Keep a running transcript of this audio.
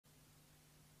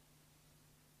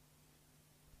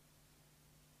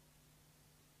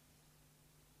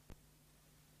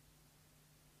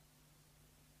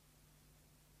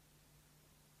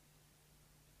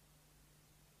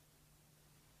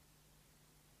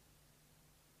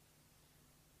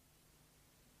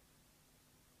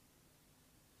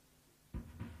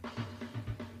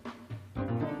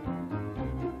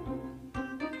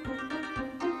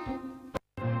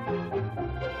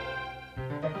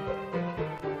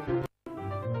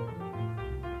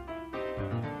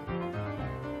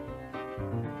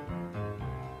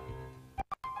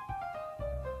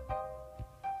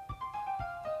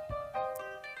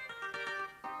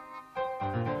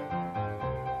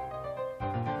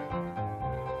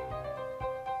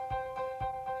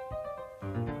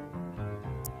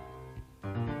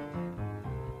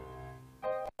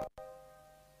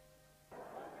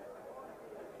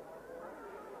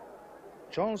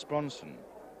Charles Bronson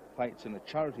fights in a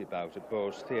charity bout at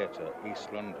Bowes Theatre,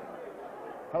 East London,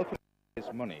 helping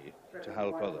his money to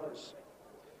help others.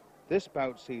 This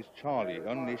bout sees Charlie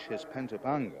unleash his pent-up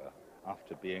anger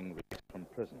after being released from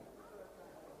prison.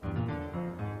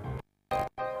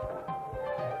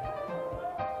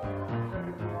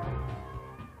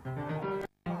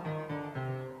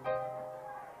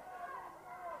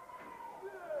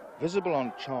 Visible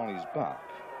on Charlie's back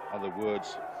are the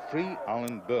words, "Free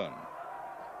Alan Byrne."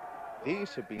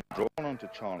 These have been drawn onto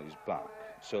Charlie's back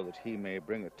so that he may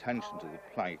bring attention to the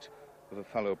plight of a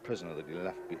fellow prisoner that he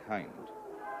left behind.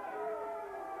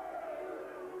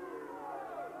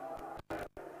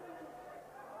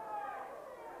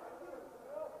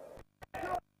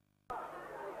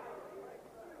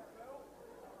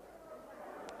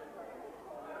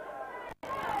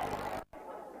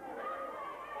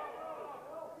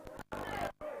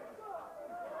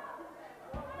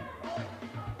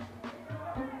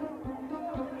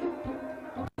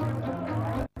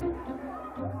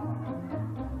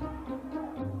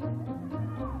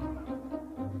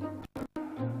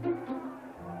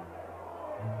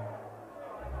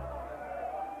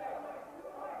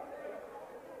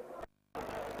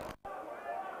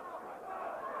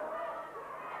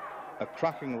 A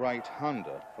cracking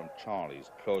right-hander from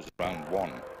Charlie's closes round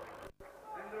one.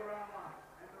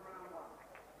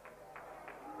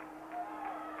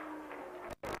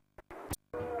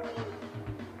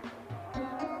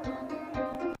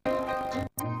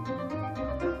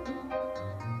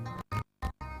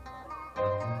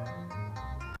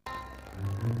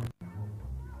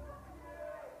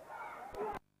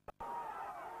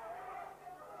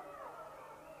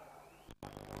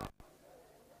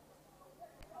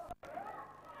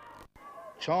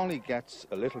 Charlie gets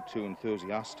a little too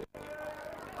enthusiastic.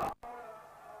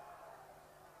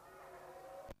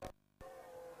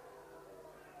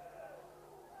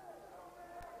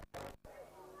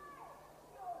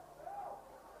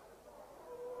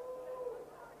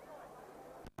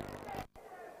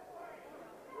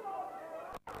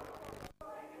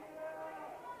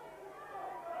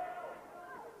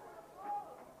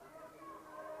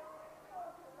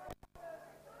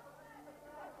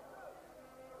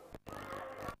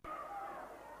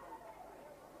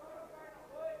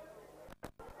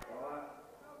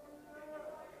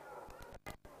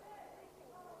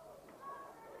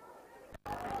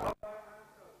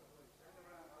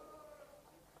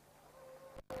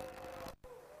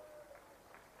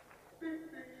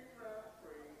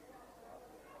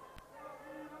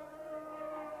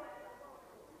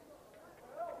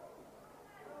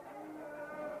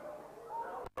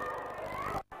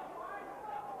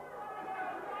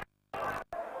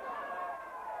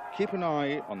 Keep an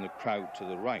eye on the crowd to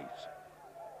the right.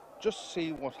 Just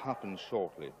see what happens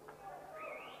shortly.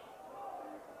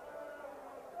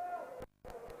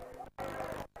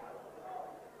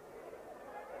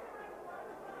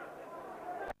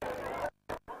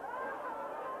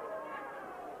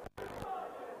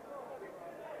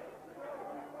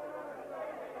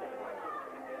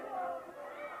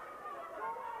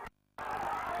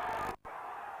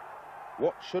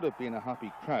 What should have been a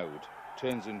happy crowd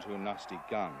turns into a nasty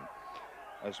gang,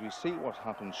 as we see what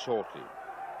happens shortly.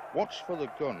 Watch for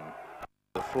the gun on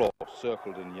the floor,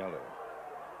 circled in yellow.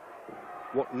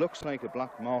 What looks like a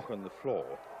black mark on the floor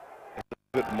is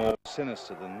a bit more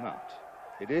sinister than that.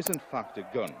 It is in fact a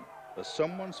gun. As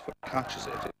someone's foot catches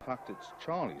it, in fact it's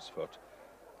Charlie's foot,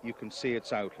 you can see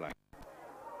its outline.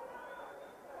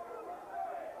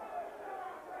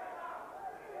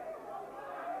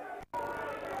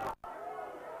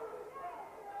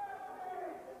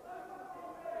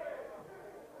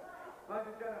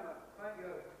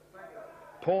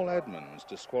 Paul Edmonds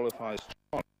disqualifies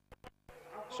Charlie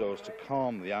so as to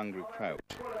calm the angry crowd.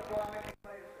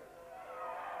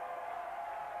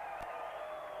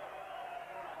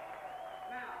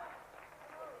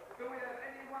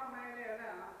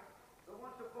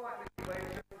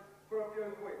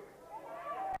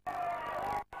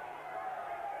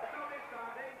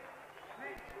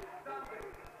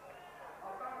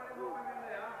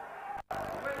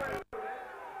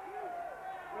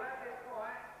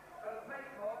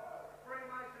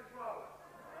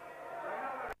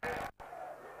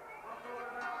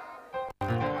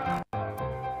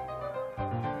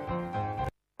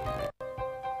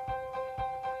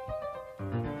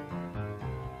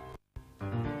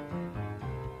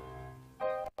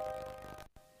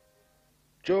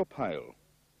 Joe Pyle,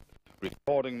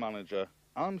 recording manager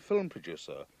and film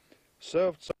producer,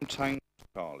 served some time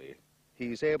with Charlie.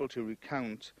 He's able to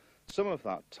recount some of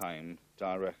that time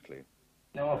directly.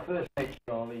 Now, I first met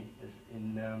Charlie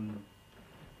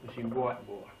was in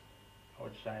Whiteboard I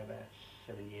would say about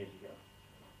 7 years ago.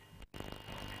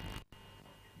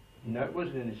 No, it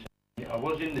wasn't in the sick unit. I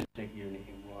was in the sick unit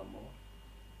in Wymore,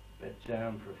 but for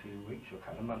a few weeks or a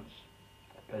couple of months.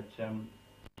 But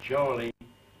Charlie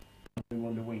flew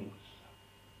on the wings,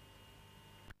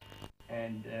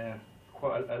 and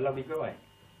quite a lovely guy.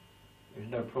 There's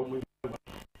no problem with him.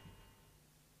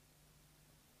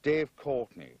 Dave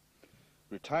Courtney,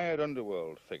 retired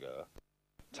underworld figure,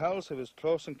 tells of his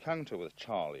close encounter with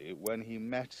Charlie when he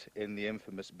met in the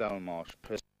infamous Belmarsh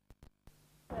prison.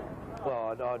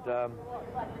 Well,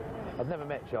 I'd never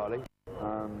met Charlie.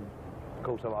 Of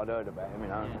course, I'd heard about him, you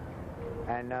know.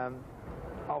 Yeah. And I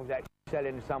was actually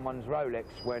selling someone's Rolex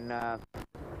when I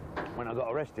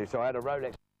got arrested. So I had a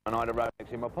Rolex and I had a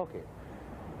Rolex in my pocket.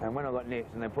 And when I got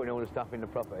nipped and they're putting all the stuff in the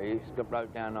property, it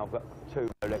wrote down I've got 2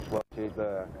 Rolex watches.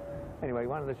 But anyway,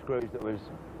 one of the screws that was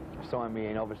signed me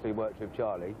in obviously worked with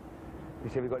Charlie. He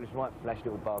said, we've got this right flash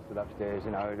little bastard upstairs,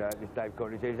 you know, this Dave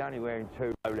Courtney. He said, he's only wearing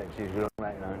 2 Rolexes and all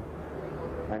that, you know.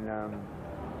 And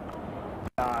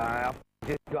I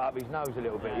just got up his nose a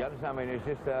little bit, you understand? I mean, it's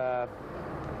just, there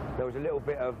was a little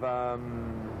bit of,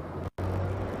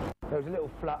 there was a little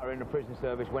flutter in the prison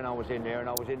service when I was in there, and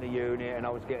I was in the unit, and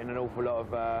I was getting an awful lot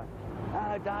of, oh,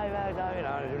 Dave, you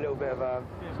know, there's a little bit of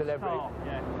celebrity. Oh,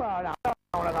 yeah.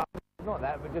 Well, no, not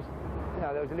that, but just, you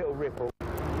know, there was a little ripple.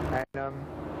 And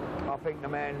I think the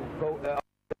man thought that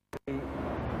I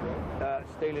was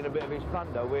stealing a bit of his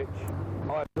thunder, which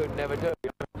I could never do. You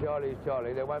know, Charlie is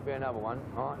Charlie, there won't be another one.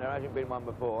 Right? There hasn't been one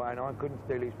before, and I couldn't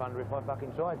steal his thunder if I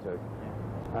fucking tried to.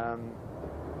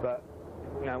 But,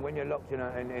 you know, when you're locked in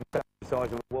the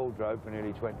size of a wardrobe for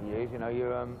nearly 20 years, you know,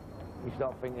 you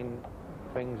start thinking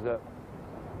things that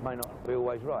may not be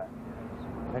always right.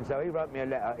 And so he wrote me a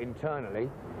letter internally,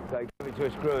 so he gave it to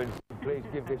a screw and said, please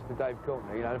give this to Dave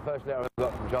Courtney. You know, the first letter I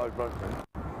got from Charles Bronson,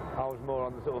 I was more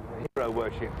on the sort of hero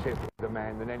worship tip of the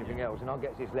man than anything else, and I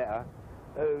get this letter,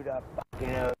 who the fucking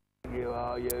hell you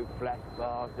are, you flat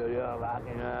bastard, you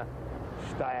fucking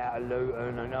stay out of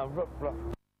Luton, and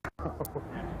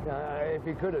if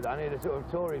he could have done, he'd have sort of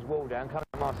tore his wall down, cut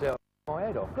myself my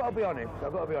head off. I've got to be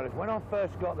honest, when I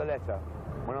first got the letter,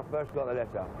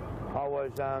 I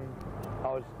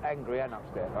was angry and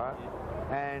upset, right?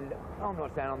 And I'm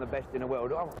not saying I'm the best in the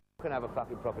world. I can have a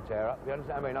fucking proper tear up. You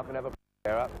understand what I mean? I can have a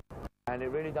tear up, and it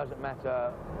really doesn't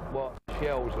matter what the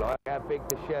shell's like, how big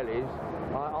the shell is.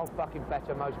 Right? I'll fucking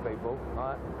batter most people,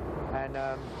 right? And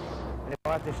if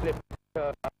I had to slip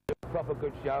a proper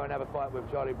good show and have a fight with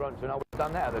Charlie Bronson, I would have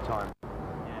done that at the time.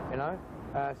 Yeah. You know.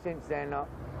 Since then,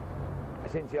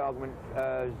 since the argument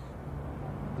has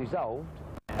dissolved,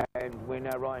 and we're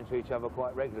now writing to each other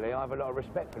quite regularly, I have a lot of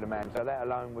respect for the man, so that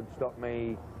alone would stop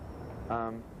me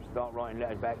start writing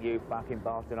letters back, you fucking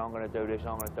bastard, I'm going to do this,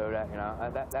 I'm going to do that, you know,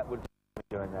 that would be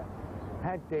doing that.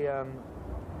 Had the,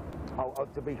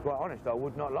 to be quite honest, I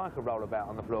would not like a rollabout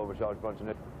on the floor of Charles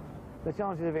Bronson. The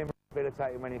chances of him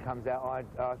rehabilitating when he comes out,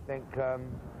 I think,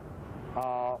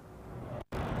 are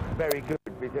very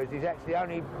good, because he's actually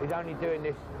only doing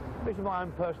this is my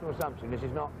own personal assumption, this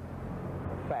is not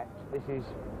fact, this is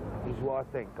what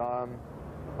I think. I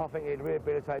think he'd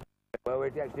rehabilitate well,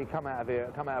 he'd actually come out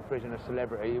of prison a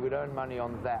celebrity. He would earn money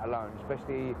on that alone,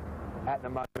 especially at the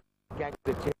moment.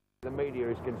 Gangster the media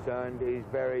is concerned is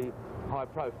very high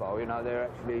profile, you know, they're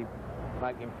actually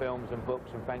making films and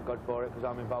books, and thank God for it, because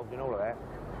I'm involved in all of that.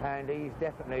 And he's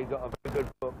definitely got a very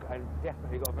good book and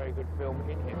definitely got a very good film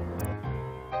in him.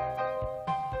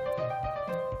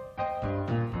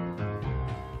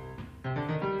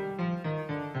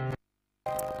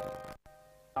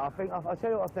 I'll tell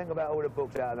you what I think about all the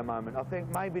books out at the moment. I think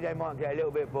maybe they might get a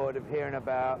little bit bored of hearing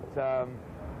about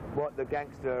what the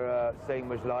gangster scene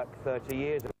was like 30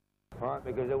 years ago, right?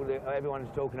 Because everyone's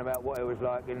talking about what it was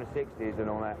like in the 60s and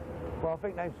all that. Well, I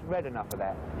think they've read enough of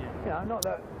that. Yeah. You know,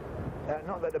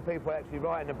 not that the people actually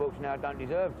writing the books now don't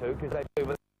deserve to, because they do,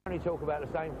 but they only talk about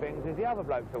the same things as the other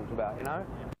bloke talks about, you know?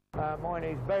 Mine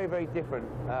is very, very different,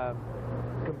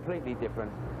 completely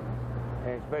different.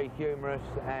 It's very humorous,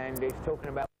 and it's talking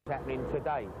about what's happening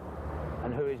today,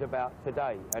 and who is about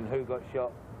today, and who got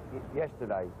shot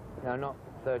yesterday, you know, not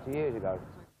 30 years ago.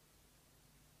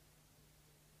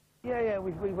 Yeah,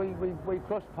 we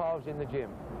crossed paths in the gym.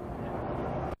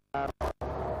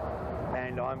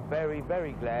 And I'm very,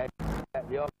 very glad that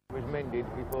the argument was mended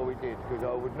before we did, because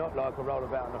I would not like to roll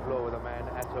about on the floor with a man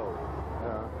at all.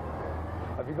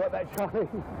 Have you got that, Charlie?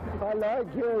 I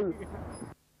like you.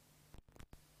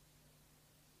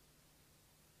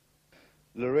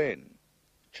 Lorraine,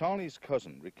 Charlie's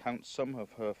cousin, recounts some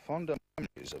of her fonder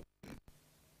memories of him.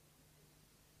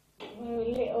 We were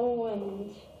little,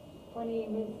 and when he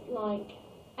was like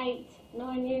 8,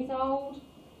 9 years old,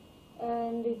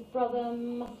 and his brother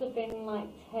must have been like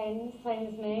 10, same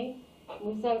as me. And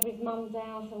we was over his mum's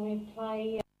house and we'd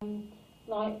play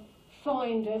like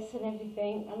find us and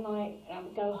everything, and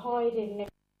like go hiding in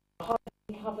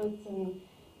cupboards, and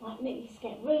like Nick used to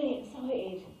get really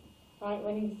excited, right,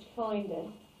 when he used to find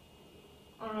us.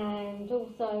 And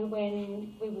also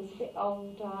when we was a bit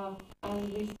older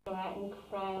and we used to go out in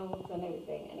crowds and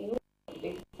everything, and he always be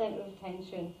the centre of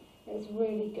attention. It was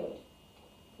really good.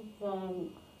 It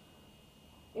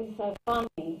was so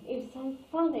funny. It was so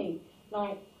funny.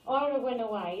 Like, Ira went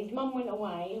away, his mum went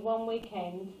away one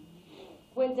weekend,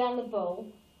 went down the ball,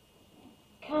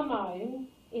 come home,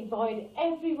 invited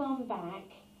everyone back,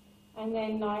 and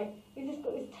then like he just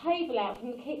got his table out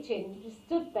from the kitchen, just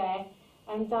stood there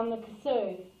and done the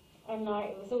kazoo, and like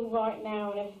it was all right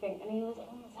now and everything, and he was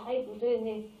on the table doing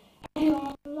this, and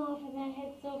everyone was laughing their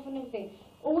heads off and everything.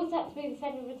 Always had to be the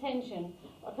centre of attention.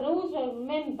 I can also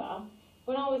remember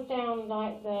when I was down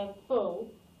like the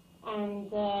bull, and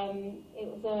it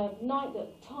was a night that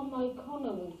Tom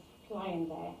O'Connor was playing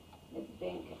there and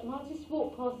everything, and I just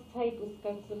walked past the tables to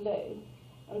go to the loo,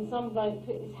 and some bloke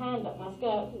put his hand up my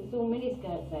skirt, it was all mini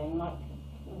skirts there, and like,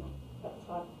 you know, that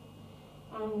type.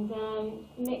 And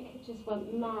Mick just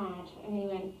went mad, and he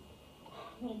went,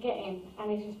 I'm going to get him,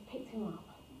 and he just picked him up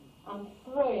and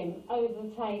threw him over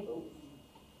the tables.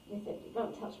 He said,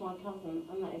 don't touch my cousin,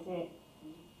 and that is it.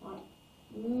 Like,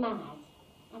 mad,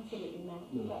 absolutely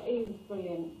mad, but he was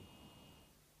brilliant.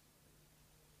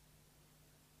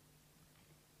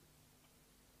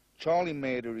 Charlie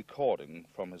made a recording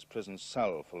from his prison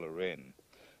cell for Lorraine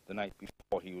the night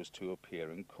before he was to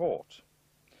appear in court.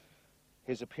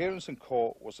 His appearance in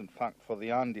court was in fact for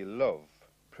the Andy Love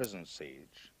prison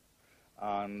siege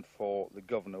and for the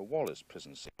Governor Wallace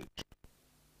prison siege.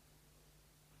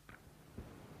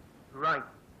 Right,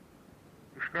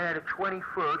 it's now the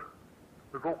 23rd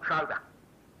of October.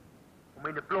 I'm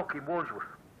in the block in Wandsworth,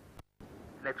 and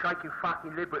they're taking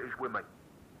fucking liberties with me.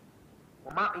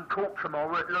 I'm up in court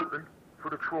tomorrow at Luton for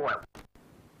the trial,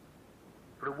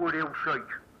 for the Wood Hill siege,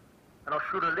 and I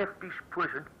should have left this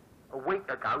prison a week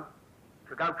ago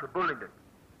to go to Bullingdon.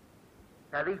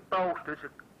 Now these bastards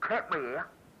have kept me here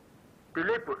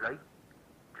deliberately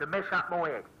to mess up my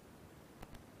head.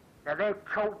 Now they've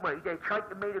told me they're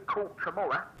taking me to court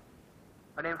tomorrow,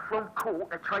 and then from court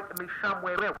they're taking me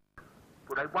somewhere else,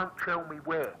 but they won't tell me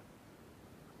where.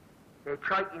 They're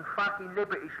taking fucking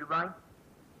liberties, Lorraine,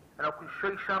 and I can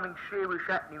see something serious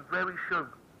happening very soon,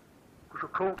 because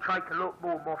I can't take a lot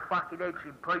more of my fucking heads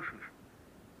in pieces.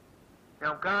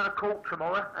 Now I'm going to court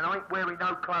tomorrow, and I ain't wearing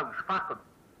no clothes, fuck 'em.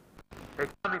 They're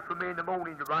coming for me in the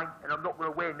morning, Lorraine, and I'm not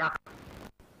going to wear nothing.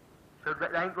 So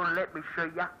that they ain't going to let me see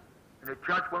ya, and the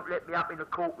judge won't let me up in the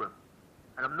courtroom.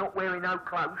 And I'm not wearing no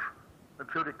clothes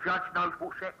until the judge knows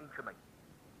what's happening to me.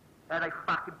 How they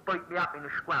fucking beat me up in the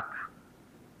scrubs,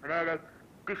 and how they're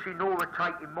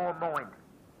disinorientating my mind,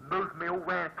 move me all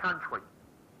round the country.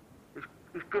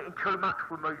 It's getting too much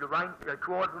for me, Lorraine. They're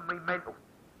driving me mental.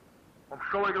 I'm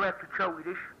sorry to have to tell you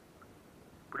this,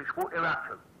 but it's what they're up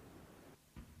to.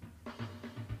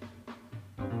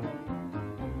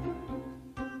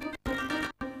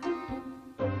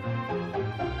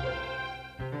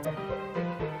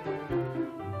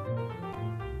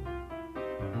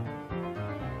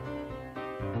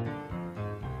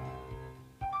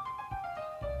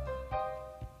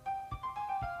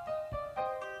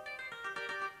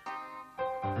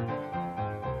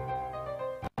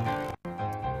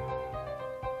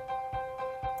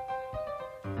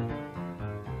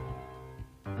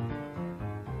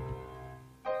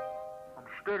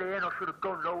 Still here, and I should have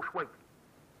gone last week.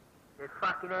 They're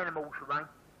fucking animals, Lorraine.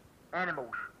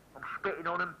 Animals. I'm spitting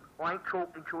on them. I ain't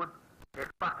talking to them. They're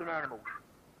fucking animals.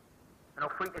 And I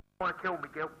think they're trying to kill me,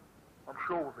 Gil. I'm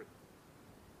sure of it.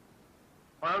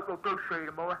 I hope I'll do see you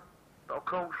tomorrow, but I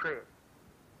can't see it.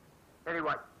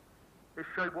 Anyway, let's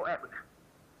see what happens.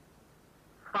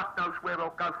 Fuck knows where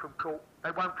I'll go from court. They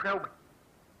won't tell me.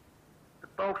 The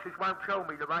bosses won't tell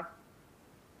me, Lorraine.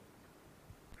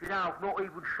 You know, I've not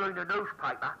even seen a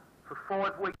newspaper for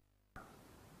 5 weeks.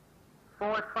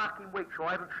 5 fucking weeks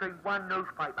I haven't seen one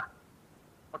newspaper.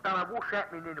 I don't know what's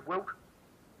happening in the world.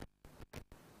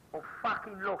 I'm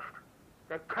fucking lost.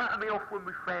 They're cutting me off with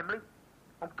my family.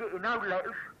 I'm getting no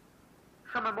letters.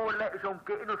 Some of my letters I'm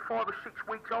getting are 5 or 6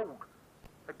 weeks old.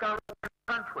 They're going all over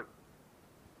the country.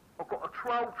 I've got a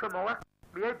trial tomorrow.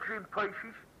 My head's in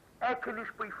pieces. How can this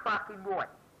be fucking right?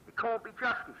 It can't be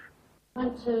justice.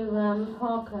 Went to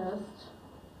Parkhurst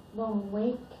one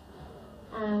week,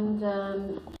 and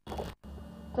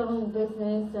done all the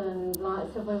business, and like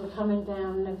I said, we were coming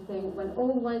down and everything, went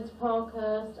all the way to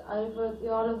Parkhurst, over at the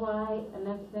Isle of Wight and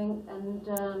everything,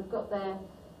 and got there,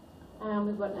 and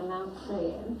we weren't allowed to see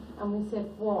him, and we said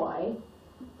why,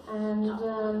 and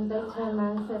they turned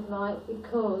around and said like,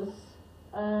 because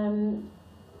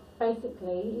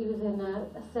basically he was in a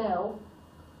cell,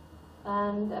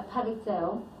 and a padded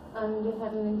cell, and he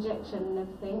had an injection and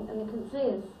everything, and he couldn't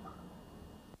see us.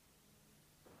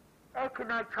 How can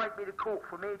they take me to court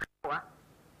for me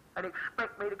and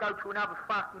expect me to go to another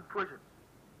fucking prison?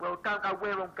 Well, I don't know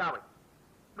where I'm going.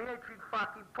 My head's in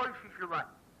fucking pieces, you right.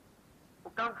 I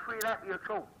don't feel happy at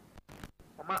all.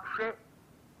 I'm upset,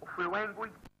 I feel angry,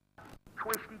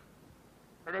 twisted,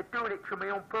 and they're doing it to me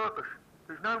on purpose.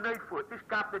 There's no need for it. This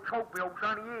governor told me I was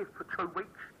only here for 2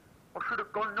 weeks. I should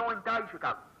have gone 9 days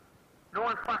ago.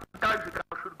 9 fucking days ago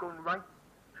I should have gone, Ray.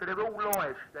 So they're all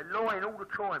liars. They're lying all the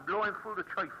time, lying through the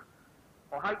teeth.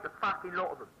 I hate the fucking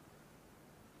lot of them.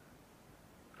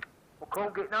 I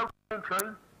can't get no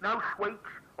canteen, no sweets,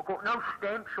 I've got no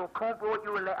stamps, so I can't write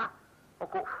you a letter. I've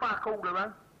got fuck all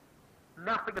around.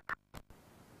 Nothing at all.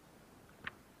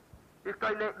 If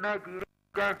they let Maggie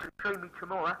down to see me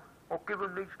tomorrow, I'll give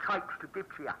them these tapes to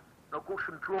give to you. And I've got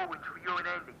some drawings for you and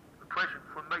Andy, a present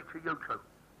from me to you two.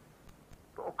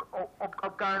 But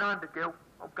I'm going under, Gil.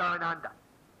 I'm going under.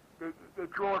 They're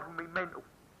driving me mental.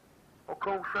 I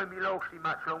can't see me lasting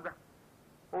much longer.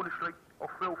 Honestly, I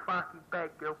feel fucking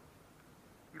bad, Gil.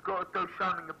 You've got to do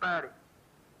something about it.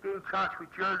 Get in touch with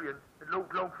Julian and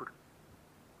Lord Longford.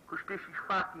 Because this is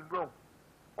fucking wrong.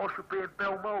 I should be in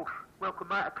Belmore's, where I can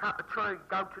make a cup of tea,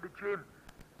 go to the gym,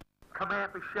 come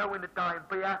out my cell in the day and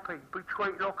be happy, be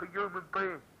treated like a human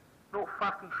being. Not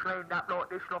fucking slammed up like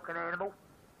this like an animal.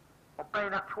 I'm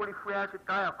being up 23 hours a day,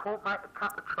 I can't make a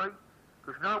cup of tea.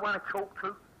 There's no one to talk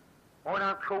to. I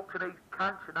don't talk to these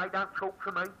cunts and they don't talk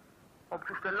to me. I'm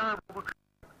just alone all the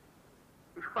time.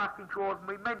 It's fucking driving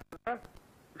me mental, yeah?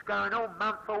 It's going on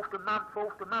month after month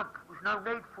after month. There's no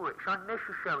need for it, it's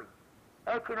unnecessary.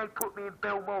 How can they put me in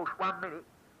Belmore's 1 minute,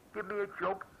 give me a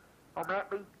job, I'm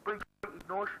happy, be treated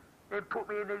nice, then put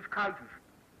me in these cages?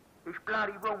 It's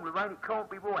bloody wrong, Lorraine, it can't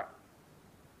be right.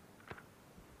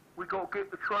 We got to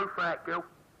get the truth out, Gil.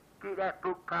 Get that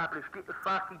book published, get the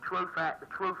fucking truth out, the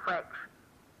true facts.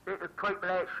 Let the people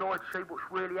outside see what's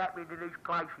really happening in these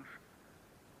places.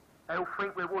 They'll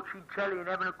think we're watching telly and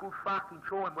having a good fucking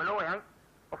time. Well, I ain't.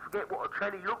 I forget what a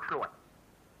telly looks like.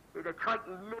 Yeah, they're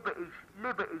taking liberties,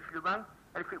 Lorraine.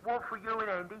 And if it weren't for you and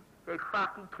Andy, they'd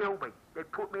fucking kill me.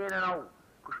 They'd put me in an hole.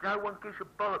 Because no one gives a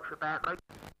bollocks about me.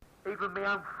 Even my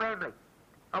own family.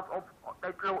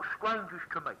 They're like strangers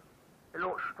to me. They're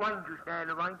like strangers now,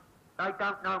 Lorraine. They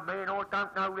don't know me and I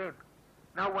don't know them.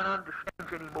 No one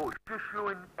understands anymore. It's just you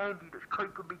and Andy that's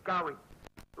keeping me going.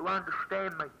 Who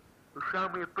understand me. Who show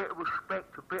me a bit of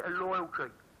respect, a bit of loyalty, a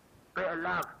bit of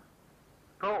love.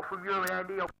 Apart from you and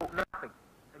Andy, I've got nothing.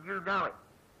 And you know it.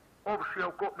 Obviously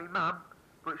I've got me mum,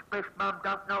 but it's best mum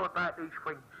don't know about these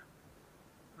things.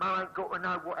 Mum ain't got to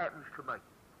know what happens to me.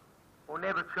 Or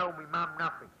never tell me mum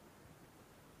nothing.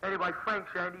 Anyway, thanks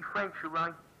Andy, thanks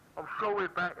Lorraine. I'm sorry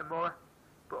about tomorrow,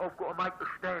 but I've got to make the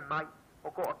stand, mate.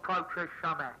 I've got to protest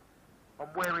somehow. I'm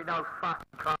wearing those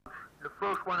fucking clothes. The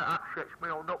first one that upsets me,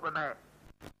 I'll knock them out.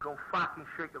 I'm fucking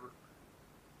sick of them.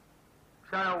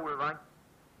 Say hello, Lorraine.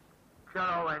 Say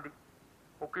hello, Andy.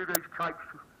 I'll give these tapes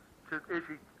to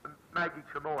Izzy and Maggie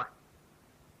tomorrow.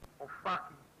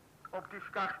 I'm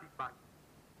disgusted, mate.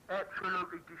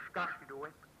 Absolutely disgusted, I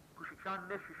am, because it's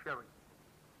unnecessary.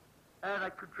 How they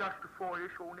could justify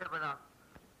this, I'll never know.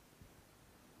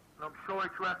 And I'm sorry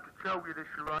to have to tell you this,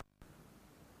 Lorraine,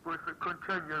 but if it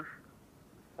continues,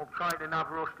 I'm taking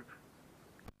another hostage.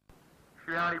 It's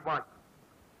the only way.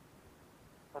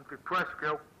 I'm depressed,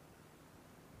 Gil.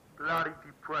 Bloody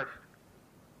depressed.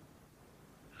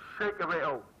 Sick of it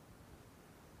all.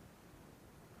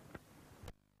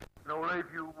 And I'll leave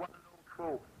you one little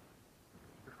thought.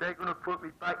 If they're going to put me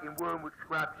back in Wormwood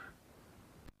Scrubs,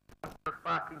 I'm going to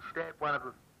fucking stab one of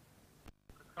them.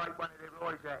 I'm going to take one of their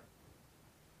eyes out.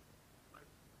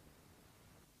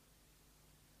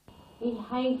 He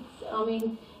hates, I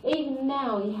mean, even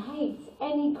now he hates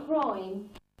any crime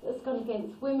that's gone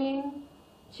against women,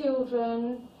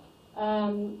 children,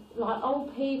 like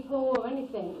old people or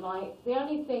anything. Like, the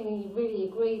only thing he really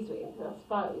agrees with, I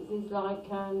suppose, is like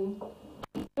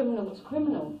criminal to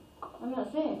criminal, and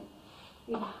that's it.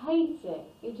 He hates it.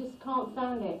 He just can't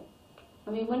stand it. I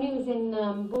mean, when he was in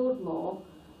Broadmoor,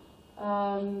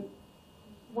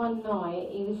 one night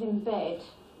he was in bed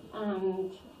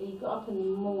and he got up in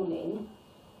the morning,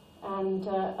 and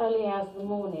early hours of the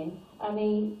morning, and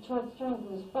he tried to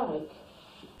strangle his bloke.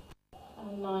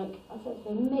 And like, I said to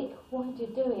him, Mick, why did you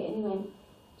do it? And he went,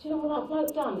 do you know what that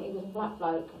bloke done? He was a black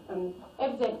bloke, and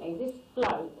evidently this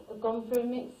bloke had gone through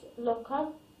Mick's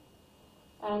locker,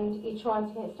 and he tried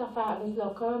to get stuff out of his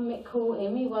locker, and Mick caught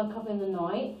him. He woke up in the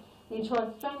night, and he tried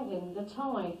to strangle him with a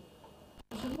tie.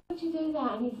 I said, why did you do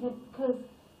that? And he said, because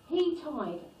he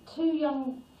tied 2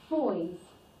 young boys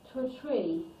to a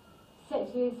tree,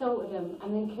 sexually assaulted them,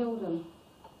 and then killed them.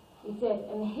 He said,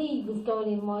 and he was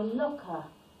going in my locker.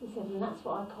 He said, and that's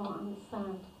what I can't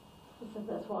understand. He said,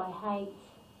 that's what I hate.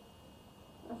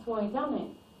 That's why he done it.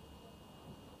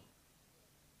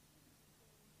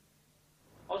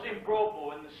 I was in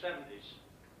Broadmoor in the 70s.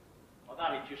 I'd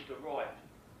only just arrived.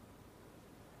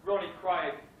 Ronnie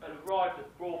Craig had arrived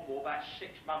at Broadmoor about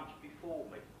 6 months before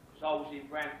me, because I was in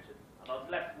Rampton, and I'd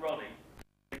left Ronnie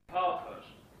in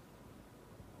Parkhurst.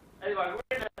 Anyway,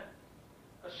 we're in an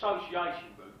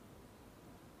association room.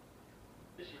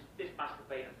 This must have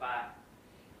been about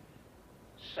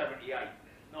 1978.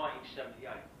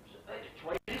 So, it's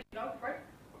 20 years ago, Fred.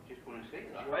 I'm just going to say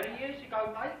that. 20 years ago,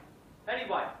 mate.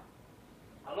 Anyway,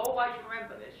 I'll always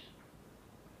remember this.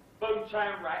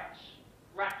 Boomtown Rats,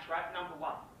 Rat Trap #1. And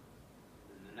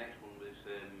the next one was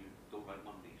Dogboat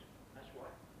Mondays. That's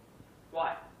right.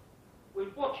 Right. We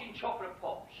were watching Chocolate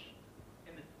Pops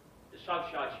in the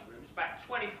association room. There's about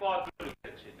 25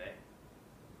 lunatics in there.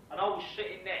 And I was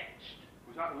sitting next.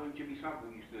 Was that the one Jimmy Savile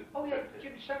used to... Oh yeah,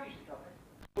 Jimmy Savile used to come in.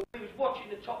 But we was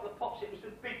watching the Chocolate Pops. It was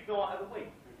the big night of the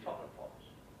week, Chocolate Pops.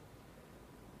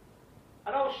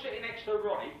 And I was sitting next to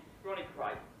Ronnie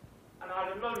Craig, and I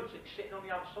had a lunatic sitting on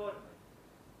the other side of me.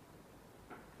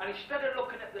 And instead of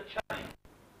looking at the telly,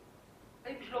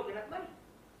 he was looking at me.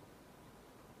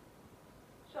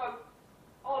 So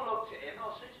I looked at him,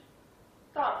 I said,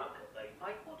 don't look at me,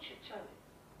 mate, what's your telly?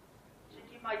 He said,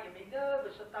 you're making me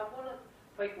nervous, I don't want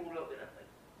people looking at me.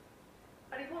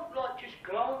 And he wasn't like just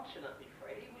glancing at me,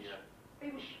 Fred, he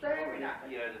was staring at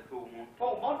me. Yeah, the full Monty.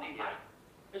 Full Monty, mate,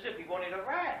 as if he wanted a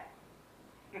rat.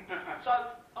 So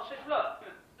I said, look,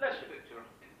 listen,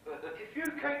 if you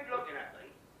keep looking at me,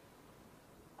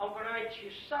 I'm going to hit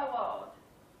you so hard,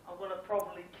 I'm going to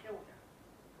probably kill you.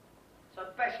 So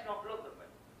best not look at me.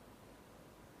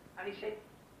 And he said,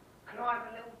 can I have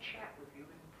a little chat with you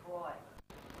in private?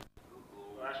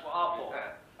 Well, that's what I thought.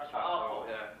 That's what I thought.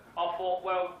 Yeah. I thought,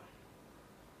 well,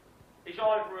 he's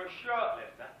either a shirt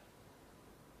lifter,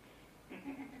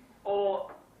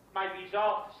 or maybe he's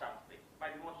after something.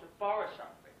 Maybe he wants to borrow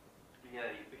something. Yeah,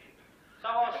 you bishop. So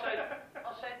I said,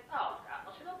 oh,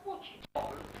 I'm watching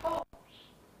Chocolate Pops.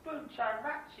 Boomtown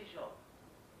Rats is on.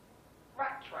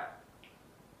 Rat Trap.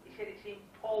 He said it's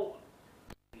important.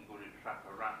 You're going to trap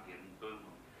a rat and boom.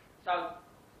 So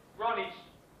Ronnie's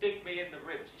digged me in the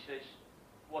ribs. He says,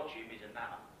 watch him, he's a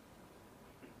nutter.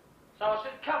 So I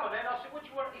said, come on then. I said, what do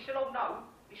you want? He said, oh no.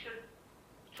 He said,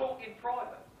 talk in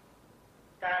private.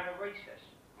 Down the recess.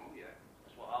 Oh yeah.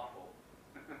 That's what I thought.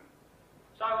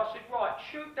 So I said, right,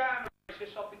 shoot down the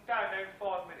recess. I'll be down there in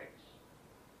 5 minutes.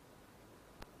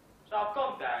 So I've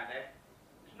gone down there.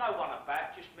 There's no one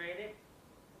about, just me and him.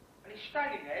 And he's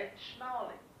standing there,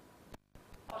 snarling.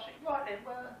 I said, right then,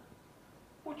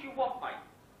 what do you want, mate?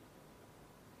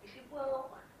 He said,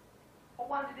 well, I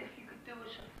wondered if you could do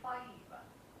us a favour.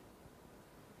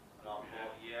 And I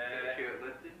thought, yeah.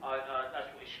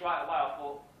 That's what, straight away I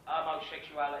thought,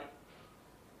 homosexuality.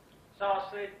 So I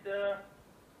said,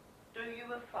 do you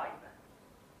a favour?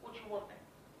 What do you want then?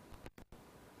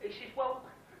 He says, well,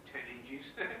 10 inches.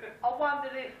 I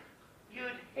wondered if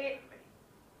you'd hit me.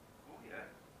 Oh yeah.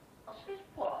 I says,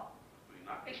 what?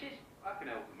 He says, I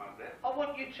can help him out there. I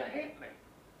want you to hit me.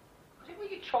 I said, what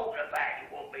are you talking about?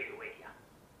 You want me to hit you?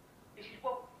 He says,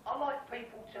 well, I like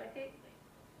people to hit me.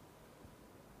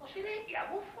 I said, hit you?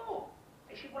 What for?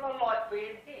 He said, well, I like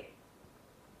being hit.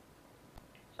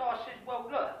 So I said, well,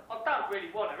 look, I don't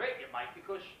really want to hit you, mate,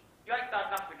 because you ain't done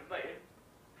nothing to me.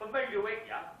 For me to hit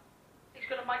you, it's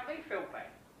going to make me feel bad.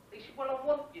 He said, well, I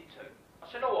want you to. I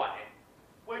said, all right then.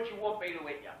 Where do you want me to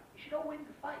hit you? He said, oh, in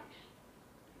the face.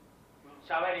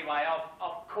 So anyway,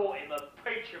 I've caught him a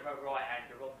peach of a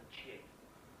right-hander on the chin.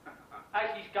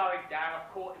 As he's going down, I've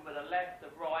caught him with a left, a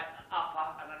right, an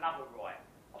upper, and another right.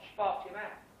 I've sparked him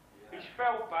out. Yeah. He's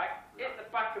fell back, hit the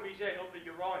back of his head on the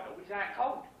urinal. He's out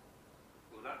cold.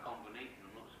 Well, that combination,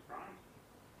 I'm not surprised.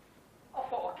 I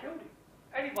thought I killed him.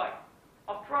 Anyway,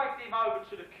 I've dragged him over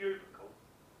to the cubicle.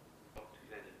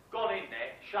 Gone in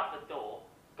there, shut the door,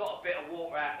 got a bit of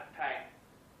water out of the tank,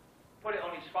 put it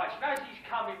on his face, and as he's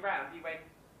coming round, he went,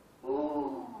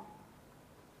 ooh,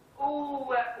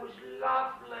 ooh, that was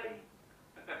lovely.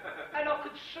 And I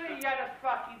could see he had a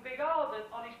fucking big hard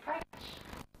on his pants.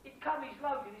 He'd come his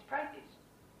load in his panties.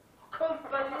 I couldn't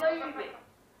believe it.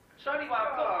 So anyway,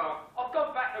 I've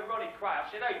gone back to Ronnie Cray. I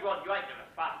said, hey Ron, you ain't gonna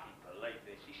fucking believe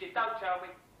this. He said, don't tell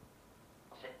me.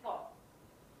 I said, what?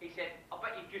 He said, I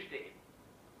bet you just hit him.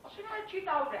 I said, how do you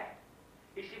know that?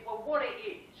 He said, well, what it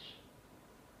is,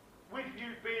 with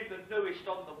you being the newest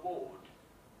on the ward,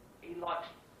 he likes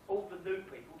all the new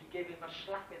people to give him a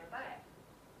slap in the back.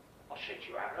 I said,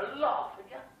 you're having a laugh, aren't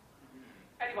you?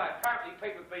 Anyway, apparently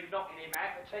people have been knocking him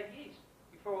out for 10 years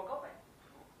before I got there.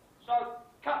 So,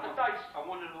 a couple of days... I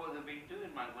wonder what they've been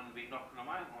doing, mate, when they've been knocking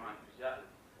them out, mate. Exactly.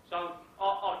 So,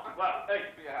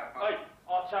 hey,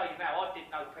 I'll tell you now, I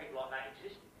didn't know people like that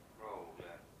existed. Oh,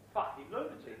 yeah. Fucking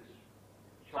lunatics.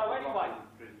 So anyway,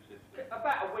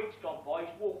 about a week's gone by,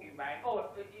 he's walking man. Oh,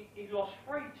 he lost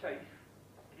 3 teeth.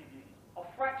 I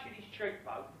fractured his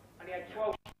cheekbone, and he had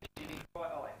 12 stitches in his right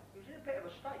eye. He was in a bit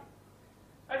of a state.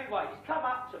 Anyway, he's come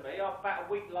up to me about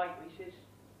a week later. He says,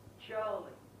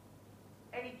 Charlie,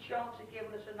 any chance of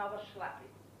giving us another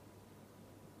slapping?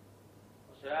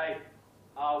 I said, hey,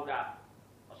 hold up.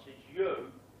 I said,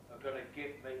 you are going to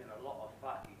get me in a lot of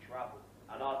fucking trouble,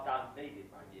 and I don't need it,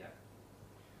 mate. Yeah.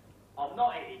 I'm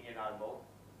not hitting you no more.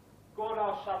 Go and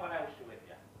ask someone else to hit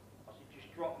you. I said,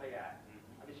 just drop me out.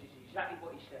 And this is exactly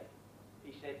what he said.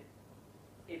 He said,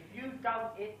 if you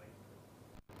don't hit me,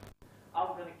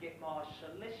 I'm going to get my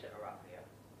solicitor up here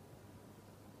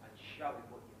and show him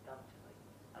what you've done to me.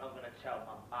 And I'm going to tell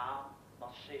my mum,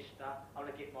 my sister, I'm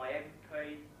going to get my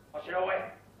MP. I said, oh,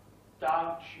 wait,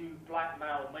 don't you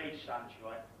blackmail me,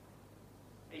 sunshine.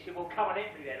 He said, well, come and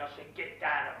hit me then. I said, get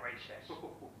down at recess.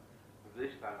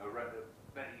 This time, I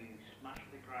bet you smashed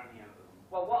the granny out of them.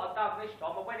 Well, what I've done this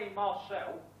time, I went in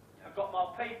Marcel and got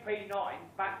my PP9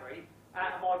 battery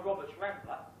out of my Roberts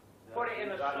Rambler, put it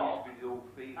in a sock.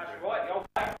 That's right, the old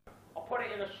battery. I put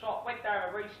it in a sock, went down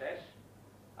to recess,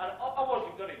 and I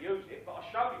wasn't going to use it, but I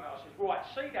showed him it. I said, right,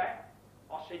 see that?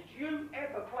 I said, you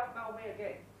ever blackmail me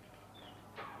again?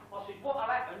 I said, what'll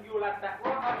happen? You'll have that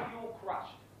right over your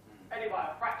crust. Anyway,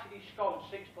 I fractured his skull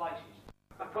in 6 places.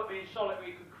 They put me in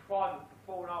solitary confinement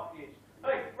for 4.5 years.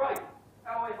 Hey, Wraith,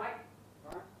 how are you, mate?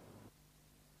 All right.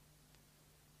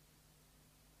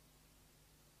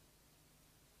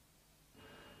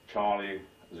 Charlie,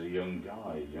 as a young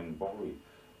guy, young boy,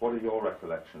 what are your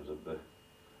recollections of the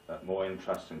more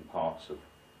interesting parts of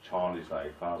Charlie's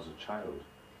life as a child?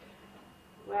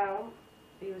 Well,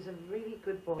 he was a really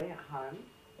good boy at home.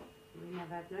 We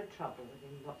never had no trouble with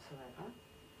him whatsoever.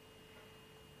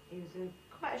 He was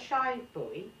quite a shy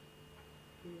boy.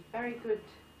 He was very good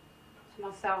to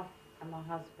myself and my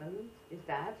husband, his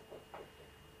dad.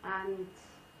 And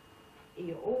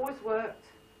he always worked,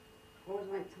 always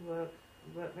went to work,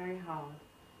 worked very hard.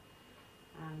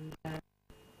 And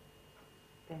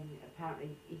then apparently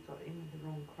he got in with the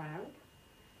wrong crowd,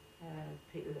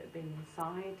 people that had been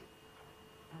inside.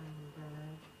 And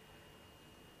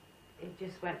it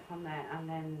just went from there. And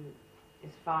then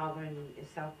his father and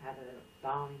himself had a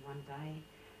barney one day.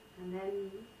 And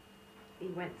then he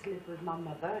went to live with my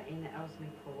mother in Ellesmere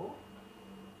Court.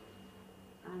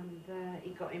 And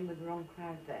he got in with the wrong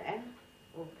crowd there,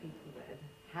 all people that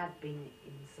had been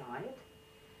inside.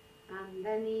 And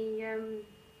then he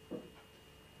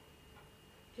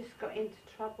just got into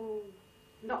trouble,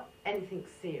 not anything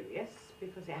serious,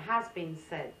 because it has been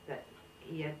said that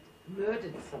he had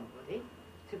murdered somebody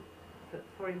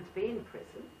for him to be in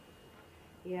prison.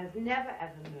 He has never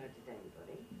ever murdered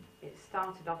anybody. It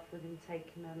started off with him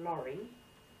taking a lorry,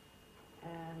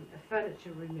 a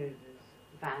furniture removers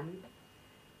van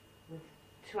with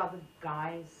 2 other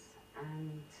guys,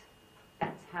 and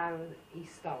that's how he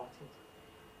started.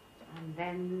 And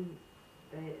then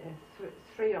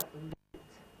 3 of them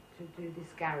went to do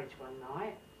this garage one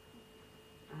night,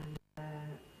 and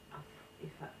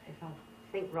if I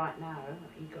think right now,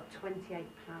 he got £28.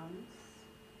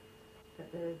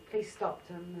 But the police stopped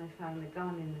him and they found the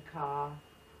gun in the car.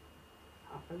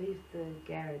 I believe the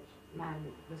garage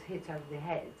man was hit over the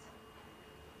head.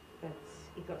 But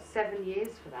he got 7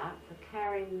 years for that, for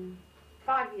carrying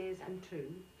 5 years and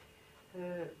 2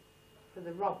 for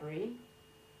the robbery.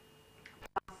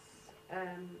 Plus,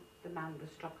 the man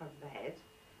was struck over the head,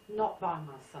 not by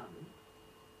my son.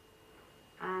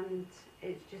 And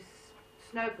it's just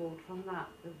snowballed from that,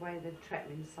 the way they trapped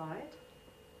him inside.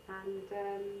 And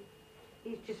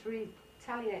he's just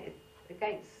retaliated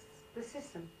against the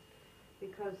system,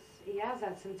 because he has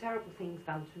had some terrible things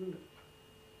done to him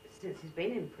since he's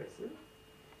been in prison.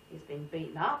 He's been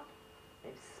beaten up,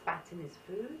 they've spat in his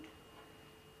food,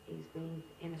 he's been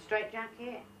in a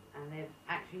straitjacket, and they've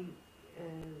actually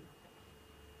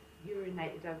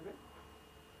urinated over it.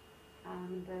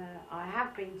 And I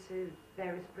have been to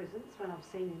various prisons when I've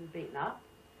seen him beaten up,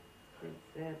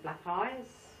 with black eyes,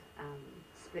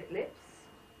 split lips,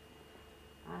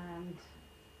 and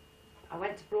I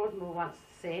went to Broadmoor once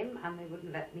to see him, and they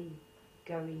wouldn't let me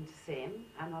go in to see him,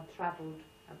 and I travelled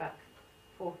about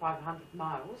 400 or 500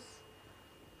 miles,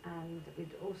 and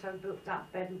we'd also booked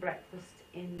up bed and breakfast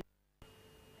in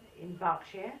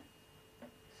Berkshire,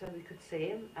 so we could see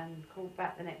him, and called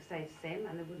back the next day to see him,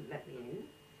 and they wouldn't let me in.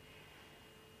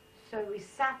 So we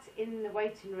sat in the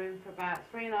waiting room for about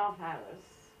 3.5 hours,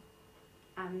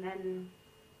 and then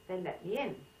they let me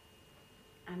in,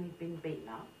 and he'd been beaten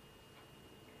up.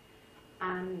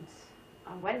 And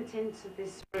I went into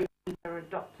this room where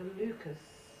Dr. Lucas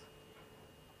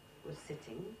was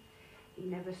sitting. He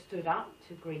never stood up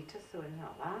to greet us or anything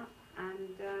like that.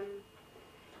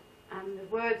 And the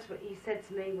words what he said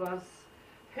to me was,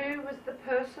 "Who was the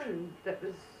person that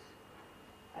was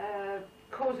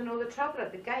causing all the trouble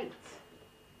at the gate?"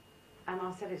 And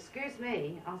I said, "Excuse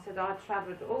me," I said, "I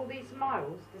travelled all these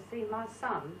miles to see my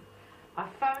son. I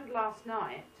phoned last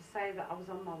night to say that I was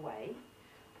on my way,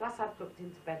 plus I booked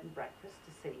into bed and breakfast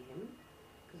to see him,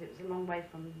 because it was a long way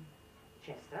from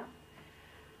Chester."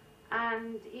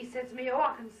 And he said to me, "Oh,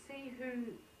 I can see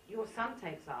who your son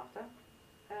takes after.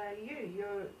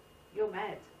 You're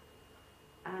mad."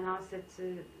 And I said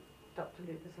to Dr.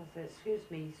 Lucas, I said,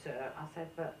 "Excuse me, sir," I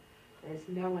said, "but there's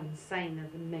no one saner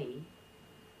than me.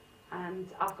 And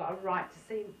I've got a right to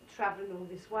see him travelling all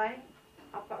this way.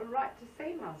 I've got a right to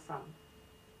see my son.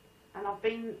 And I've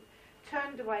been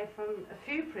turned away from a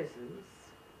few prisons,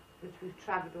 which we've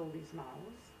travelled all these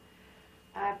miles,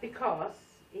 because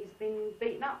he's been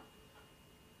beaten up.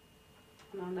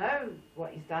 And I know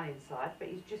what he's done inside, but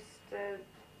he's just,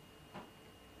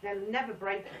 they'll never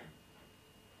break him.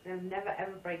 They'll never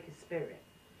ever break his spirit.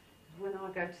 When I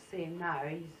go to see him now,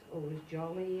 he's always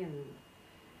jolly, and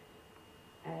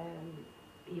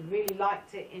he really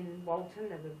liked it in Walton.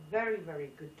 They were very,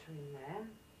 very good to him there.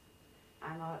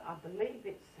 And I believe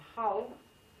it's Hull.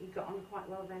 He got on quite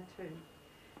well there too.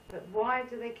 But why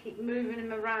do they keep moving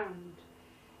him around?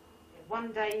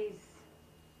 One day he's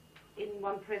in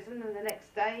one prison, and the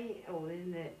next day, or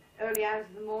in the early hours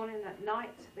of the morning, at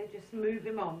night, they just move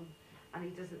him on, and he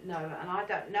doesn't know. And I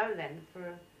don't know then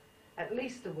for at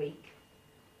least a week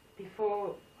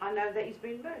before I know that he's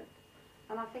been moved.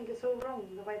 And I think it's all wrong,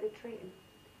 the way they treat him.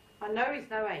 I know he's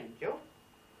no angel,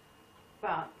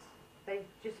 but they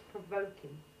just provoke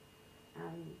him.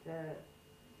 And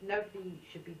nobody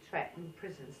should be trapped in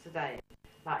prisons today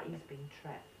like he's been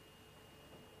trapped.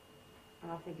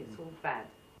 And I think it's all bad.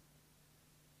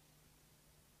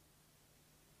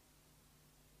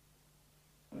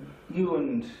 You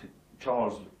and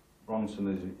Charles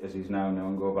Bronson, as he's now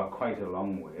known, go back quite a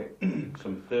long way,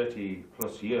 some 30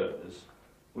 plus years.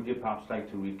 Would you perhaps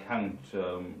like to recount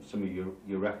some of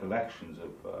your recollections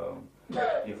of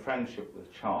your friendship with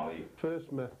Charlie?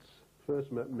 First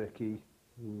met Mickey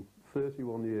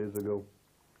 31 years ago.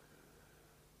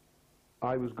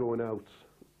 I was going out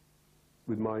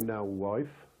with my now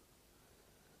wife,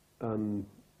 and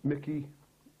Mickey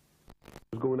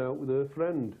was going out with her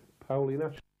friend, Pauline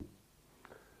Ashton,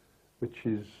 which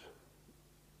is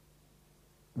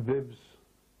Viv's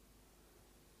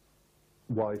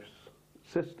wife's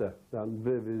sister, and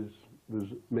Viv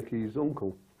was Mickey's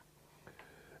uncle.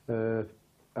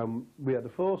 We had a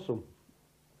foursome,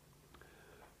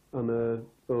 and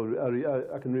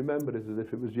I can remember it as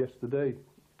if it was yesterday.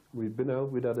 We'd been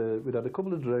out, we'd had a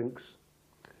couple of drinks.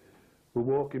 We're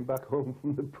walking back home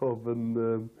from the pub,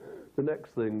 and the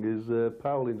next thing is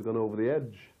Pauline's gone over the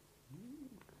edge.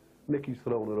 Mickey's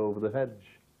thrown her over the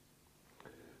hedge.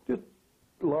 Just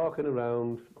larking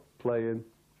around, playing.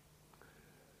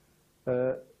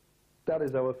 That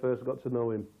is how I first got to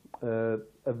know him.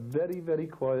 A very, very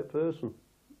quiet person.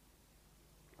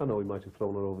 I know he might have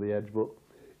thrown her over the edge, but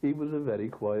he was a very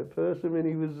quiet person. I mean,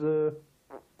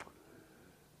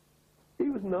 he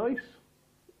was nice.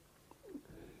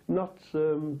 Not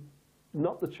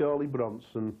the Charlie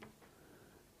Bronson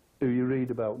who you read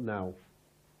about now.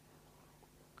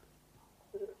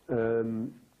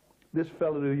 This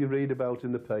fella who you read about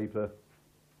in the paper,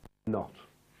 not.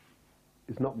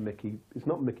 It's not Mickey. It's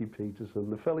not Mickey Peterson.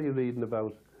 The fella you're reading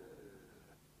about,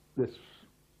 this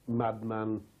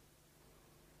madman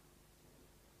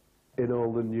in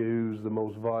all the news, the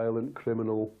most violent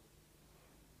criminal.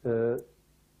 As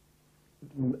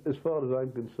far as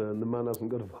I'm concerned, the man hasn't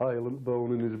got a violent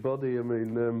bone in his body. I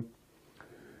mean,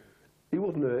 he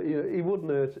wouldn't hurt.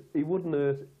 He wouldn't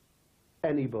hurt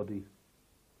anybody.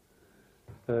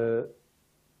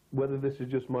 Whether this is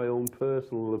just my own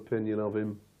personal opinion of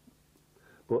him,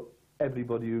 but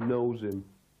everybody who knows him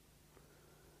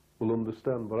will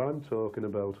understand what I'm talking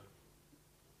about.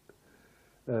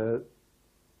 It's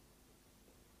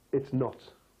not.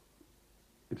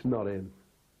 It's not in.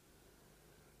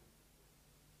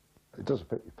 It does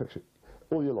affect you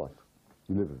all your life.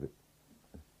 You live with it.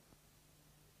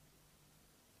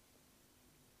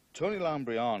 Tony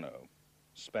Lambriano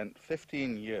spent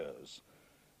 15 years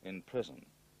in prison.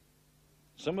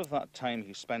 Some of that time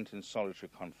he spent in solitary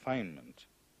confinement.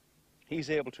 He's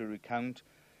able to recount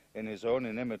in his own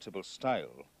inimitable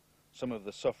style some of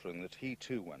the suffering that he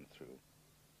too went through.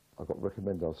 I got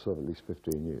recommended I'll serve at least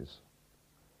 15 years.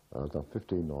 I've done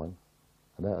 15-9,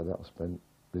 and out of that I spent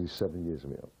these 7 years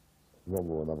of it, one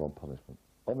more another on punishment.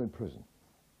 I'm in prison.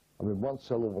 I'm in one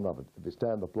cell or another. If it's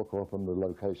down the block or up on the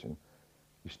location,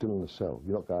 you're still in the cell.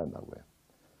 You're not going nowhere.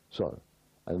 So,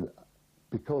 and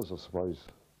because I suppose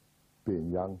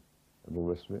being young and all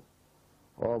the rest of it,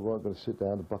 I weren't going to sit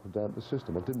down and buckle down to the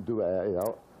system. I didn't do it out here.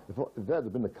 If that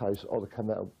had been the case, I'd have come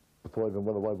out before I even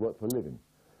went away and worked for a living.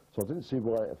 So I didn't see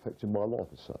why it affected my life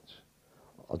as such.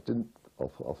 I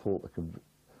thought, I'm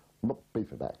not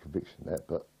beefing about conviction that,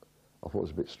 but I thought it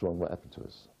was a bit strong what happened to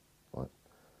us. Right?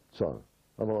 So,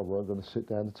 and I weren't going to sit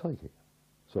down and take it.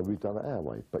 So we've done it our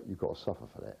way, but you've got to suffer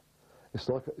for that. It's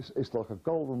like a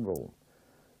golden rule.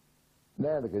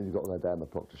 Now and again you've got to go down the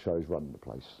block to show who's running the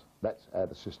place. That's how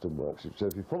the system works. So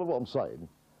if you follow what I'm saying,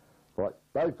 right,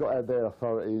 they've got to have their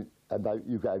authority and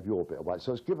you got to have your bit away.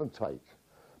 So it's give and take.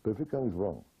 But if it goes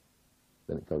wrong,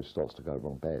 then it starts to go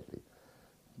wrong badly.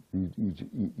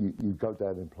 You go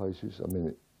down in places, I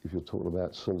mean, if you're talking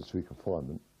about solitary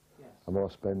confinement, yes. And I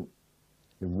spent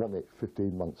in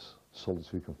 15 months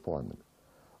solitary confinement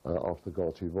after the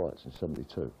Gartree riots in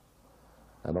 '72.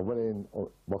 And I went in on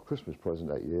my Christmas present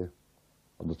that year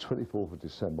on the 24th of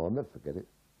December, I'll never forget it,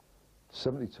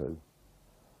 '72.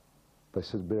 They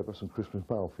said, "I've got some Christmas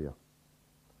mail for you."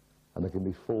 And they gave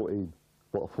me 14,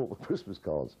 what I thought were Christmas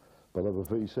cards, but they were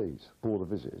VCs, border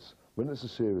visitors. When there's a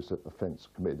serious offence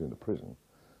committed in a prison,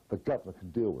 the governor can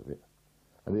deal with it.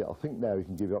 And I think now he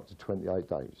can give you up to 28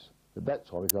 days. At that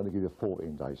time, he could only give you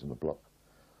 14 days in the block.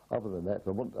 Other than that, if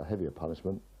they want a heavier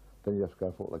punishment, then you have to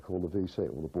go for what they call the VC,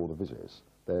 or the border visitors.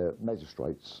 They're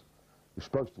magistrates. You're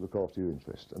supposed to look after your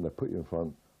interest, and they put you in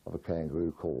front of a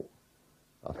kangaroo court.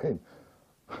 I mean,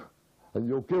 and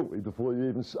you're guilty before you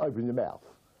even open your mouth.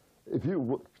 If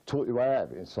you taught your way out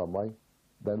of it in some way,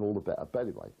 then all the better. But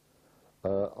anyway,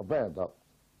 I wound up,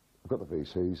 I got the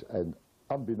VCs, and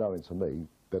unbeknown to me,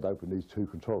 they'd opened these 2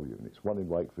 control units, one in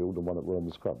Wakefield and one at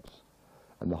Wormwood Scrubs.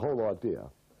 And the whole idea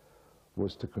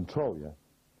was to control you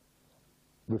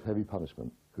with heavy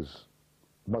punishment, because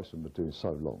most of them were doing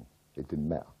so long, it didn't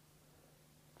matter.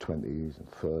 20s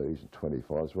and 30s and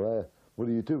 25s, well, what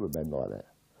do you do with men like that?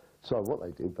 So what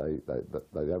they did,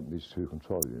 they opened these 2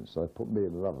 control units, so they put me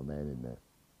and another man in there.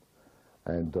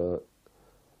 And the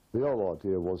whole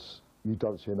idea was, you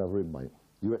don't see another inmate.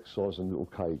 You exercise in little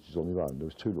cages on your own. There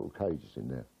was 2 little cages in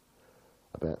there,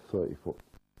 about 30 foot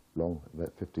long,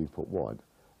 about 15 foot wide,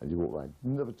 and you walk around,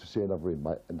 never to see another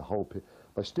inmate, and the whole pit.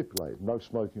 They stipulated no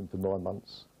smoking for 9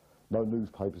 months, no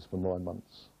newspapers for 9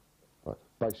 months, right,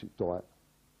 basic diet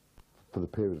for the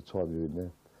period of time you're in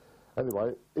there.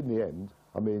 Anyway, in the end,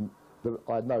 I mean,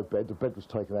 I had no bed. The bed was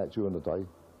taken out during the day.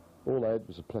 All I had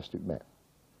was a plastic mat.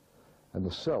 And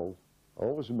the cell, I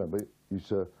always remember, it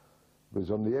was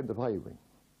on the end of A-wing,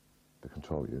 the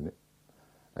control unit,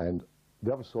 and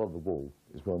the other side of the wall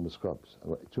is one of the scrubs.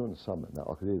 And during the summer now,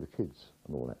 I could hear the kids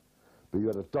and all that. But you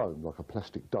had a dome, like a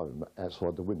plastic dome,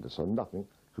 outside the window, so nothing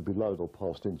could be lowered or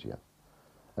passed into you.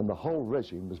 And the whole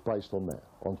regime was based on that,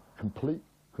 on complete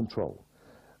control.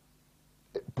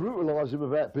 Brutalising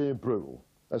without being brutal,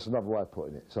 that's another way of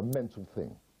putting it. It's a mental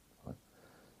thing. Right?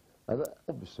 And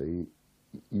obviously,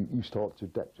 you start to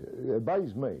adapt to it. It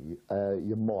amazes me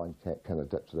your mind can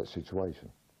adapt to that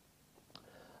situation.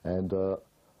 And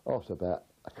after about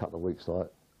a couple of weeks,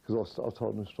 because I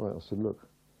told them straight, I said, look,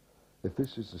 if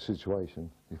this is the situation,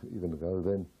 if you're going to go,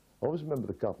 then I always remember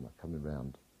the governor coming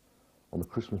round on a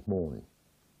Christmas morning,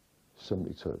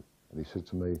 '72, and he said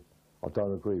to me, I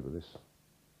don't agree with this.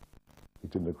 He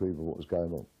didn't agree with what was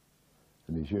going on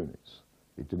in these units.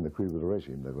 He didn't agree with the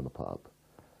regime they were going to put up.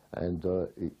 And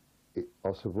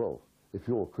I said, well, if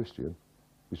you're a Christian,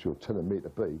 which you're telling me to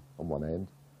be, on one hand,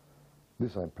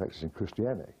 this ain't practicing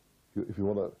Christianity, if you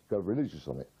want to go religious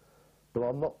on it. But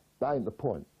I'm not, that ain't the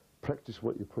point. Practice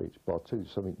what you preach. But I'll tell you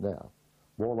something now.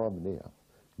 While I'm in here,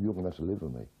 you're going to have to live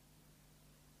with me.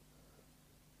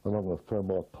 And I'm going to throw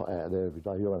my pot out of there every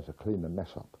day. You're going to have to clean the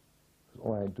mess up.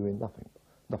 Because I ain't doing nothing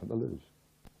to lose.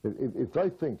 If they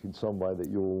think in some way that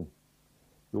you'll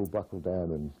buckle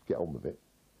down and get on with it,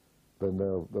 then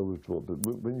they'll withdraw. But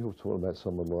when you're talking about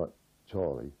someone like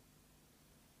Charlie,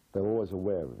 they're always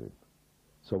aware of him.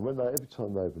 So when every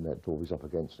time they open that door, he's up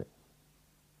against it.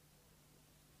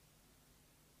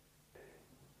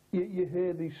 You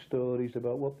hear these stories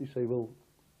about what they say, well,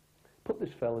 put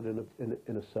this fella in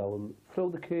a cell and throw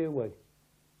the key away.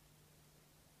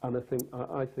 And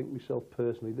I think myself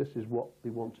personally, this is what they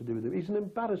want to do with him. He's an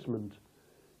embarrassment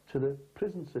to the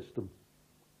prison system.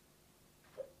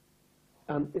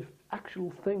 And if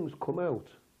actual things come out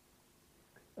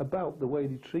about the way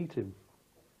they treat him,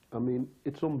 I mean,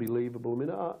 it's unbelievable. I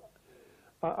mean,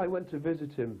 I went to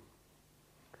visit him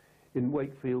in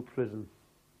Wakefield Prison.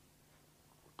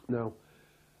 Now,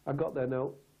 I got there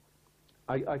now.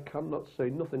 I cannot say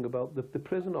nothing about the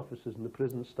prison officers and the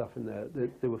prison staff in there.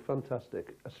 They were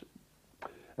fantastic.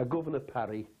 Governor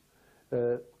Parry,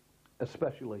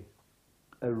 especially,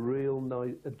 a real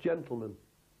nice, a gentleman.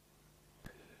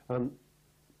 And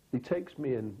he takes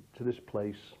me in to this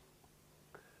place,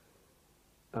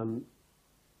 and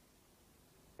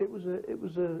it was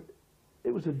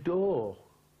a door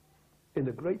in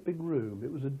a great big room.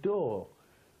 It was a door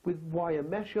with wire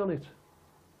mesh on it,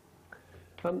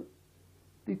 and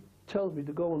he tells me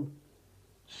to go and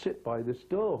sit by this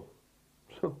door.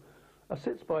 So I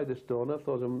sits by this door, and I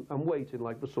thought I'm waiting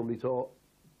like for somebody to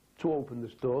open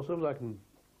this door so I can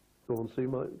go and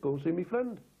see my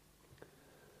friend.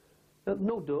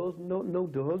 No doors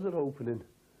are opening,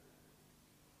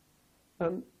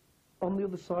 and on the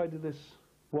other side of this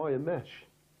wire mesh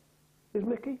is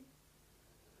Mickey.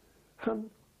 And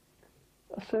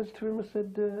I says to him, I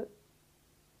said,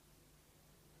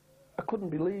 I couldn't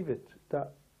believe it,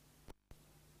 that,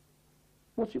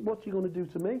 what's he going to do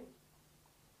to me?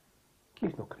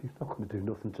 He's not going to do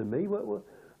nothing to me.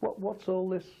 What's all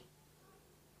this,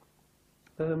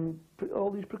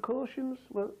 all these precautions?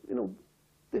 Well, you know,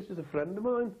 this is a friend of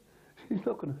mine. He's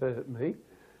not going to hurt me.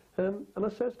 And I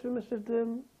says to him, I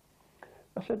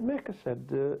said, Mick, I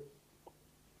said,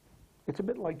 it's a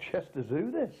bit like Chester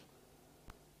Zoo, this.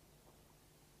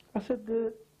 I said,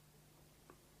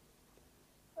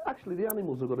 actually, the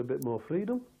animals have got a bit more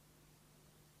freedom.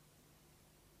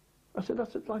 I said,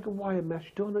 that's like a wire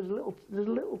mesh door. There's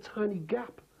a little tiny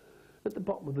gap at the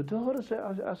bottom of the door. I said,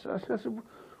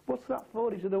 what's that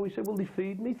for? He said, oh, well, they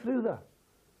feed me through that.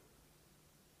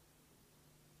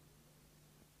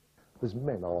 There's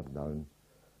men I've known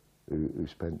who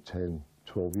spent 10,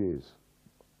 12 years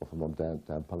off and on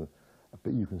down Pullman,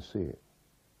 but you can see it.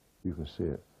 You can see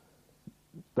it.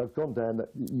 They've gone down that,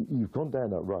 you've gone down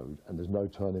that road and there's no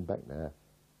turning back now,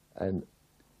 and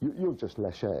you'll just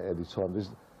lash out any time.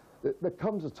 There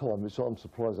comes a time, which I'm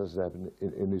surprised has happened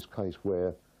in this case,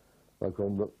 where they've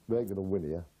gone, look, we ain't going to win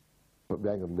here, but we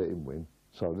ain't going to let him win,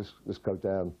 so let's go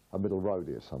down a middle road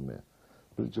here somewhere.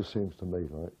 But it just seems to me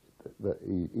like that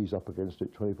he's up against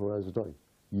it 24 hours a day,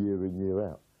 year in, year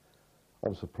out.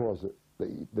 I'm surprised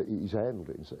that he's handled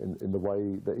it in the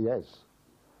way that he has.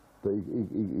 That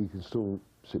he can still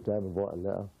sit down and write a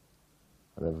letter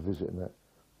and have a visit and that.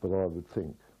 But I would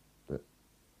think that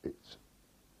it's,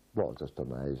 well, I just don't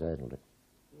know how he's handled it.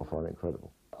 I find it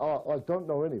incredible. I don't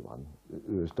know anyone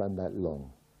who has done that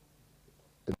long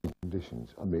in these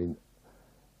conditions. I mean,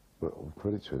 well,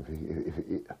 credit to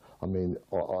him. I mean,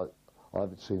 I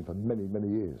haven't seen him for many, many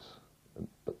years.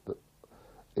 But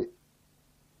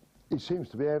he seems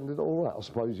to be handling it all right. I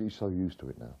suppose he's so used to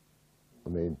it now. I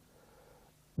mean,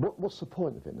 what's the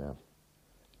point of it now?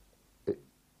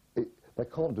 They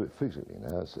can't do it physically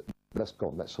now. That's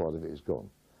gone. That side of it is gone.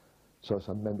 So it's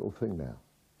a mental thing now.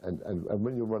 And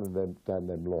when you're running down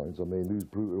them lines, I mean, who's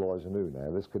brutalising who now?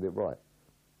 Let's get it right.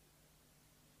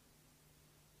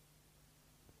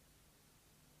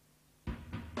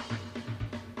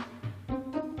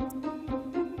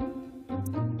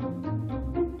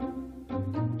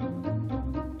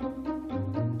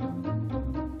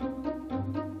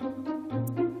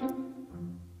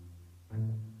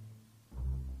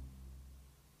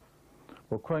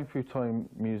 Well, Crime Through Time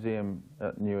Museum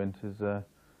at Newent is a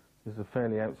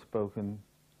fairly outspoken,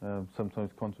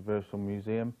 sometimes controversial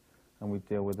museum, and we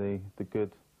deal with the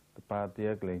good, the bad,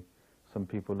 the ugly. Some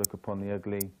people look upon the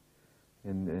ugly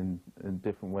in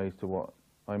different ways to what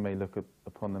I may look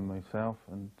upon them myself,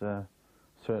 and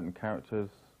certain characters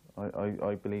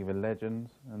I believe are legends,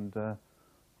 and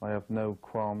I have no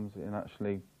qualms in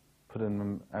actually putting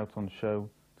them out on show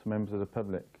to members of the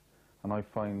public. And I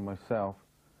find myself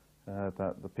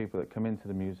that the people that come into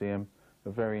the museum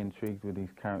are very intrigued with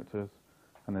these characters,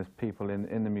 and there's people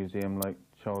in the museum like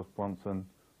Charles Bronson,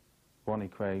 Bonnie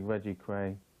Cray, Reggie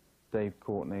Cray, Dave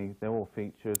Courtney. They're all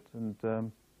featured,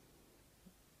 and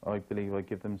I believe I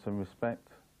give them some respect.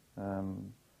 A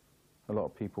lot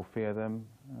of people fear them,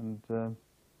 and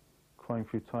Crime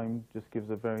Through Time just gives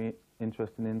a very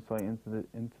interesting insight into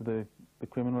the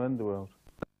criminal underworld.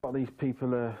 A lot of these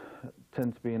people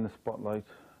tend to be in the spotlight.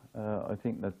 I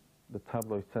think that the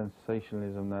tabloid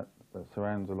sensationalism that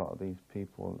surrounds a lot of these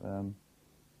people,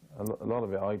 a lot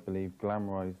of it, I believe,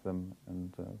 glamorise them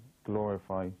and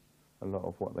glorify a lot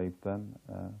of what they've done.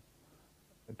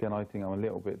 Again, I think I'm a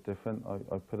little bit different.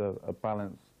 I put a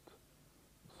balanced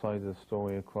side of the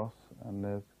story across, and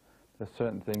there's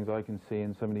certain things I can see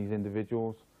in some of these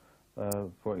individuals.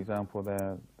 For example,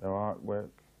 their artwork,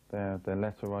 their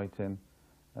letter writing.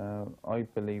 I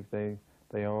believe they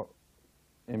are,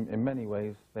 in many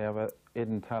ways, they have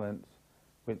hidden talents,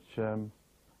 which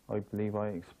I believe I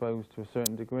expose to a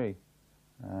certain degree.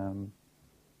 And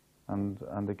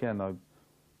again,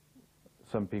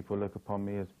 some people look upon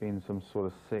me as being some sort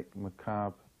of sick,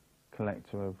 macabre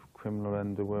collector of criminal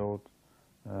underworld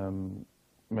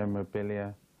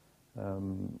memorabilia,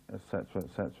 etc.,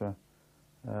 etc.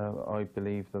 I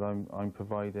believe that I'm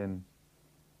providing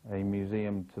a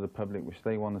museum to the public which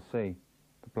they want to see.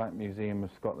 The Black Museum of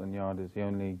Scotland Yard is the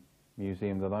only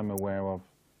museum that I'm aware of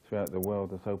throughout the world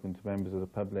that's open to members of the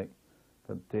public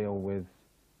that deal with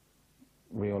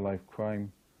real-life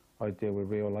crime. I deal with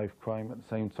real-life crime at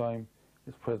the same time.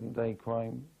 It's present-day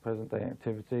crime, present-day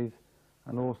activities,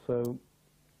 and also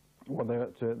what they're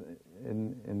up to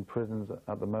in prisons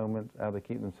at the moment, how they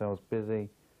keep themselves busy,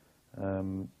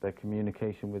 their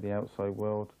communication with the outside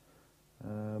world,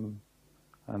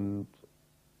 and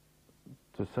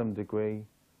to some degree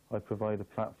I provide a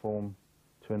platform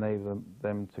to enable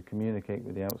them to communicate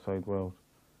with the outside world.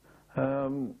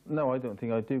 No, I don't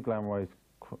think I do glamorise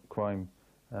crime.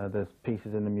 There's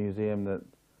pieces in the museum that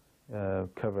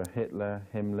cover Hitler,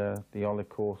 Himmler, the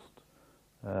Holocaust,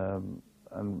 and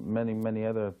many, many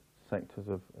other sectors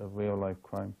of real-life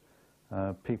crime.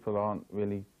 People aren't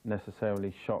really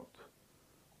necessarily shocked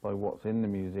by what's in the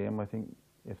museum. I think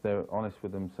if they're honest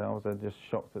with themselves, they're just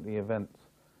shocked at the events.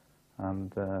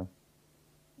 And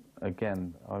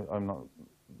again, I'm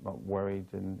not worried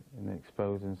in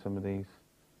exposing some of these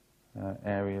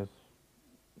areas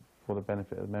for the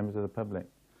benefit of members of the public.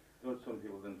 Don't some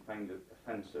people then find it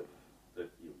offensive that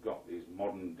you've got these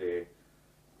modern day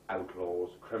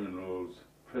outlaws, criminals,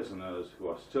 prisoners who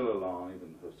are still alive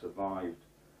and who have survived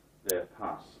their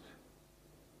past?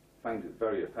 Find it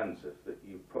very offensive that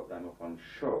you put them up on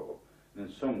show and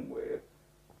in some way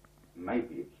might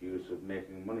be accused of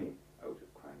making money out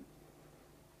of crime.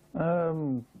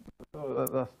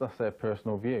 That's their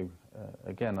personal view.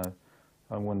 Again,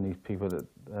 I'm one of these people that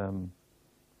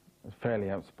is fairly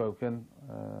outspoken.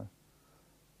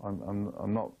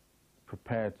 I'm not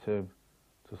prepared to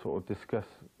sort of discuss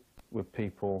with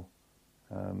people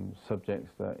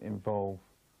subjects that involve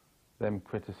them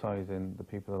criticising the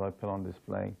people that I put on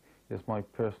display. It's my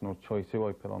personal choice who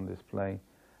I put on display.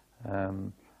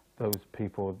 Those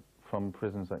people from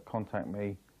prisons that contact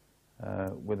me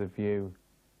with a view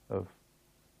of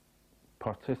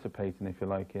participating, if you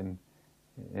like, in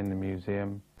the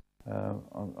museum,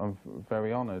 I'm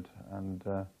very honoured, and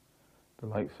the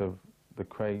likes of the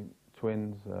Cray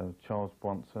twins, Charles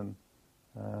Bronson,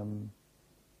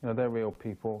 you know, they're real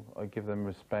people. I give them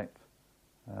respect,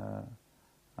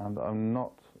 and I'm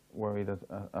not worried at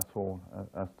all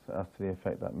as to the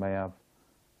effect that may have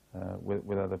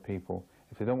with other people.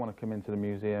 If they don't want to come into the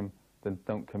museum, then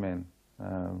don't come in.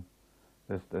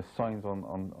 There's signs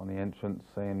on the entrance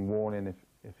saying warning,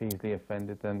 if easily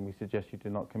offended, then we suggest you do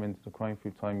not come into the Crime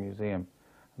Through Time Museum,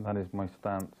 and that is my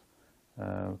stance.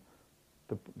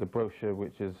 The brochure,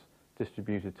 which is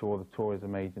distributed to all the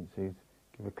tourism agencies,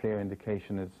 give a clear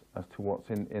indication as to what's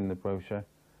in the brochure,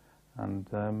 and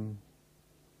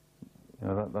you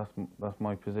know, that's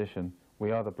my position.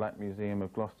 We are the Black Museum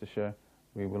of Gloucestershire.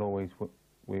 We always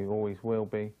will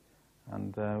be,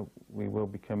 and we will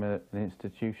become an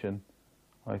institution,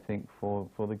 I think, for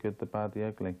the good, the bad, the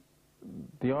ugly.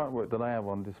 The artwork that I have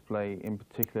on display, in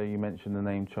particular, you mentioned the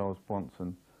name Charles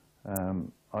Bronson.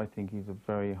 I think he's a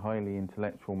very highly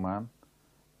intellectual man.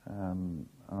 And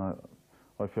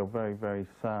I feel very, very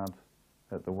sad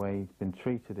at the way he's been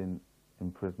treated in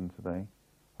prison today.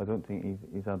 I don't think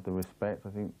he's had the respect. I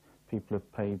think people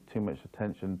have paid too much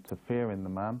attention to fearing the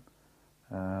man.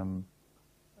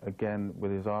 Again,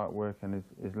 with his artwork and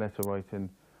his letter writing,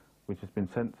 which has been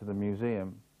sent to the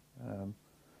museum,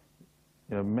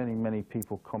 you know, many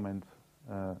people comment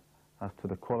as to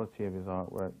the quality of his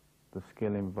artwork, the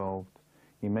skill involved.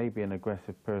 He may be an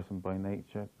aggressive person by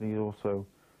nature, but he's also,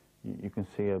 you can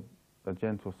see a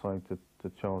gentle side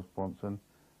to Charles Bronson.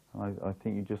 I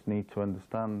think you just need to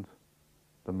understand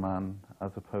the man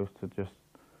as opposed to just,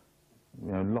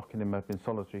 you know, locking him up in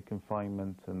solitary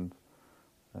confinement and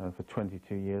for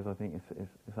 22 years. I think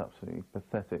it's absolutely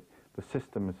pathetic. The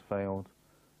system has failed.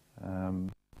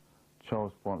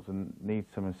 Charles Bronson needs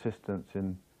some assistance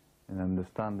in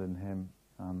understanding him,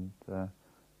 and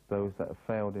those that have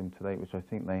failed him to date, which I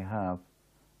think they have,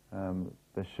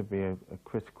 there should be a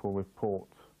critical report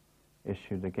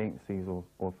issued against these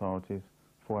authorities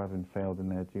for having failed in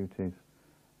their duties.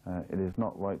 It is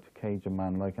not right to cage a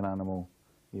man like an animal.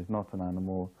 He is not an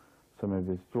animal. Some of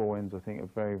his drawings, I think, are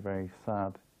very, very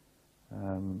sad,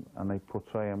 and they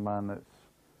portray a man that's,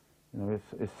 you know,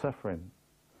 is suffering.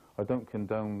 I don't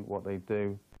condone what they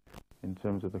do in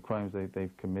terms of the crimes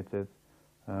they've committed.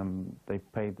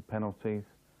 They've paid the penalties,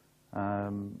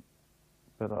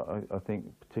 but I think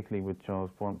particularly with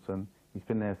Charles Bronson, he's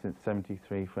been there since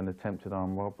 '73 for an attempted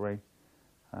armed robbery.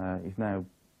 He's now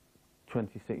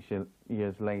 26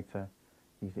 years later.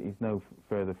 He's no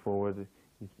further forward.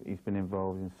 He's been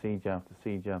involved in siege after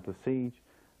siege after siege,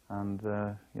 and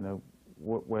you know,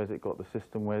 where's it got the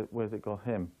system? Where's it got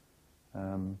him?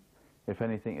 If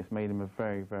anything, it's made him a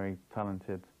very, very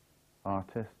talented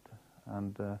artist,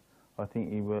 and I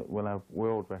think he will have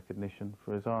world recognition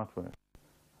for his artwork.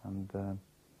 And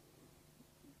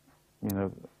you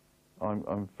know,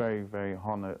 I'm very, very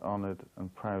honoured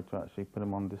and proud to actually put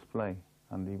him on display,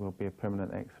 and he will be a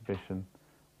permanent exhibition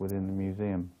within the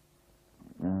museum.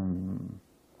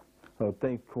 Oh,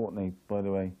 Dave Courtney, by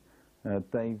the way.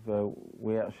 Dave,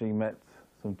 we actually met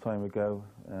some time ago,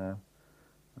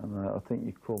 and I think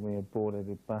you called me a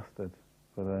bald-headed bastard,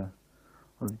 but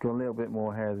I've got a little bit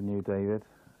more hair than you, David,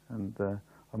 and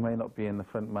I may not be in the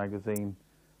front magazine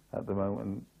at the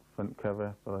moment, front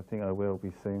cover, but I think I will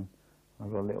be soon.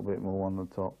 I've got a little bit more on the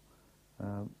top.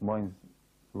 Mine's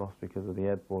lost because of the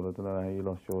headboard. I don't know how you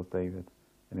lost yours, David.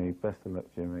 Anyway, best of luck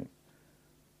to you, mate.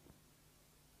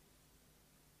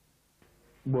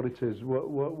 What it is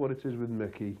with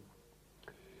Mickey,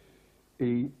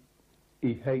 he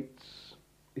hates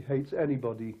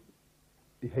anybody.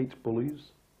 He hates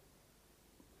bullies,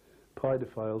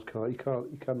 paedophiles. He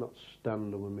cannot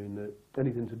stand them. I mean,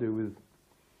 anything to do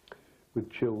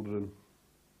with children,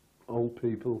 old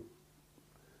people,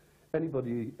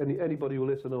 anybody who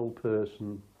lets an old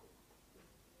person,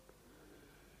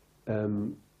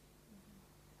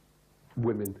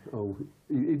 women. Oh,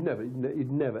 he'd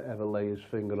never ever lay his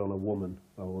finger on a woman.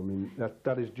 Oh, I mean,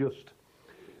 that is just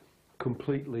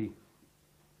completely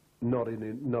not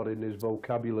in his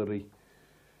vocabulary.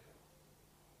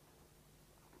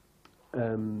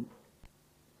 I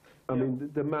mean,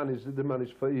 the man is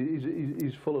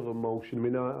he's full of emotion. I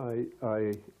mean,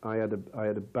 I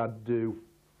had a bad do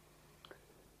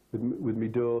with my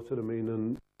daughter. I mean,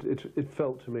 and it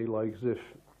felt to me like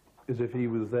as if he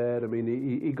was there. I mean,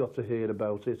 he got to hear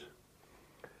about it,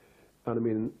 and I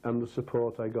mean, and the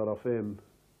support I got off him.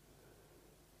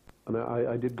 And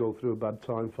I did go through a bad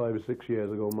time 5 or 6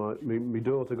 years ago. My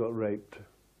daughter got raped,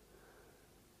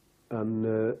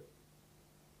 and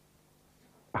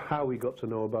how he got to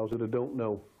know about it, I don't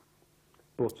know.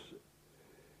 But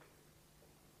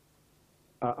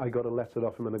I got a letter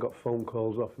off him, and I got phone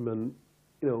calls off him, and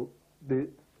you know,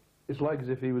 it's like as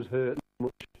if he was hurt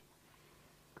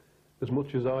as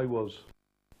much as I was,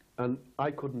 and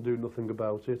I couldn't do nothing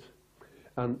about it,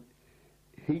 and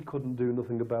he couldn't do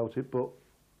nothing about it. But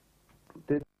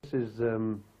this is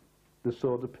the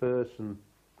sort of person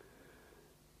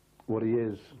what he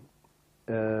is.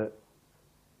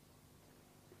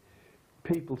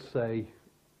 People say,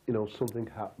 you know, something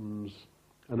happens,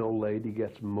 an old lady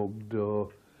gets mugged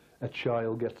or a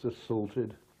child gets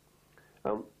assaulted.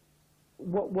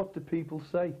 What do people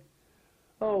say?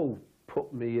 Oh,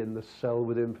 put me in the cell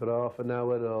with him for half an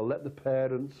hour, or let the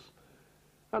parents.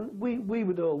 And we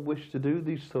would all wish to do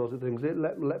these sort of things.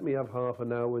 Let me have half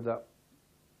an hour with that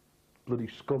bloody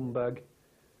scumbag.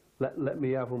 Let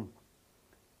me have him.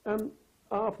 And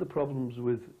half the problems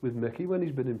with Mickey when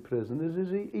he's been in prison is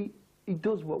he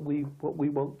does what we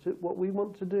want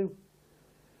to do.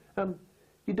 And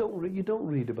you don't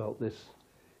read about this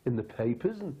in the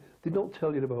papers, and they don't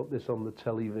tell you about this on the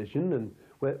television, and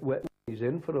where he's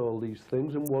in for all these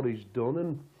things and what he's done.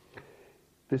 And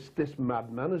this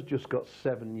madman has just got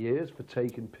 7 years for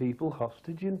taking people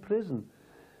hostage in prison.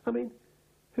 I mean,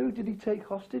 who did he take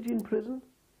hostage in prison?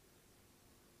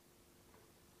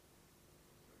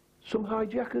 Some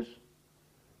hijackers.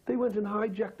 They went and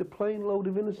hijacked a plane load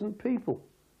of innocent people.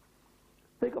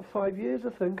 They got 5 years, I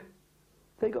think.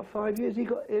 They got 5 years. He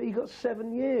got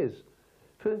 7 years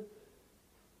for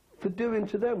doing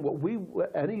to them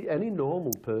what any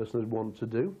normal person would want to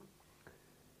do.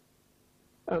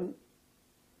 And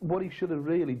what he should have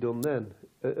really done then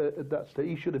at that stage.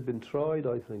 He should have been tried,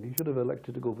 I think. He should have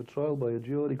elected to go for trial by a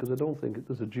jury, because I don't think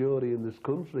there's a jury in this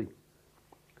country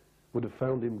would have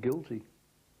found him guilty.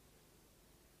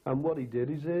 And what he did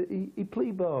is he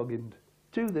plea bargained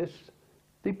to this.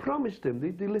 They promised him,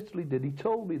 they literally did, he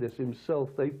told me this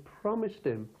himself, they promised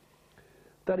him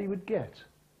that he would get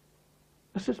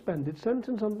a suspended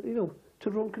sentence on, you know, to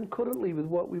run concurrently with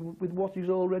what he was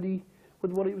already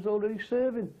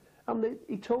serving. And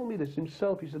he told me this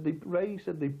himself. He said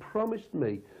they promised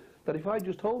me that if I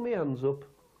just hold my hands up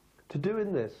to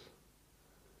doing this,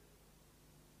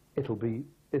 it'll be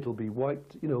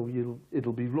wiped. You know,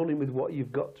 it'll be running with what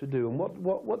you've got to do. And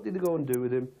what did they go and do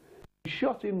with him? They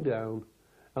shot him down,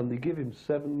 and they give him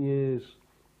 7 years.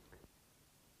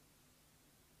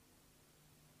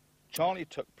 Charlie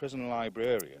took prison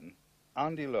librarian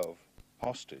Andy Love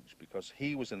hostage because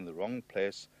he was in the wrong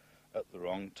place at the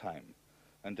wrong time.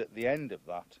 And at the end of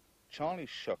that, Charlie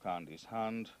shook Andy's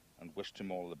hand and wished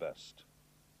him all the best.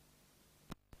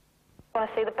 I want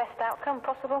to see the best outcome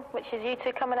possible, which is you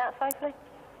two coming out safely.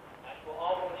 That's what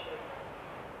I want to see.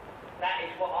 That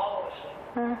is what I want to see.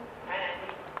 And Andy.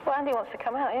 Well, Andy wants to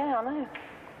come out, yeah, I know.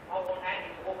 I want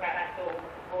Andy to walk out that door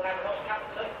and have a nice cup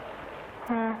of tea.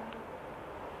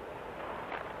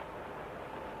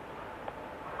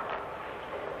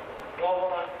 I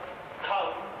want a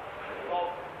comb of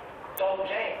doll's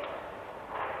hair.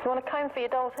 You want a comb for your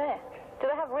doll's hair? Do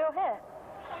they have real hair?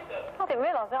 I didn't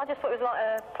realise that. I just thought it was like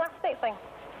a plastic thing.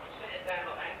 Sit it down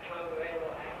like that, comb her hair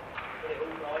like that, put it all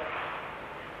right.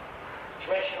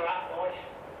 Dress her up nice.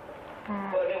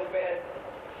 Put a little bit of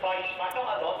face makeup,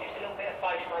 not a lot, just a little bit of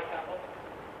face makeup on.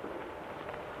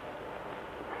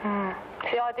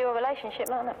 It's the ideal relationship,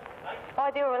 isn't it?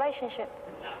 Ideal relationship.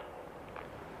 No.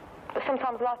 But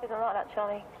sometimes life isn't like that,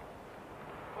 Charlie.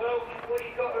 Well, what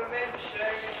you've got to remember, sir,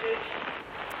 is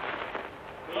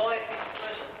life in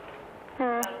prison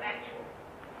is unnatural.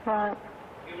 Right.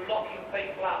 You're locking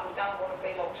people up who don't want to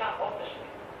be locked up, obviously.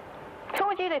 So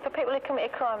what would you do for people who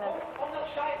committed crime then? I'm not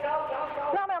saying no.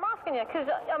 No, I mean, I'm asking you, because,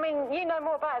 I mean, you know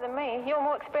more about it than me. You're a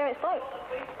more experienced bloke.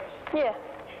 Yeah.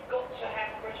 You've got to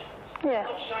have prisons. Yeah.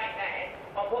 I'm not saying that,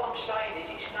 but what I'm saying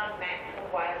is it's an unnatural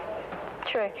way of life.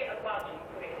 True. Get a budgie and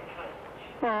put it in a cage.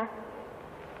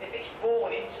 If it's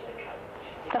born into the cage,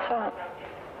 that's right.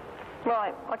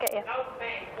 Right, I get you. No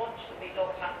man wants to be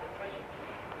locked up in prison.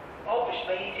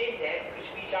 Obviously, he's in there because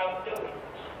of his own doings.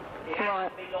 He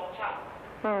has to be locked up.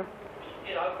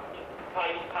 You know, to pay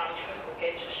his punishment or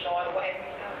get society or whatever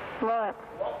he's done. Right.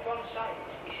 What I'm trying to say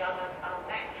is it's an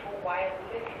unnatural way of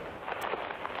living.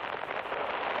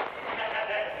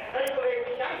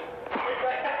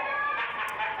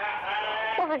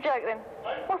 What's the joke then?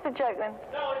 What's the joke then?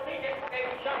 No, I think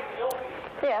every joke is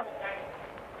obvious. Yeah.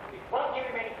 It won't give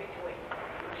him anything to eat.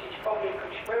 It's probably a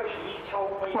conspiracy. He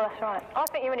told me. Well, that's right. I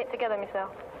think you're in it together,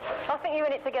 myself. I think you're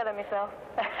in it together, myself.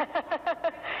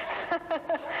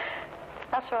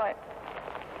 That's right.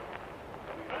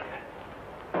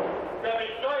 They'll be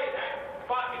saying that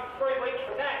fucking 3 weeks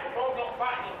from now, if I'm not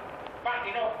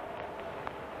backing off.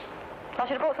 I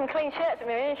should have brought some clean shirts with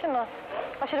me, really, shouldn't I?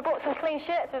 I should have brought some clean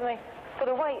shirts with me for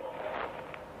the weight.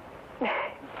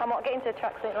 I might get into a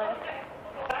tracksuit later.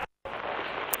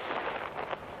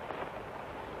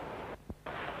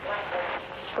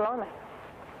 Blimey.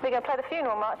 We're going to play the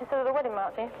funeral march instead of the wedding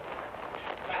march, eh?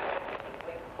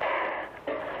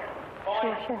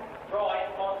 Right,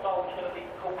 my doll's going to be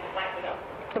called the Black Widow.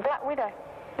 The Black Widow?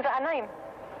 Is that her name?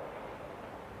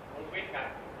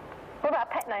 What about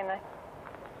a pet name, though?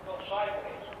 Not saying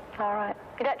it. All right.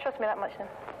 You don't trust me that much, then?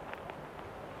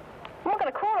 I'm not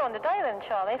going to call her on today, then,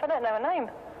 Charlie, if I don't know her name.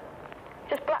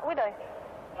 Just Black Widow.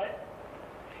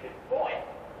 Why?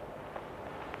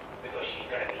 Because she's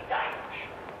going to be dangerous.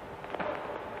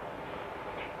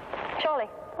 Charlie,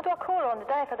 what do I call her on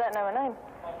today if I don't know her name?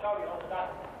 I'll tell you on the day.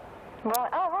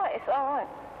 Right. Oh, right. It's all right.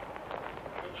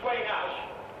 Between us.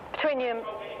 Between you and...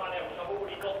 anyone else, I've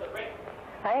already got the ring.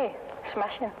 Hey,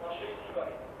 smashing. My sister's got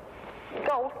it.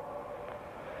 Gold?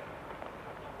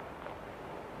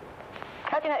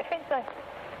 How do you know it fits, though?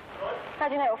 How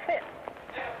do you know it'll fit?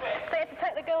 So you have to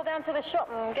take the girl down to the shop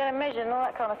and get her measured and all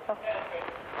that kind of stuff.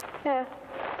 Yeah.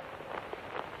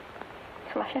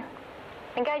 Smashing.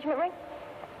 Engagement ring?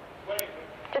 Wedding ring.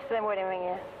 Just the wedding ring,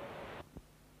 yeah.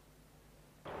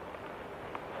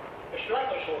 It's like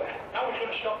I saw that. No one's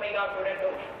going to stop me going for them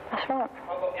doors. That's right.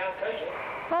 I've got my own keys here.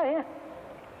 Oh, yeah.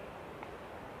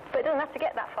 But it doesn't have to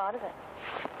get that far, does it?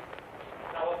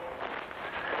 No.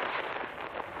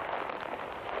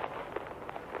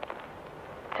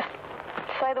 Just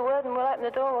say the word and we'll open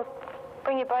the door. We'll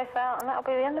bring you both out and that'll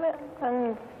be the end of it.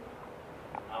 And...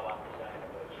 I won't be saying the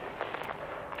words.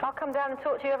 come down and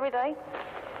talk to you every day?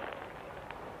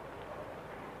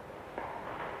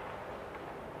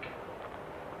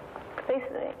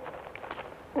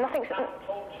 Nothing's... Someone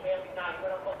talks to me every day when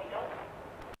I've got my doll.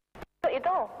 Got your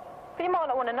doll? But you might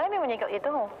not want to know me when you got your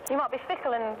doll. You might be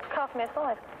fickle and cast me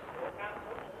aside.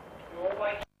 You're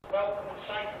always welcome and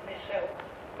safe in this cell.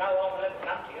 No harm will ever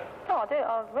come to you. Oh, I do.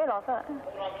 I realise that.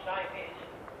 All I'm saying is,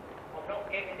 I'm not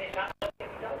giving this up to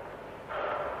my doll.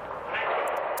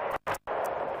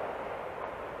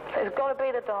 It's got to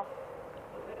be the doll.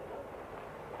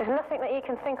 There's nothing that you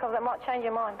can think of that might change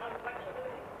your mind.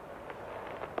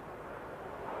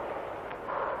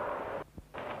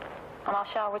 And I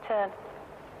shall return.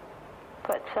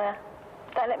 But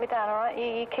don't let me down, all right?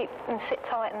 You keep and sit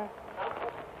tight, and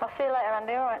I'll see you later,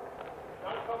 Andy, all right?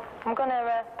 I'm going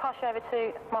to pass you over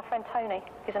to my friend Tony.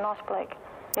 He's a nice bloke.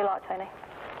 You like Tony.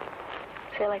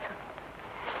 See you later.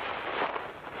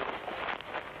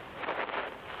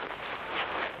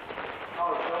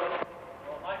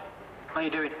 How you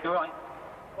doing? You alright?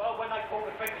 Well, when they pull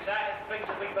the fingers out, things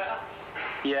will be better.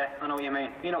 Yeah, I know what you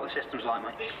mean. You know what the system's like,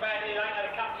 mate. This man here ain't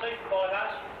had a cup of tea for 5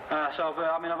 hours.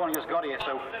 I've only just got here,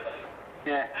 so... Liberty.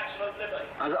 Yeah. Absolute liberty.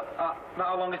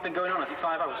 How long has it been going on? Is it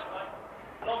 5 hours?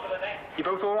 Longer than that. You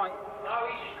both alright? No,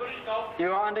 he's as good as gold.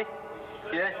 You alright, Andy?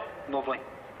 Yeah? Lovely.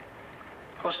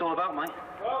 What's it all about, mate?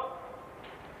 Well,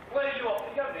 where are you off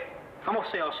to go, Nick? I'm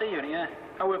off CRC unit, yeah.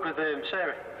 I work with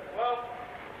Sarah. Well,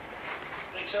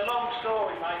 it's a long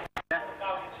story, mate. Yeah?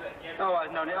 Go into it, yeah. Oh,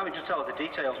 no, I mean, just tell us the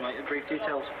details, mate, the brief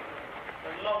details.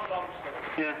 A long story.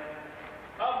 Yeah.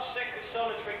 I'm sick of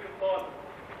solitary confinement.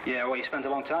 Yeah, well, you spent a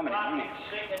long time in it, didn't you?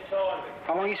 Sick and tired of it.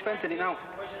 How long have you spent in it now?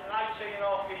 Prison 18 and a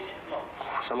half years in the block.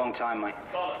 It's a long time, mate.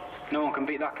 Bollocks. No one can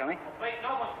beat that, can they?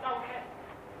 No one can.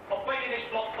 I've been in this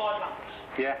block 5 months.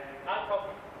 Yeah. No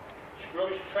problem.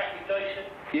 Screws tracking decent.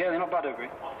 Yeah, they're not bad over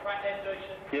it. I've tracked them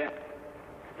decent. Yeah.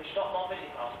 We stopped my visit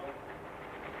last week.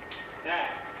 Now,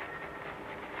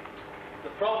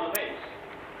 the problem is,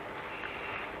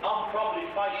 I'm probably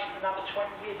facing another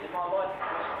 20 years of my life in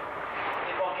prison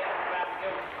if I get about the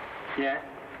guilt. Yeah.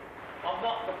 I'm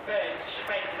not prepared to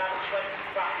spend another 20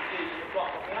 fucking years in the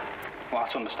block of me. Well,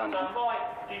 that's understandable. So my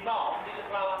demand is a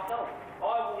blow-up doll.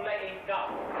 I will let him go.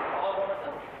 I want a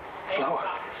doll.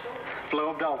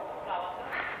 Blow up doll.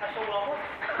 That's all I want.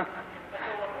 That's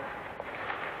all I want.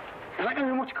 Is that going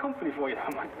to be much company for you, that,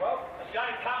 mate? Well, that's the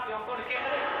only company I'm going to get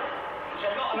in it.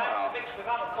 Because I'm not allowed to mix with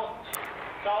other companies.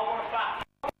 So I want to fuck.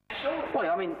 Well,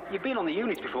 I mean, you've been on the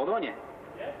units before, haven't you?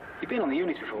 Yeah. You've been on the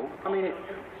units before. I don't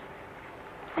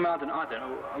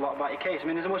know a lot about your case. I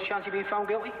mean, is there much chance you've been found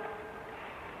guilty?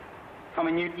 I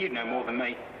mean, you'd know more than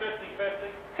me.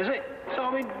 50-50. Is it? So,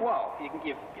 I mean, well, I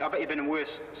bet you've been in worse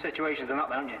situations than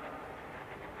that, haven't you?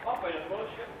 I've been in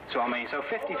bullshit. So, I mean, so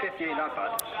 50-50 ain't that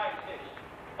bad.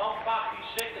 I'm fucking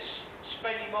sick of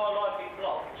spending my life in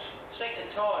blocks. Sick and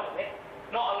tired of it.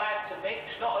 Not allowed to mix,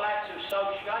 not allowed to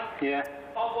associate. Yeah.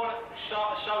 I want to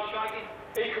start associating.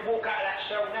 He can walk out of that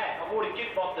cell now. I've already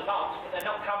given off the votes, but they're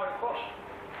not coming across.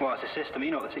 Well, it's a system,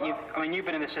 you know. You've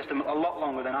been in the system a lot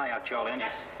longer than I have, Charlie, haven't you?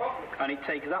 That's the problem. And it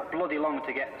takes that bloody long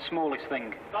to get the smallest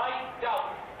thing. They don't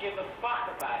give a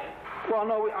fuck about it. Well,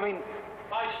 no, I mean...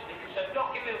 Basically, because they've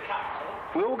not given me the capital.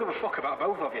 We all give a fuck about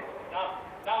both of you.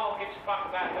 No one gives a fuck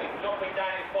about me. Because I've been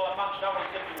down here 5 months, no one's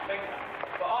lifted a finger.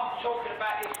 But I'm talking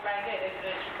about this man here, this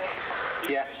man.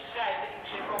 Yeah. You say that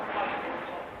it's in the wrong place all the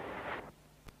time.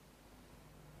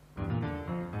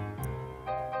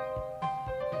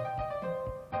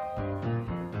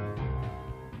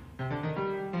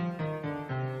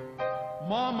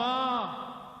 Mama,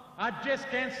 I just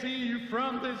can't see you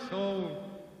from this hole,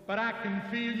 but I can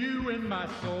feel you in my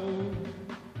soul.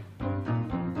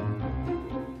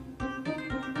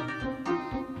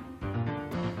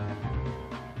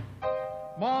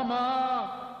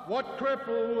 Mama, what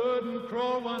cripple wouldn't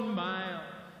crawl 1 mile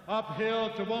uphill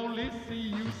to only see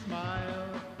you smile?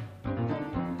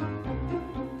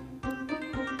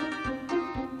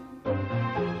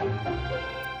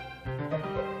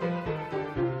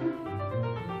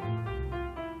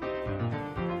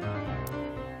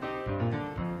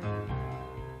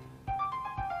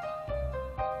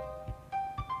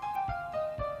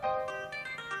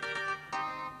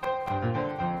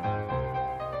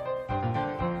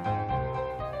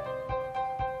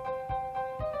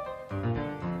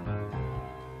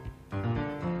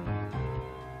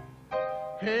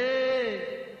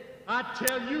 Hey, I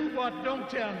tell you what, don't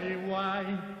tell me why,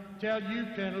 till you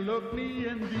can look me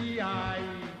in the eye.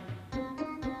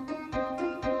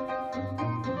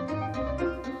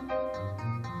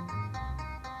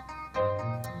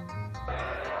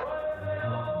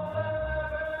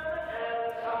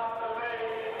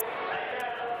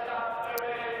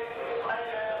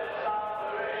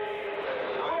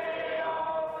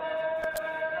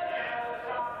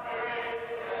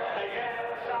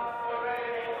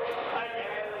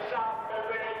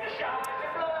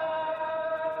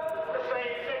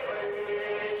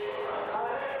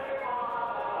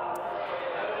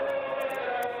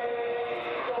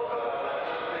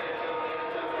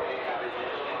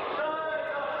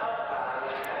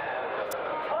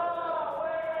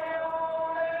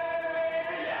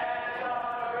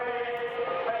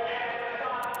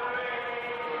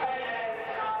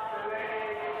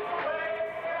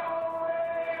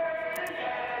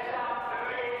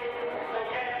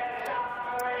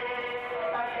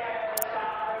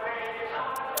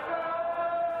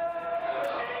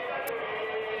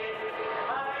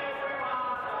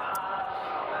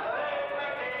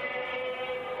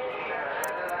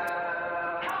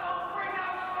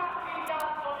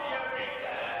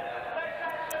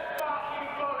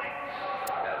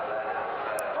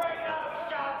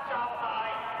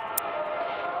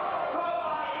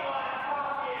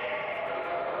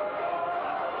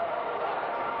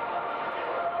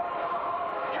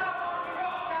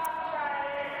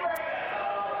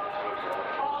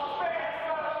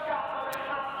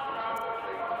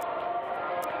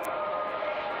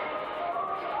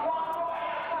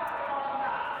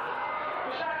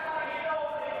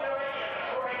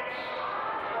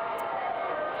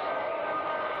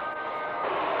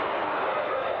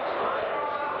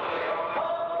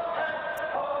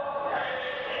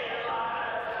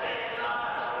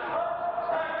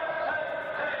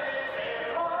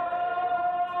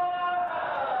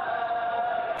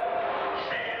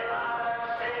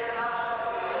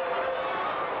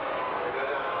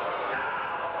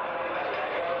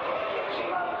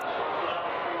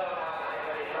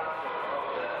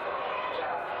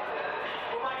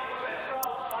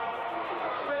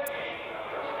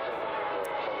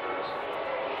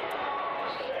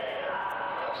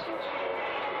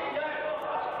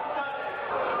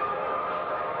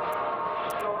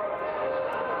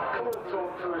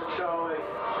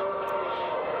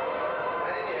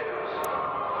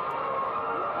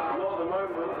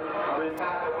 moment. I mean,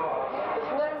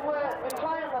 there's no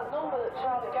reply on that number that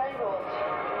Charlie gave us.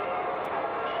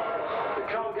 We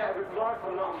can't get a reply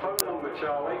from that phone number,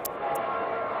 Charlie.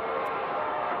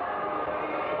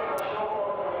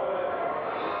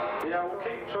 Yeah, we'll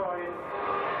keep trying.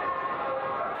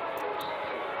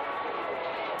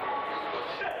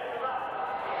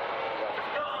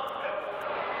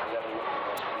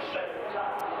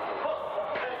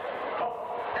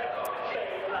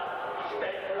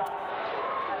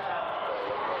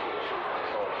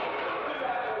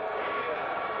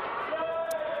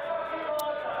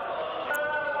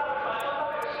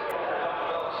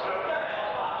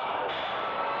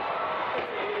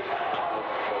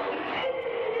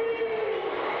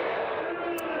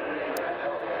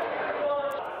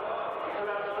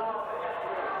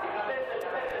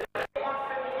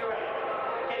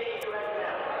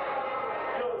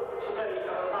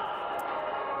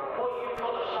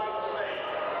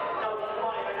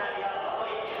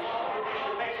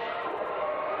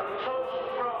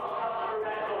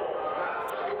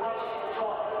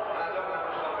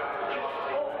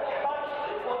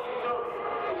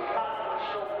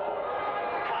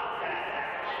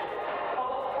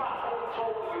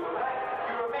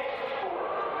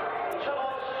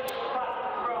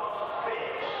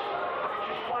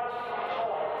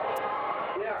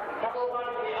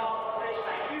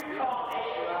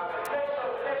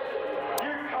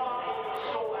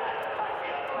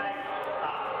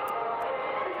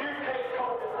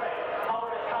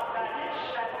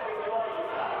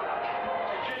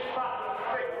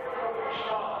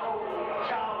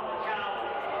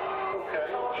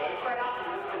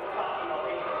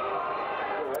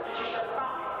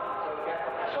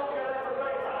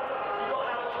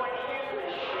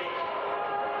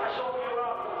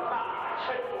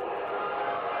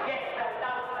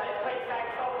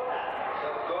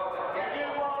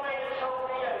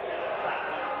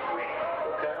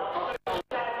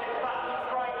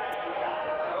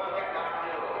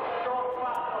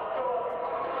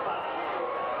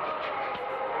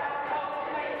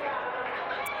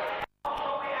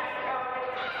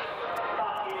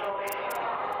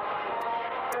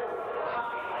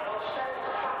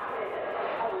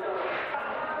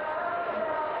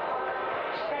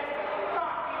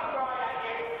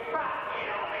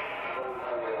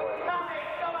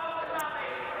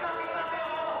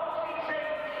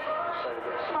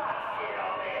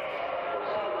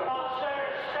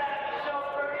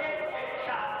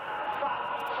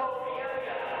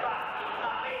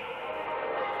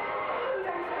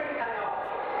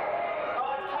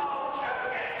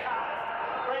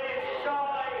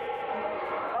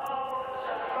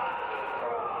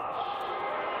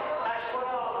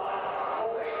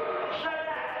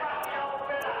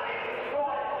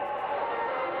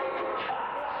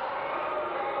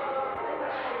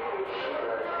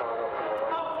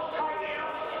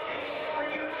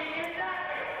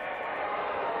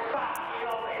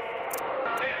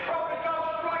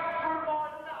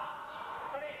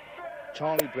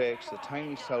 Charlie breaks the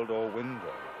tiny cell door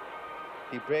window.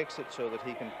 He breaks it so that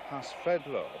he can pass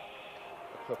Fredlow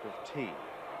a cup of tea,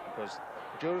 because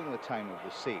during the time of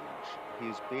the siege,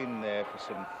 he's been there for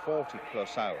some 40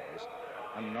 plus hours,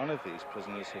 and none of these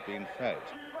prisoners have been fed.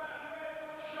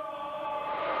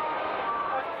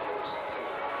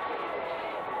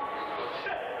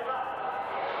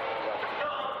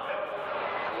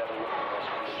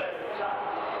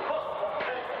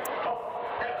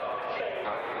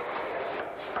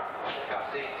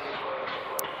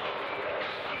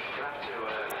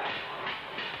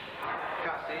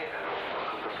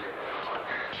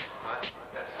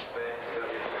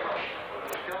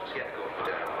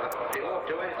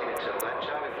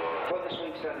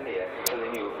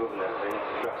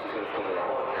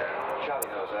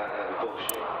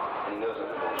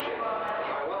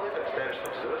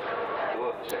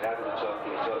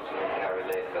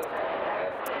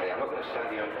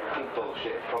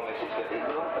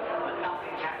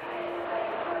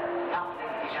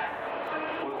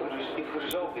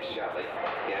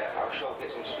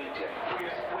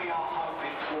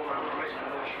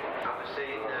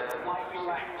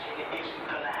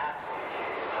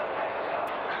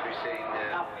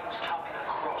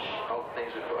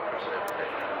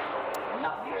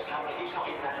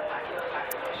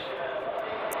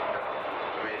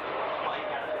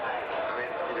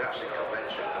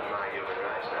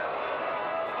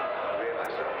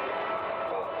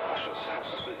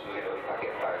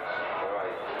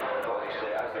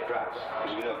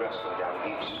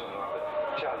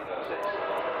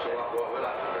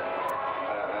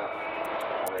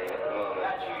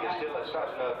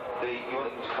 You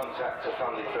want to contact a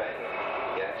family friend,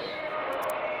 yes?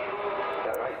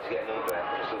 get a number.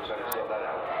 I'm still trying to sort that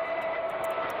out.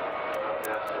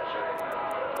 Yeah, still trying.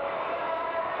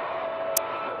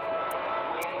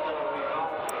 We ain't got a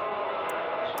revolver.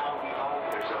 There's no revolver.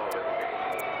 There's already.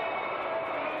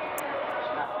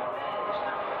 There's nothing there. There's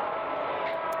nothing.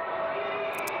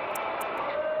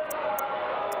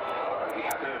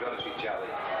 I can be honest with you, Charlie.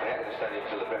 I ain't going to stand here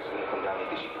until the press are going to come down here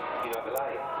because you know I'll be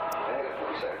lying. I ain't going to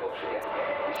fucking say a bullshit,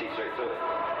 yeah? You see straight through it.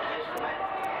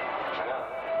 I know.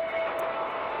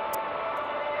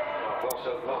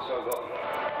 I've also got to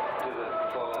do the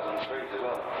 4 lads on the streets as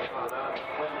well. I know.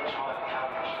 When the time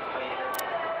comes to feed them,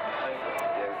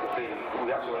 yeah, we can feed them. We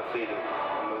actually want to feed them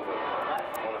and move them.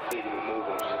 We want to feed them and move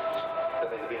them. So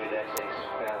they've been in there since,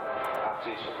 after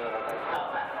something like that.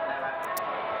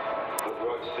 But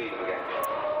we're right to feed them again.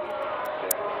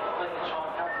 Yeah. When the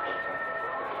time comes,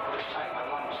 just take my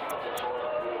lunch and put the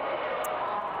toilet water.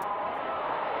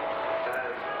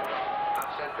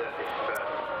 I've said that if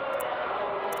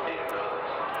Ian knows,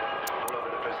 I'm not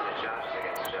going to press any charges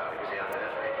against Charlie because he hasn't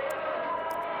hurt me.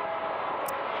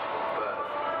 But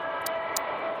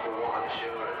we want an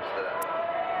assurance that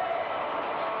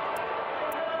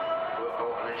we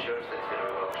want an assurance that it's going to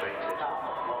be well treated. No,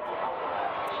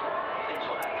 things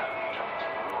like that don't be treated.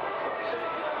 What is it?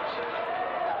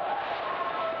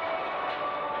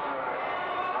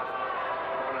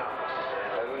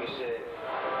 When you say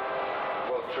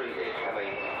well treated, I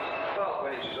mean,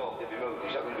 when it's resolved, it'll be moved.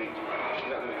 It's not going to be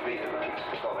beaten with kicks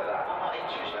and stuff like that. I'm not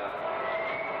interested. No.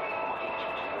 I'm not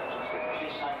interested.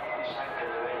 This ain't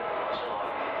going to be until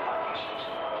I fucking see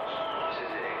somewhere else. This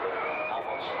is it, I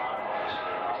want some home office.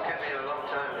 It's kept me here a long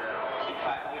time now. In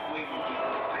fact, we would be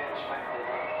prepared to make the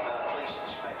police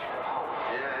inspection at home.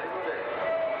 Yeah, it would be.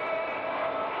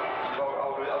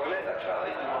 I'll relate that,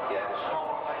 Charlie. Yeah.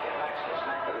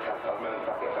 I'll remember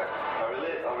back it back. I'll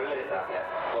relate that, yeah.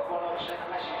 What I'll send a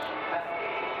message to you back?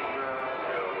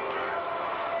 No.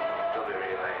 Don't be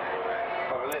relaying anyway.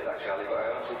 I'll relate that, Charlie, but I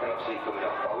honestly cannot see it coming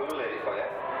up. I will relate it for you.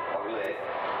 I'll relate it.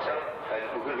 So, and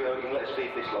we're going to be able to let us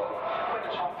feed this lot. When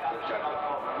the time comes, no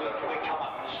problem. We come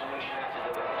up with a solution how to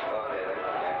do it. Oh,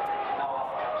 yeah. No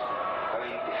outcomes. I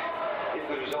mean, if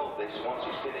we resolve this, once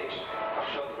it's finished, I'm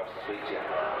sure the rest will speak to you.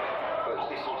 But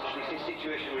it's this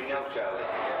situation we're in now, Charlie.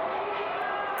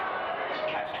 It's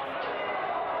catch-22.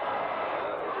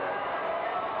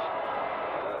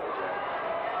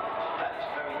 That is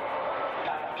very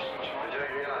dangerous situation. Do you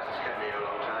realise it's kept me here a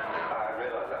long time now? I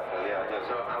realise that, Phil, yeah.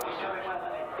 So I was doing well,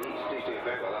 he's doing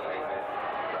very well, hasn't he, mate?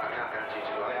 But I can't guarantee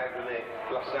to lie. I relate.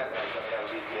 Last night, I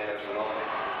was eating the house alone.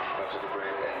 I took a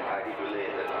break, and I did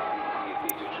relate that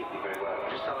you do treat me very well.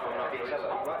 Just tell him I'm not doing so.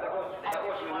 Right, that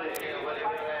was related. Yeah, well,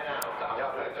 you're there now.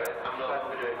 I'm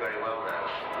not doing very well now.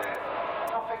 Yeah.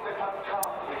 I think we've had a car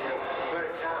with you.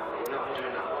 Very calm. We're not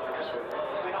doing that one because we're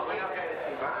not getting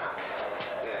anything back.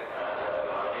 Yeah.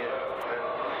 You know, and,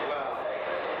 well,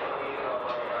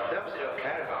 they obviously don't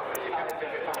care about me. If you can't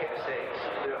give me back at 6,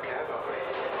 they don't care about me.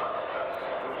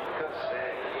 For God's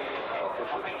sake. I'll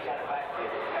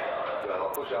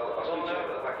push it. Well, I'll speak to you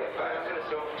about the packet back. I'm going to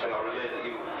talk to you. And I'll relay that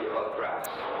you're like brass.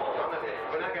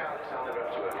 When I get out of this, I'll never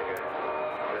have to work again.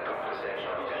 The compensation.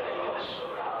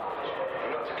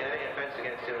 I'm not taking any offence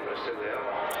against him, I'm going to sue the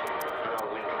owner. And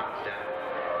I'll win hands down.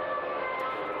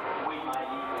 We may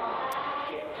even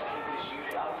get to keep this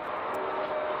unit up.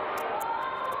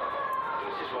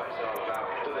 This is what it's all about.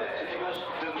 Do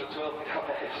the 12 out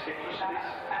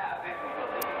of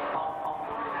everybody, I'm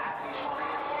the happiest one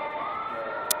here.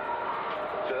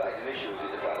 So that is an issue, is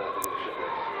it, the fact that they're going to shut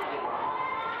this?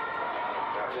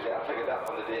 I figured that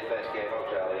from the day first game out,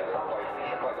 Charlie. I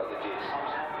quite got the gist. I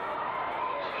was happy.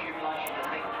 It's accumulation of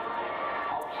things.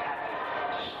 I was happy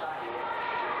to stay here.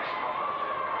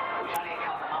 It was only a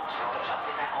couple of months ago. I was up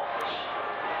in that office.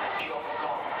 And John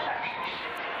God was actually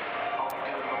sick. I was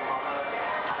doing all my work.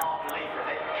 And I believe that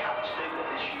it comes to that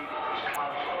this unit is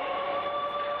closed.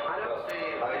 I don't see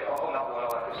it. On that one,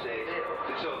 all I can say is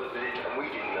so that they didn't, and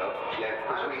we didn't know. Yeah,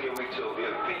 because we told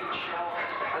you.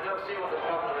 I don't see what the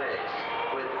problem is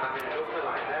with having a government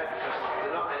like that, because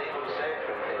they're not any unsafe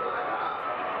or anything like that.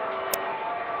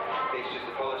 It's just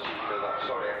a policy, you know, I'm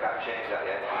sorry, I can't change that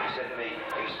yet. You sent me,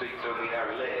 and you speak to me now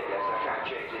related, yes, I can't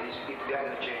change it. They're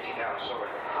going to change it now, sorry.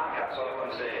 That's all I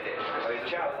can say. I mean,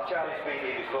 Charlie's been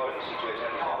here before in this situation,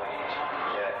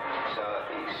 yeah, so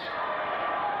he's...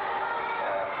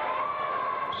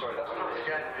 sorry, that's not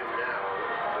scared of him now,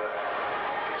 but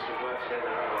it's the worst thing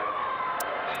ever.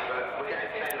 But we're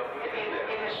getting paid up. In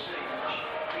a siege,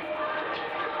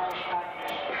 the most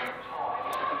dangerous time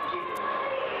is the beginning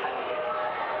and the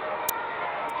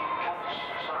end.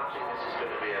 I think this is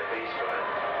going to be a peace fight.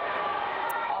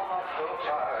 I hope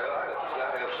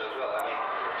so.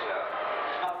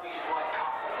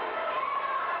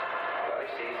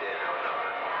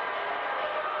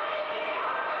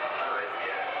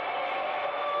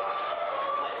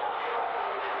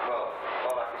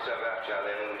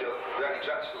 Charlie. I mean, we only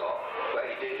tracks a lot, but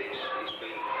he did. It's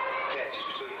been catches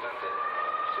between us, hasn't it?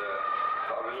 So,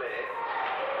 got to relate.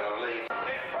 Got to lead.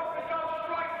 It probably goes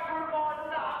straight through my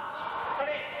nuts, and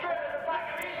it's through the back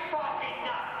of his fucking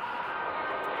nuts.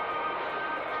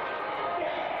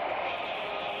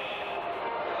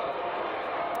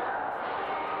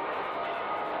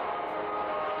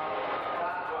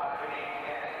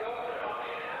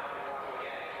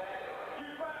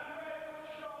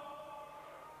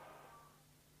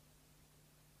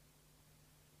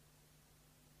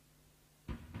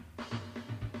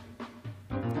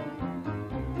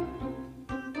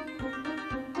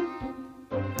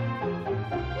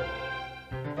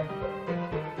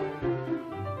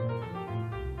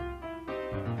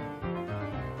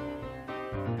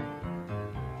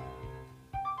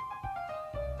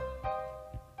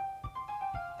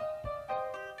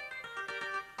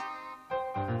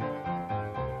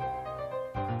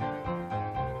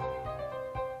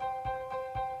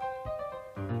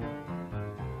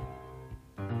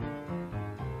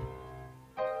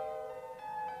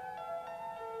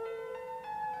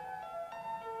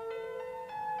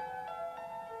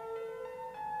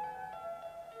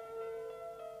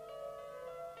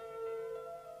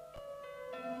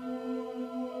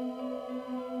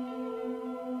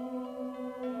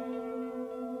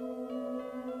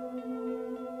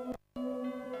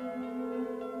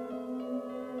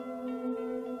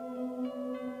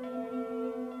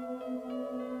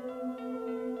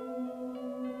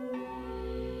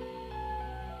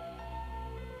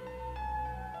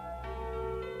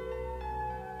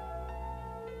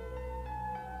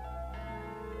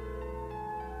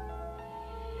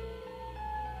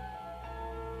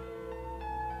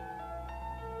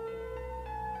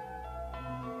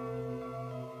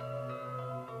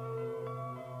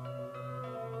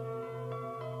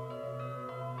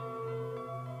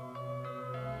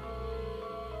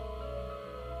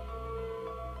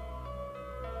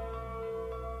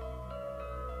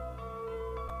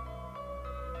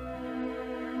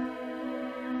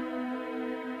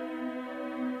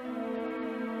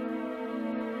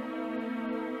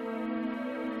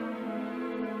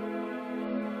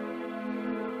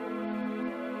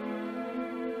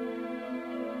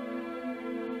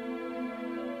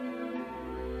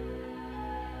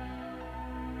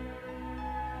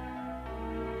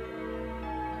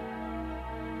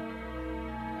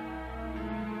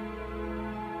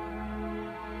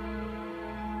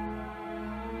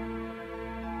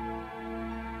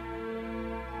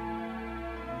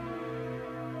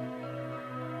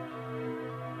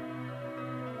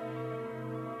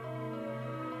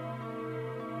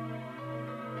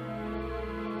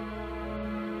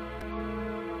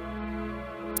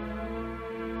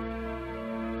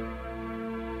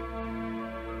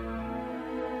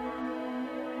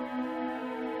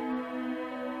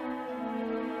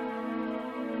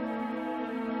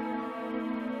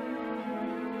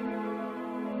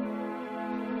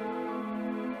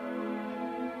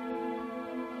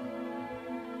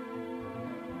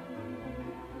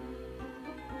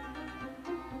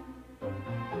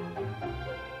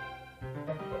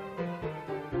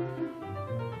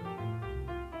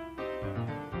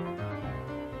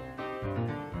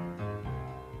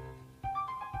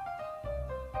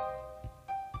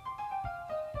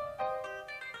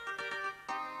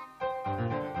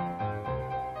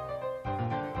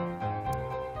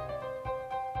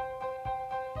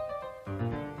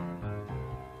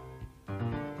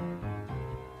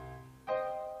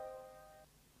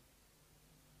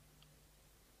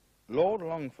 Lord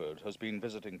Longford has been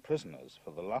visiting prisoners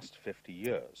for the last 50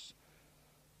 years.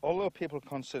 Although people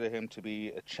consider him to be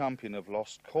a champion of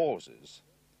lost causes,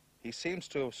 he seems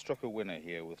to have struck a winner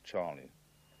here with Charlie.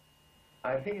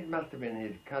 I think it must have been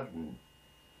his cousin,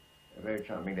 a very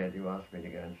charming lady, who asked me to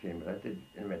go and see him, but I did.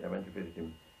 Anyway, I went to visit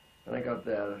him. When I got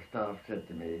there, the staff said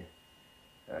to me,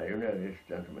 you know, this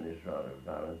gentleman is rather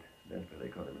violent. That's what they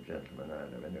call him, a gentleman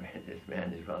either. Anyway, this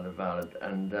man is rather violent,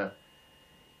 and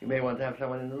you may want to have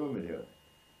someone in the room with you.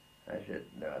 I said,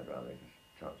 no, I'd rather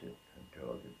just touch it and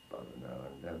told it, bother now.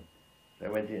 And so I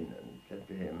went in and said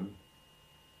to him,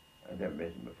 I'd never met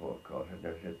him before, of course. I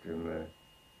said to him,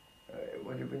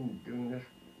 what have you been doing this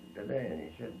today? And he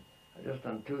said, I've just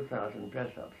done 2,000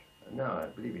 press-ups. Now I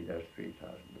believe he does 3,000,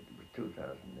 but it was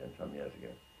 2,000 then some years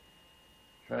ago.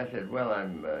 So I said, well,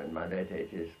 I'm in my late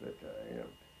 80s, but, you know,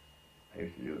 I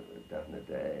used to do a dozen a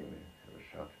day, have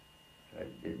a shot. So I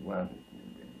did one,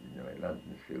 you know, in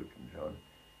London suit and so on.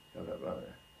 So that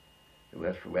rather the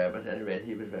worse for wear, but anyway,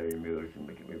 he was very amused, and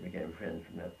we became friends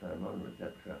from that time onwards.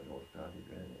 That's how it all started,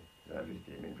 really. So I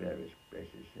visited him in various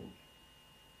places since.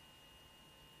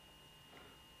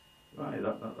 Right,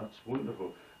 that's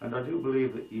wonderful. And I do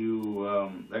believe that you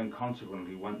then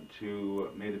consequently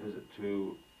made a visit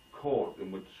to court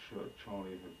in which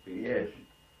Charlie had been Yes, taken.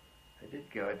 I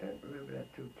did go. I don't remember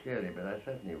that too clearly, but I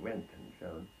certainly went and so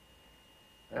on.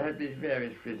 I had these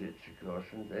various visits, of course,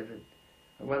 and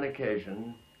on one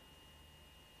occasion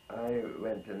I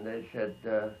went and they said,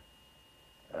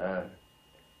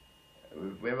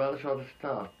 we're rather short of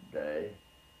staff today.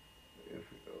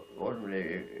 Ordinarily,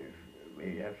 if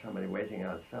we have somebody waiting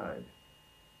outside,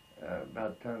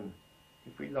 but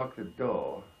if we lock the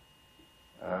door,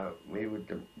 we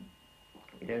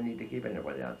don't need to keep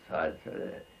anybody outside. So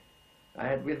I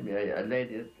had with me a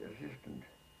lady assistant.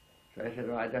 So I said,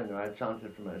 well, I don't know, I'd chance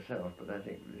it for myself, but I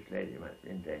think this lady might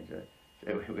be in danger.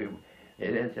 So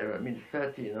they then said, well, it means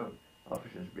 13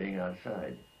 officers being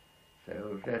outside.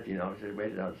 So 13 officers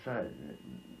waited outside,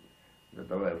 the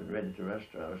door open, ready to rush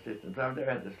to our assistance. I've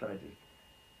never had the slightest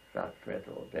threat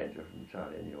or danger from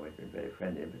Charlie, and he's always been very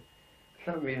friendly. But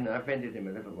for some reason I offended him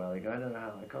a little while ago. I don't know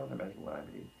how, I can't imagine why,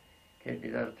 but he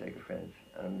occasionally does take offence.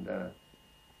 And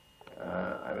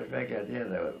I was very glad to hear,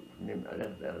 though, from him a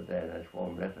letter the other day, a nice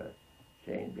warm letter,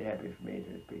 saying he'd be happy for me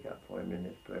to pick up for him in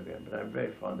this programme. But I'm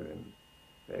very fond of him,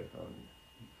 very fond.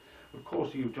 Of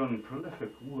course, you've done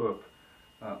prolific work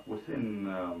within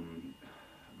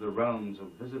the realms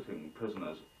of visiting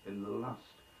prisoners in the last,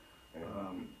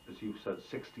 as you've said,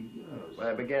 60 years. Well,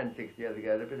 I began 60 years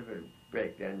ago, a bit of a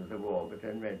breakdown with the war, but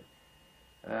then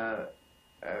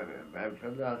for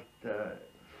the last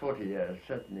 40 years,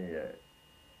 certainly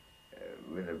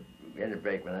with a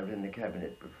break when I was in the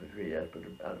cabinet for 3 years, but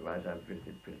otherwise I've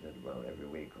visited prisoners, well, every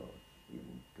week or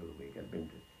even 2 a week. I've been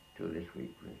to 2 this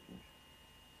week, for instance.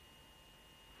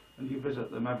 And you visit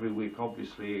them every week,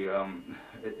 obviously.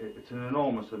 It's an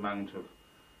enormous amount of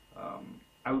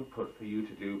output for you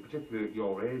to do, particularly at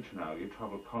your age now. You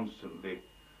travel constantly.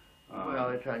 Well,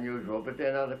 it's unusual, but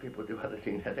then other people do other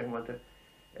things. I don't want to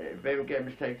very get a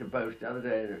mistake to boast. The other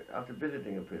day, after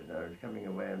visiting a prisoner, I was coming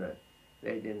away and a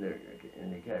lady in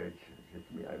the carriage said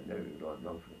to me, I know you, Lord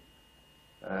Longford,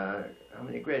 how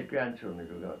many great-grandchildren have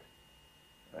you got?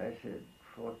 I said,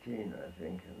 14, I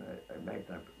think, and I made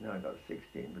up, no, I got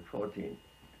 16, but 14.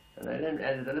 And I then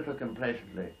added a little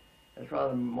complacently, that's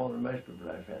rather more than most people,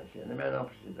 I fancy. And the man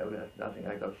opposite, though, that's nothing,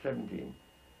 I got 17.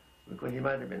 Because he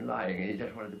might have been lying and he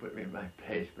just wanted to put me in my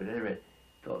place. But anyway,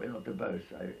 taught me not to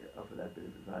boast. I offered that bit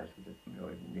of advice, which I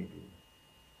always needed.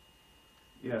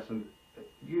 Yes, and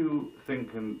you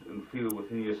think and feel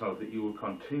within yourself that you will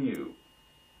continue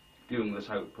doing this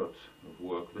output of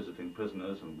work, visiting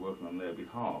prisoners and working on their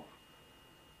behalf.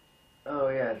 Oh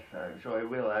yes, I'm sure I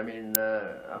will. I mean,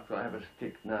 after I have a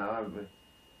stick now,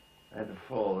 I had a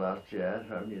fall last year,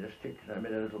 so I need a stick, so I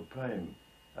made a little poem.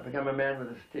 I become a man with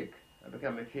a stick. I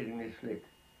become exceedingly slick.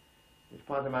 It's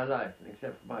part of my life, and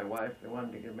except for my wife, the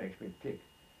one thing that makes me tick.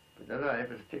 But as I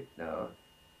have a stick now,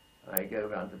 I go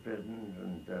around to prisons,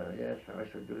 and yes, I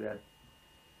shall do that.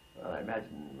 Well, I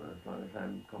imagine as long as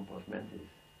I'm compos mentis.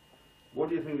 What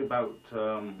do you think about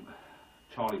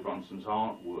Charlie Bronson's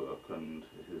artwork and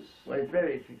his... Well, it's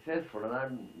very successful, and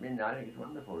I think it's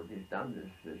wonderful that he's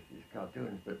done these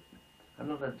cartoons, but I'm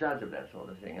not a judge of that sort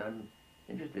of thing. I'm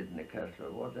interested in the Cursor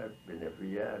Awards. I've been every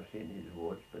year, I've seen his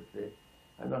awards, but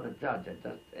I'm not a judge.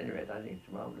 Anyway, I think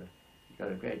it's marvellous. He's got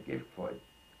a great gift for it.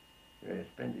 A very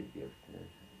splendid gift.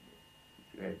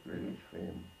 It's a great release for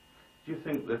him. Do you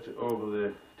think that over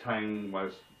the time,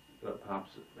 whilst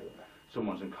perhaps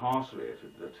someone's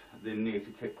incarcerated, that they need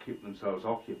to keep themselves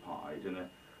occupied in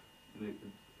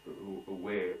a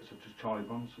way such as Charlie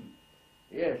Bronson?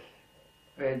 Yes,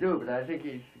 I do, but I think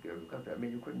he's got, I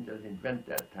mean, you couldn't just invent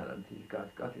that talent. He's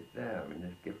got it there. I mean,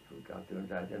 his gift for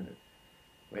cartoons, I don't know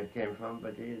where it came from,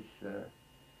 but he's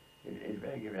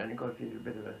very gifted. And of course, he's a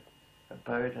bit of a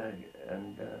poet,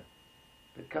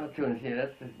 but cartoons,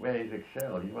 that's where he's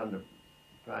excelled. He won the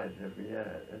prize every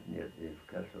year, hasn't he, at the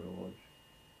Cursor Awards.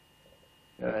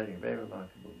 So I think very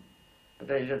remarkable.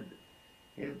 But he's a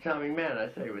charming man, I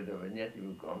say, and yet he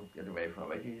will get away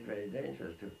from it. He's very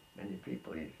dangerous to many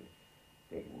people. He's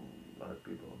taken a lot of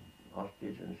people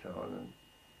hostage and so on,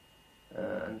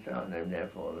 and so on. And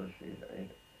therefore,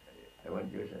 I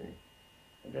won't use any.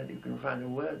 And then you can find a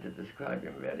word to describe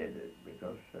him, really,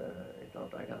 because he's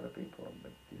not like other people,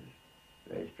 but he's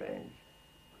very strange.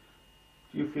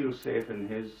 Do you feel safe in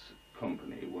his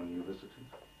company when you visit him?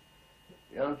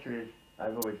 The answer is,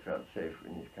 I've always felt safe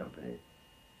in his company.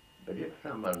 But if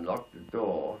someone locked the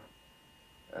door,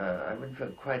 I wouldn't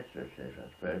feel quite so safe, I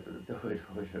suppose, but the door is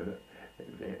always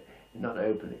not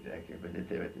open exactly, but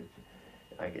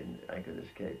I could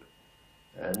escape.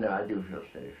 No, I do feel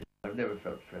safe. I've never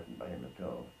felt threatened by him at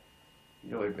all.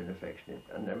 He's always been affectionate,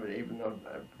 and even on,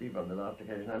 I believe on the last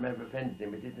occasion I may have offended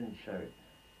him, but he didn't show it.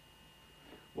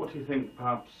 What do you think,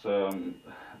 perhaps,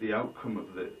 the outcome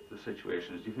of the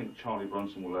situation is? Do you think Charlie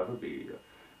Bronson will ever be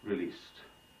released?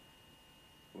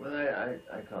 Well,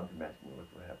 I can't imagine what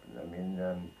will happen. I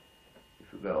mean,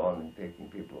 if you go on taking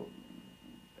people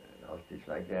hostage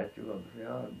like that, you obviously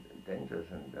are dangerous,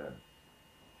 and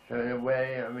so in a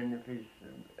way, I mean, if he's,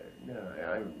 no,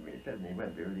 he certainly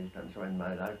won't be released, I'm sure, in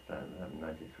my lifetime. I'm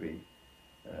 93.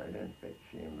 I don't expect to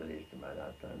see him released in my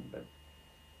lifetime, but,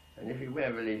 and if he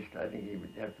were released, I think he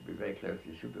would have to be very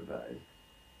closely supervised.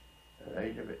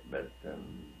 But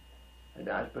and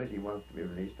I suppose he wants to be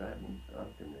released. I haven't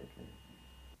asked him lately.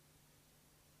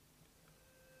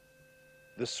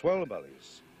 The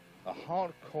Swellbellies, a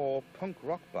hardcore punk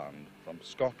rock band from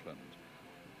Scotland.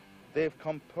 They've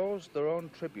composed their own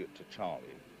tribute to Charlie,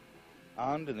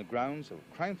 and in the grounds of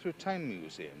Crime Through Time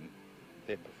Museum,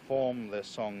 they perform their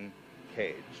song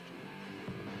Caged.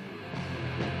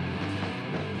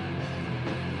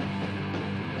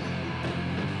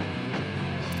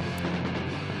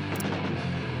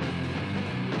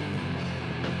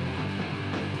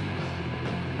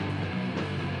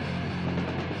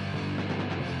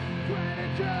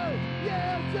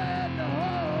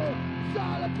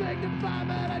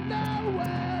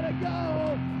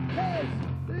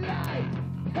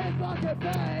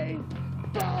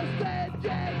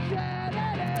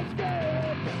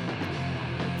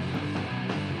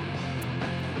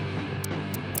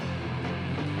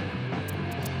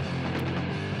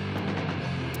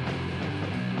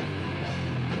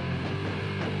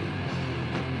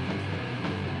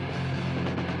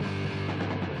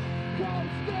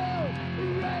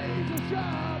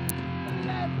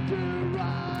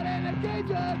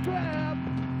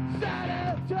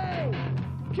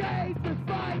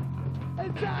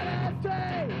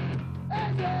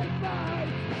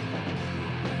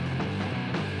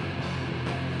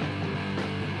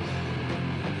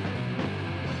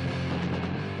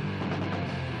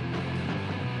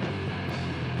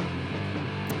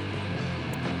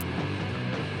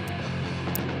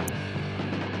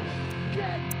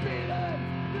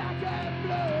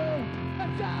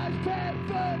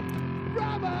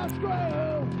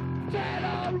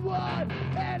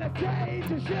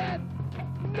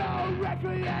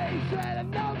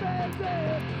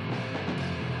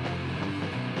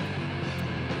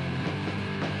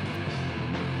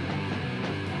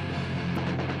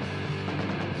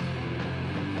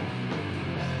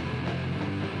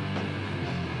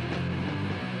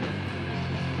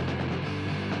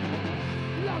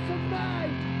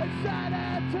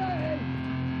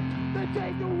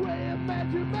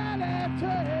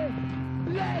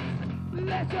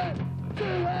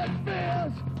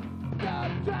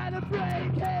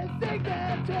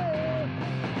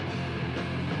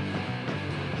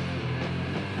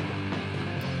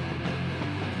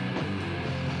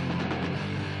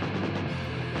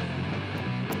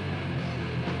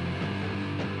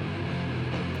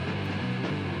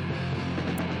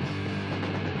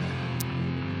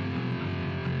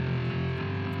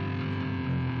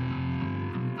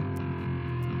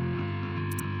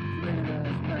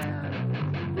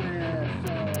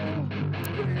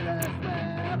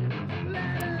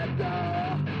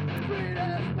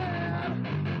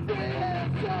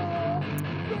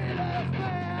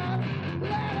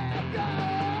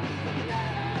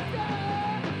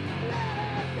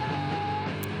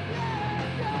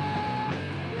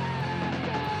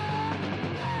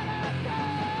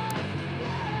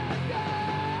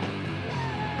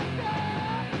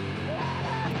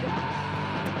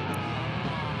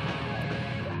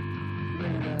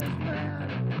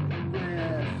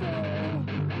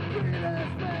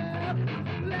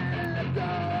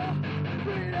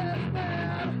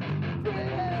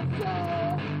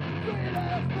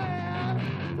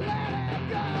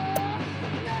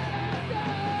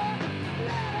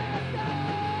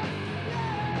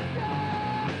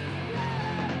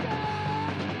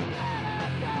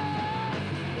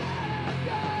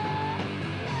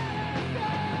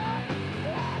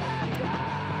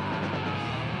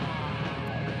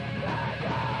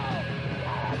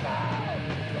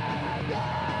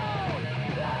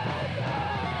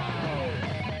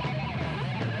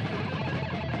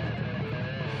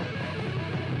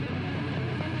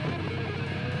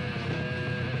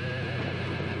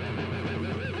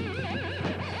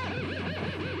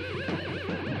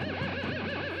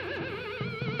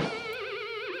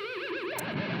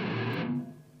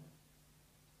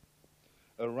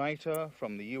 A writer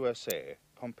from the USA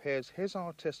compares his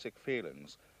artistic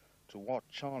feelings to what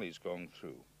Charlie's going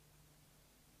through.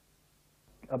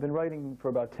 I've been writing for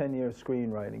about 10 years,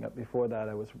 screenwriting. Before that,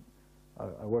 I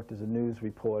worked as a news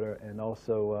reporter, and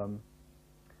also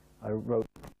I wrote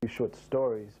a few short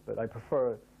stories. But I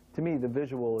prefer, to me, the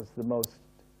visual is the most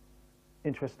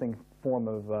interesting form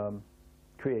of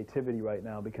creativity right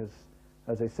now, because,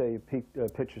 as they say, a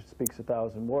picture speaks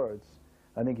 1,000 words.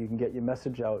 I think you can get your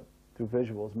message out through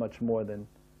visuals much more than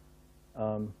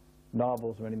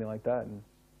novels or anything like that. And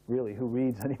really, who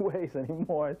reads anyways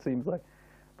anymore, it seems like.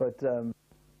 But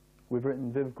we've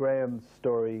written Viv Graham's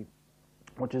story,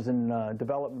 which is in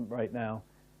development right now.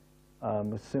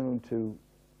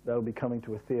 That'll be coming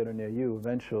to a theater near you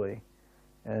eventually.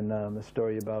 And the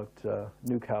story about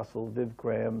Newcastle, Viv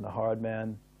Graham, the hard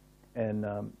man, and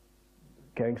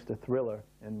gangster thriller,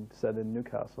 and set in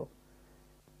Newcastle.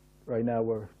 Right now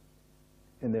we're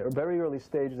in the very early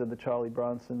stages of the Charlie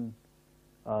Bronson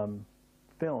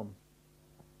film,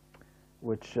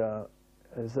 which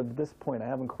as of this point I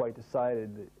haven't quite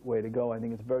decided the way to go. I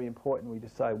think it's very important we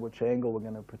decide which angle we're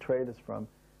going to portray this from,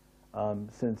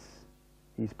 since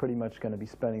he's pretty much going to be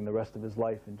spending the rest of his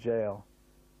life in jail,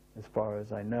 as far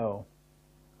as I know.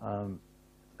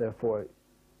 Therefore, it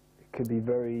could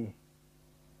be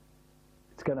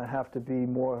it's going to have to be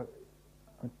more,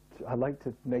 I like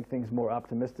to make things more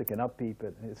optimistic and upbeat,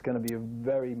 but it's going to be a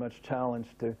very much challenge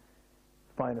to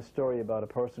find a story about a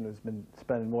person who's been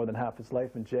spending more than half his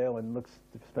life in jail and looks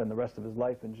to spend the rest of his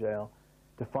life in jail.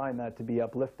 To find that to be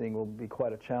uplifting will be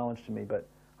quite a challenge to me, but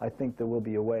I think there will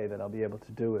be a way that I'll be able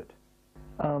to do it.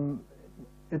 I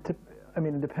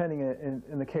mean, depending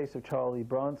in the case of Charlie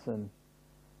Bronson,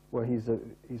 where he's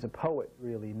a poet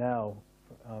really now,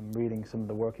 reading some of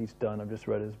the work he's done. I've just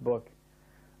read his book.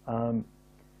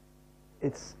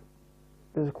 There's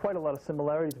quite a lot of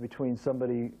similarities between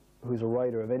somebody who's a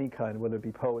writer of any kind, whether it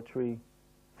be poetry,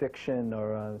 fiction,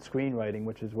 or screenwriting,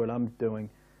 which is what I'm doing.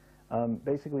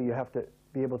 Basically, you have to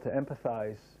be able to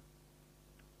empathize.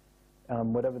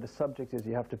 Whatever the subject is,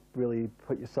 you have to really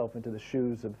put yourself into the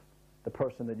shoes of the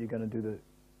person that you're going to do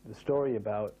the story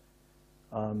about.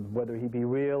 Whether he be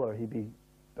real or he be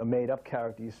a made-up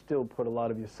character, you still put a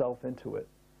lot of yourself into it.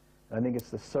 And I think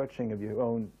it's the searching of your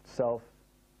own self,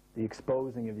 the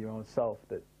exposing of your own self,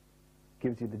 that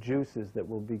gives you the juices that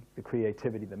will be the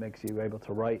creativity that makes you able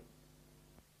to write.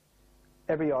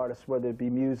 Every artist, whether it be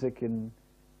music and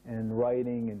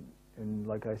writing and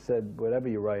like I said, whatever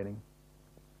you're writing,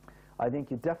 I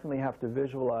think you definitely have to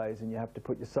visualize and you have to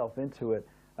put yourself into it.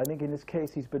 I think in this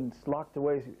case he's been locked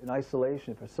away in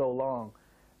isolation for so long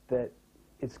that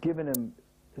it's given him,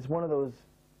 it's one of those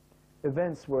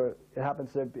events where it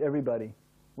happens to everybody.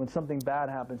 When something bad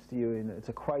happens to you and it's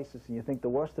a crisis and you think the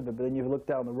worst of it, but then you look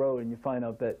down the road and you find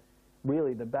out that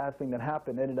really the bad thing that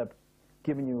happened ended up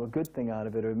giving you a good thing out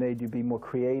of it, or made you be more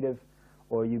creative,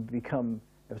 or you become,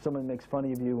 if someone makes fun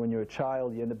of you when you're a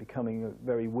child, you end up becoming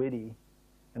very witty.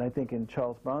 And I think in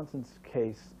Charles Bronson's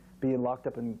case, being locked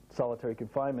up in solitary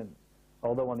confinement,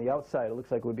 although on the outside it looks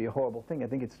like it would be a horrible thing, I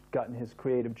think it's gotten his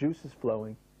creative juices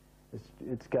flowing.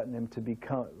 It's gotten him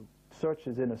to search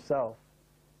his inner self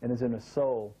and his inner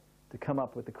soul to come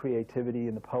up with the creativity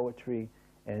and the poetry,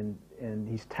 and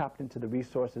he's tapped into the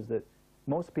resources that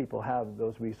most people have.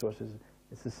 Those resources,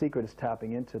 it's the secret is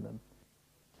tapping into them.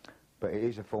 But it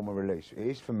is a form of release. It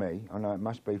is for me. I know it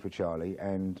must be for Charlie,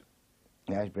 and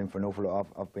it has been for an awful lot.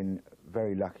 I've been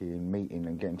very lucky in meeting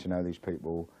and getting to know these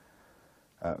people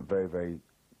very, very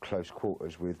close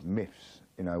quarters with myths,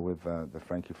 you know, with the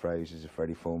Frankie Frasers, the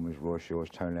Freddie Formers, Roy Shaws,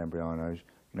 Tony Lambrianos,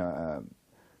 you know,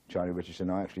 Charlie Richardson.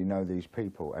 I actually know these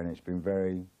people, and it's been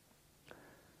very,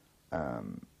 a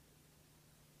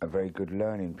very good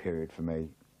learning period for me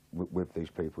with these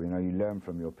people. You know, you learn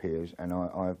from your peers, and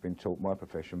I've been taught my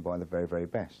profession by the very, very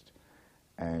best.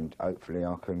 And hopefully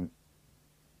I can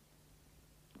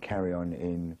carry on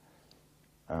in,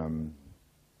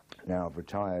 now I've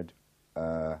retired,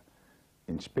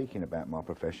 in speaking about my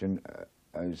profession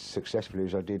as successfully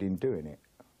as I did in doing it.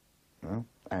 You know?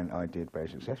 And I did very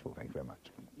successful, thank you very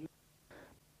much.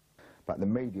 But the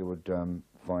media would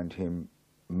find him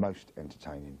most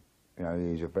entertaining. You know,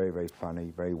 he's a very, very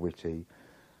funny, very witty,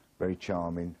 very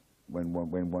charming when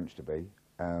wants to be,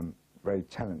 very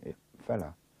talented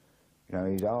fella. You know,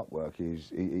 his artwork is,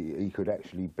 he could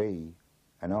actually be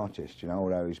an artist, you know,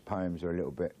 although his poems are a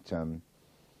little bit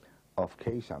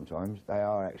off-key sometimes. They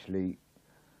are actually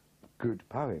good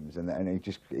poems, and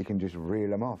he can just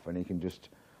reel them off, and he can just,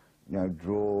 you know,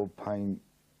 draw, paint,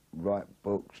 write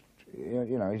books.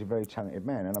 You know, he's a very talented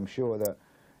man, and I'm sure that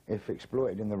if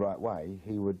exploited in the right way,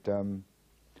 he would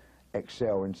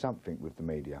excel in something with the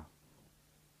media.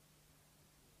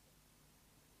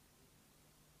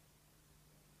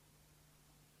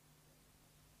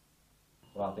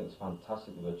 Well, it's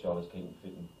fantastic the way Charlie's keeping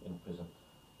fit in prison.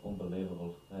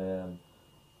 Unbelievable.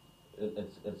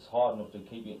 It's hard enough to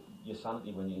keep your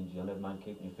sanity when you're in jail, never mind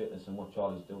keeping your fitness, and what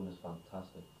Charlie's doing is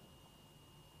fantastic.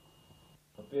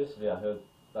 But basically I heard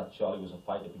that Charlie was a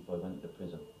fighter before he went into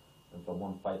prison, and from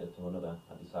one fighter to another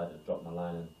I decided to drop my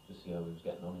line and just see how he was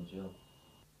getting on in jail.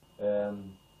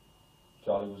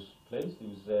 Charlie was pleased, he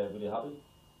was really happy,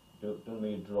 done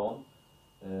me a drawing.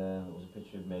 It was a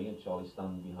picture of me and Charlie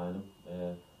standing behind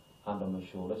him, hand on my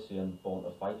shoulder, saying born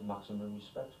to fight, maximum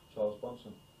respect, Charles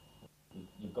Bronson.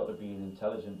 You've got to be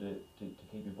intelligent to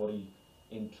keep your body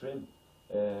in trim,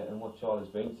 and what Charlie's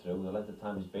been through, the length of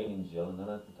time he's been in jail and the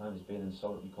length of time he's been in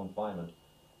solitary confinement,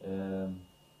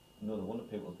 no wonder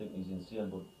people think he's insane,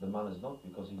 but the man is not,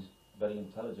 because he's very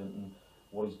intelligent, and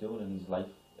what he's doing in his life,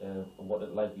 what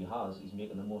life he has, he's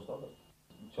making the most of it.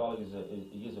 Charlie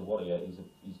is a warrior.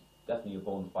 He's definitely a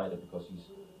born fighter, because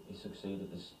he's succeeded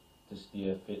to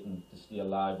stay fit and to stay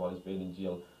alive while he's been in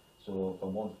jail. So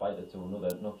from one fighter to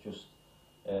another, not just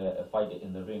a fighter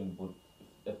in the ring, but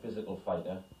a physical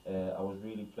fighter. I was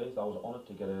really pleased. I was honoured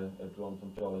to get a drawing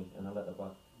from Charlie and a letter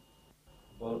back.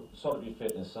 Well, solitary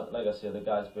fitness, like I said, the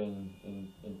guy's been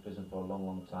in prison for a long,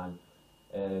 long time.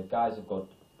 Guys have got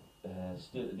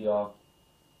state-of-the-art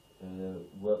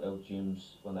workout gyms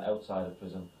when they're outside of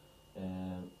prison,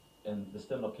 and they're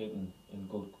still not keeping in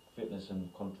good fitness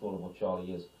and control of what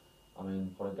Charlie is. I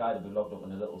mean, for a guy to be locked up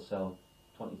in a little cell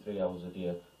 23 hours a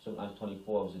day, sometimes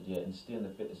 24 hours a day, and stay in the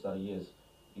fitness that he is,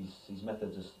 his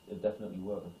methods are definitely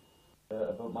working.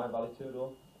 About my valley too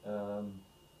though,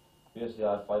 basically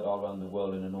I fight all around the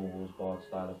world in an no-holds-barred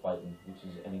style of fighting, which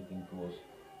is anything goes.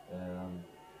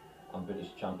 I'm British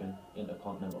champion,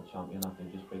 intercontinental champion after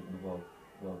just beating the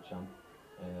world champ.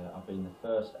 I've been the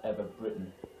first ever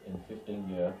Briton in 15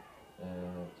 years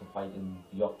to fight in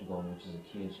the octagon, which is a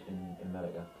cage in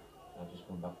America. I've just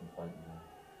come back from fighting there.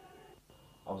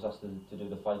 I was asked to do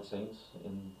the fight scenes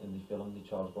in the film, the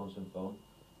Charles Bronson film,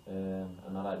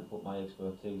 and I'd like to put my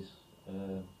expertise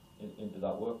into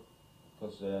that work,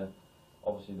 because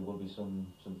obviously there will be some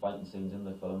fighting scenes in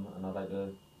the film, and I'd like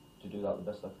to do that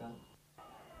the best I can.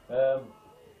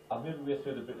 I've made my way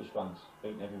through the British ranks,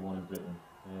 beating everyone in Britain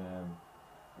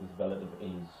with relative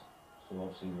ease, so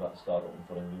obviously we've had to start looking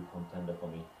for a new contender for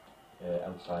me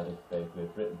outside of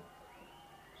Great Britain.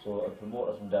 So a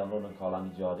promoter from down London called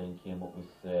Andy Jardine came up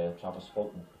with Travis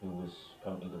Fulton, who was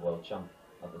currently the world champ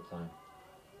at the time.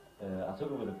 I took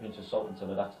it with a pinch of salt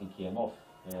until it actually came off,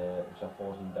 which I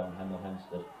fought him down Hemel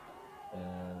Hempstead,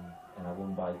 and I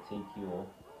won by TKO,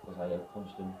 because I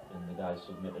punched him and the guy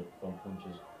submitted from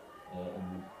punches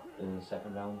in the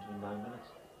second round in 9 minutes.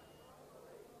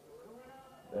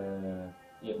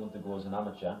 8 months ago as an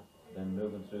amateur, then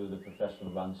moving through the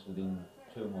professional ranks within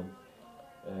 2 months,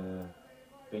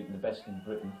 beating the best in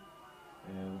Britain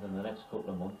within the next couple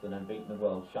of months, and then beating the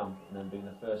world champ, and then being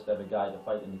the first ever guy to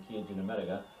fight in the cage in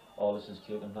America. All this has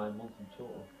taken 9 months in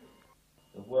total.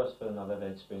 The worst feeling I've ever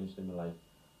experienced in my life.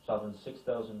 Travelling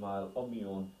 6,000 miles on my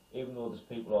own, even though there's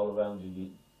people all around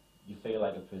you, you feel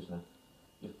like a prisoner.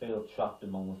 You feel trapped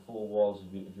among the four walls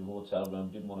of your hotel room,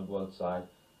 didn't want to go outside.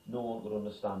 No one could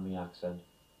understand my accent.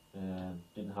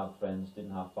 Didn't have friends,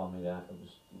 didn't have family there. It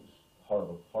was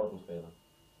horrible, horrible feeling.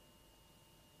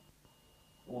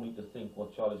 Only to think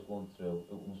what Charlie's going through,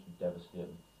 it must be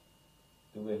devastating.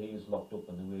 The way he is locked up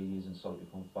and the way he is in solitary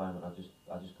confinement, I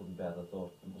just couldn't bear the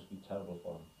thought. It must be terrible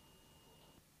for him.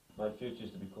 My future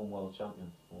is to become world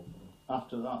champion, hopefully.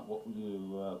 After that, what will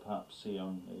you perhaps see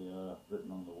on the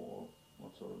written on the wall?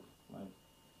 What sort of life?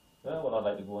 Well, I'd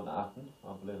like to go into acting.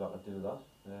 I believe I could do that.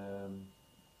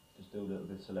 Just do a little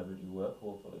bit of celebrity work,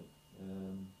 hopefully.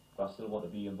 But I still want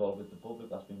to be involved with the public.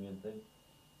 That's my main thing.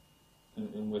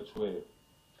 In which way?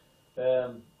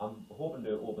 I'm hoping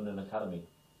to open an academy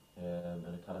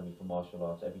for martial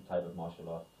arts, every type of martial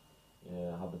art.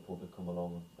 Have the public come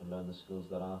along and learn the skills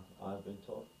that I've been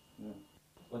taught. Yeah.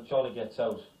 When Charlie gets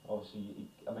out, obviously,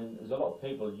 I mean, there's a lot of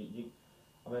people.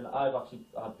 I mean, I've actually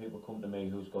had people come to me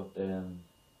who's got, how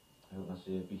can I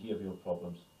say, behavioural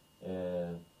problems.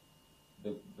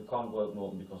 They can't go out and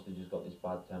open because they just got this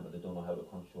bad temper. They don't know how to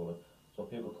control it. So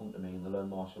people come to me and they learn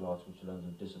martial arts, which learns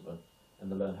them discipline,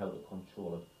 and they learn how to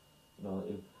control it. You know,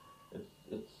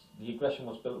 it's the aggression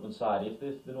was built up inside. If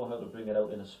they know how to bring it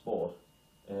out in a sport,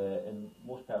 and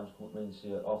most parents come to me and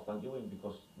say, "Oh, thank you,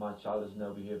 because my child has now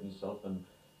behaved himself, and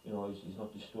you know he's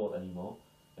not distraught anymore."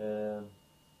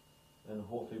 And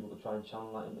hopefully we could try and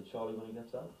channel that into Charlie when he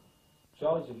gets out.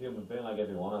 Charlie's a human being like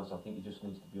everyone else. I think he just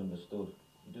needs to be understood.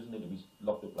 He doesn't need to be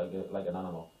locked up like an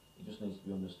animal. He just needs to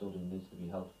be understood and needs to be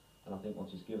helped. And I think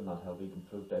once he's given that help, he can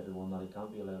prove to everyone that he can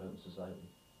be allowed out in society.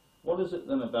 What is it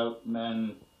then about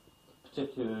men,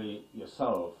 particularly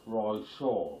yourself, Roy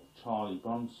Shaw, Charlie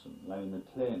Bronson, Lenny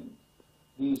McLean,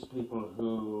 these people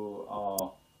who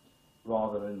are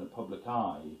rather in the public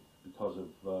eye because of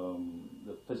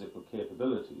the physical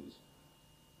capabilities,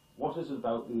 what is it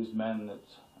about these men that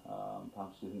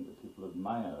perhaps you think that people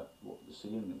admire what they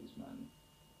see in these men?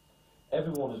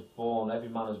 Everyone is born, every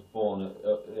man is born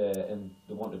and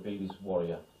they want to be this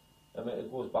warrior. I mean,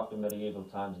 it goes back to medieval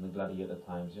times and the gladiator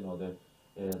times. You know,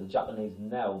 the Japanese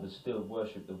now, they still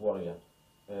worship the warrior.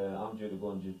 I'm due to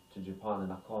go to Japan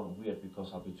and I can't wait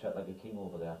because I'll be treated like a king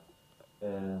over there.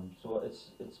 So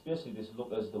it's basically this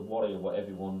look as the warrior what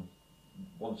everyone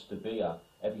wants to be at.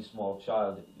 Every small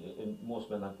child, and most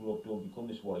men that grow up don't become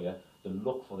this warrior. They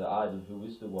look for the idol who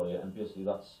is the warrior, and basically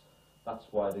that's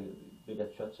why they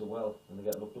get treated so well and they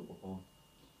get looked up upon.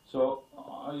 So,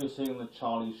 are you saying that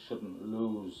Charlie shouldn't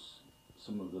lose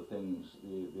some of the things,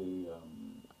 the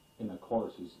inner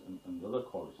qualities and other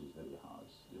qualities that he has,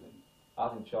 do you think? I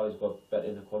think Charlie's got better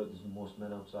inner qualities than most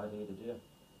men outside here today.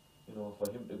 You know,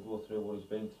 for him to go through what he's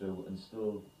been through and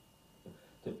still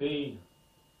to be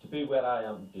where I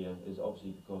am today is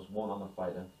obviously because 1, I'm a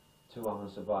fighter, 2, I'm a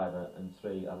survivor, and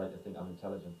 3, I like to think I'm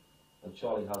intelligent. And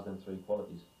Charlie has them 3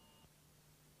 qualities.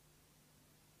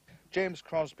 James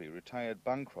Crosby, retired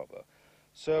bank robber,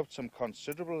 served some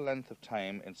considerable length of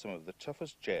time in some of the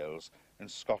toughest jails in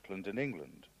Scotland and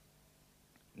England.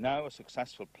 Now a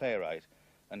successful playwright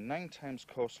and 9 times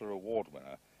Coastal Award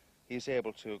winner, he is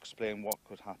able to explain what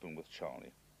could happen with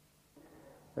Charlie.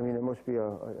 I mean, it must be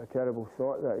a terrible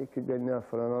thought that he could be in there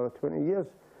for another 20 years.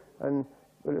 And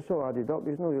when it's all added up,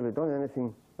 he's not really done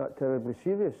anything that terribly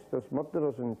serious. There's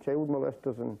murderers and child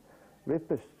molesters and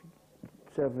rapists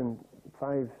serving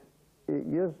 5, 8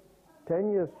 years,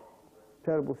 10 years.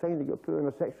 Terrible thing, they got put on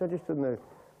a sex register now,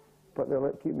 but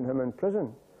they're keeping him in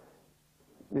prison.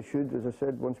 They should, as I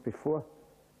said once before,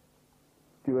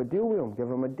 do a deal with him,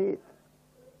 give him a date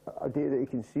that he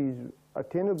can see is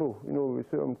attainable, you know,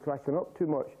 without him cracking up too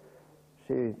much.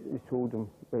 Say he told him,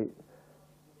 right,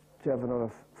 serve another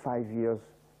 5 years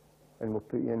and we'll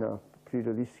put you in a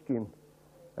pre-release scheme,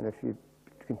 and if you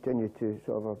continue to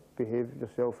sort of behave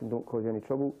yourself and don't cause any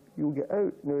trouble, you'll get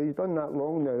out. Now, he's done that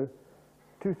long now.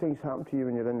 2 things happen to you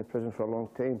when you're in the prison for a long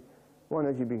time. One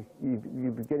is you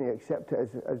begin to accept it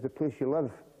as the place you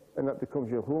live, and that becomes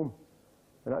your home.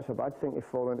 And that's a bad thing to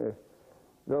fall into.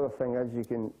 The other thing is you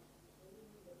can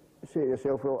say to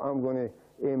yourself, well, I'm going to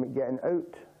aim at getting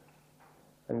out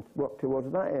and work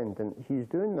towards that end. And he's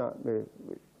doing that with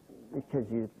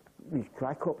kids, these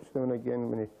crack-ups now and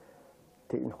again when he's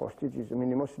taking hostages. I mean,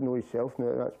 he must know himself now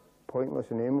that that's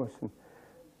pointless and aimless. And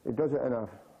he does it in I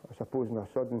suppose, in a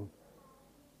sudden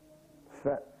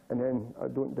fit. And then I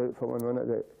don't doubt for 1 minute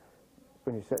that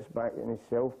when he sits back in his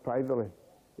cell privately,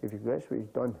 he regrets what he's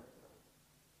done.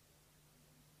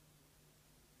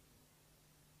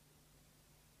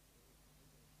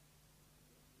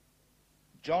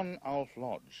 John Alf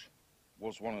Lodge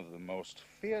was one of the most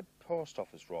feared post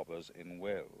office robbers in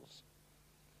Wales.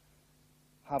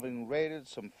 Having raided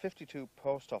some 52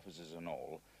 post offices in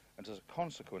all, and as a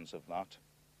consequence of that,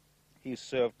 he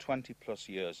served 20+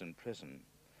 years in prison.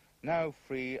 Now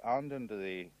free and under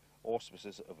the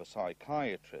auspices of a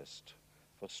psychiatrist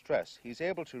for stress, he's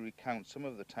able to recount some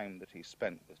of the time that he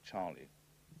spent with Charlie.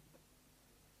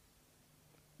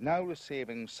 Now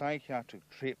receiving psychiatric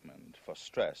treatment for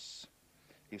stress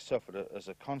he suffered as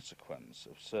a consequence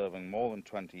of serving more than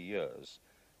 20 years,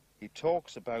 he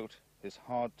talks about his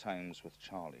hard times with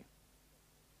Charlie.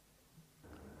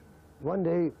 One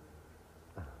day,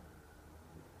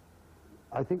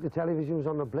 I think the television was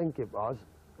on the blink, it was.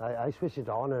 I switched it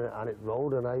on and it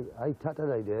rolled, and I tutted,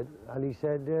 I did. And he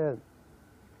said,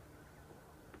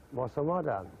 what's the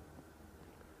matter?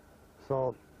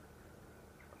 So,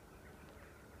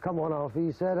 come on, Alfie,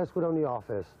 he said, let's go down the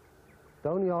office.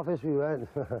 Down the office we went.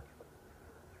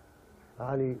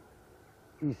 And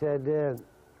he said,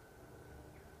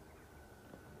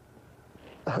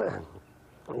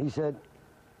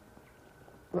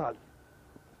 well,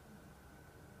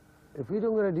 if we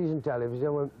don't get a decent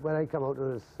television, when I come out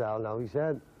of the cell now, he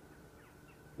said,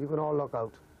 you can all look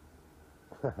out.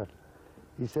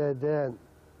 He said,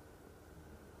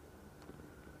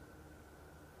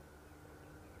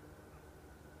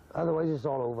 otherwise it's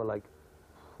all over, like,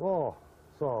 oh.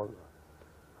 So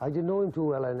I didn't know him too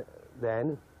well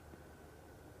then,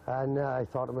 and I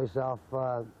thought to myself,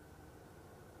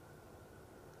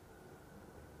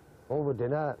 over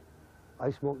dinner, I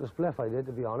smoked a spliff, I did,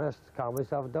 to be honest, calm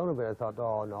myself down a bit. I thought,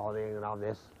 oh no, they ain't gonna have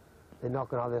this. They're not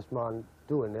gonna have this man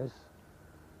doing this,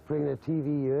 bringing a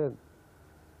TV here,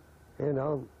 you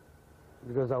know.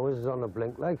 because I was on the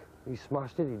blink, like. He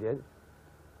smashed it, he did.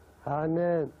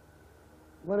 And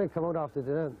when I come out after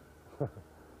dinner,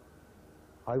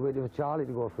 I waited for Charlie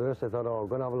to go first. I thought, oh, I'm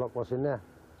going to have a look what's in there,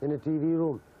 in the TV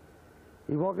room.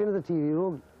 He walked into the TV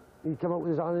room, he came out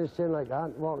with his hand on his chin like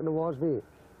that, walking towards me.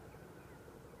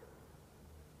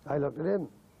 I looked at him,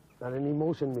 and then he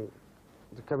motioned me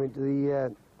to come into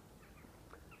the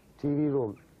TV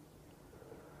room.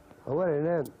 I went in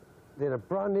there. They had a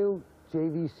brand new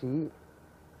JVC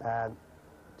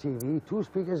TV, 2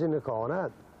 speakers in the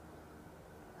corner,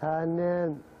 and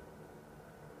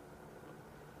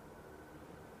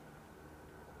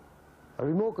a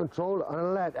remote control and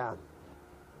a letter.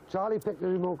 Charlie picked the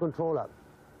remote control up.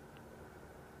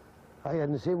 I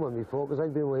hadn't seen one before because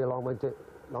I'd been away a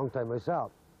long time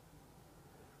myself.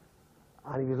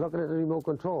 And he was looking at the remote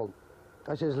control.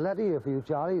 I said, "There's a letter here for you,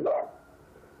 Charlie."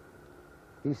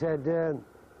 He said,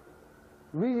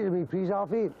 "Read it to me, please,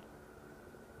 Alfie.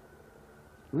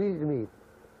 Read it to me."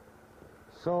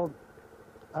 So,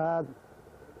 I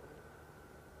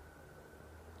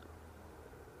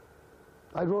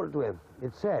wrote it to him.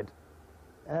 It said,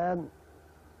 to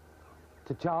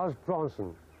Charles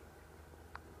Bronson,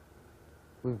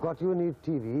 "We've got you a new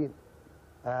TV.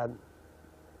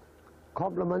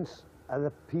 Compliments of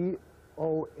the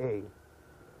POA,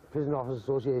 Prison Officers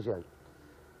Association."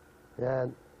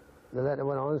 The letter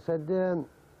went on and said,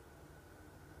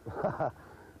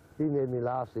 he made me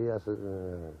laugh, see, I said,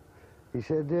 he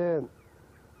said,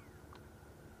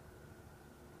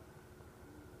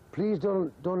 "Please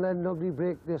don't let nobody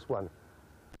break this one."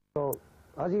 So,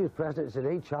 as he was pressing it, he said,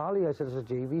 "Hey, Charlie," I said, "It's a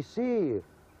JVC."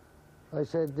 I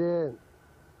said,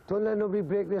 "Don't let nobody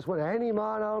break this one." "Any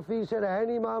man," Alfie said,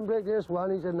 "any man break this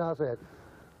one." He said, "No," I said.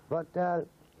 But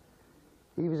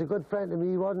he was a good friend to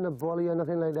me. He wasn't a bully or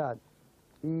nothing like that.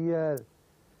 He,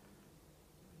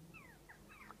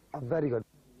 very good.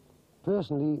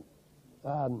 Personally,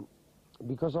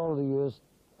 because all of the years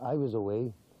I was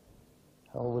away,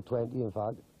 over 20 in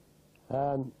fact,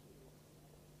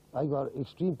 I got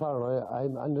extreme paranoia.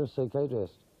 I'm under a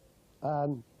psychiatrist.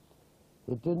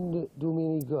 It didn't do me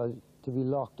any good to be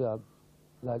locked up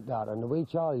like that. And the way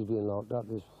Charlie's being locked up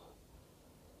is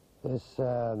it's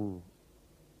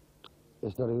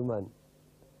not human.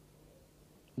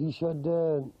 He should,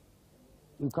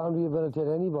 you can't rehabilitate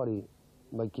anybody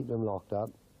by keeping them locked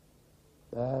up.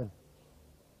 I'm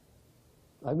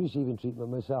receiving treatment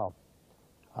myself.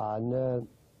 And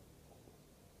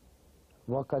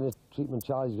what kind of treatment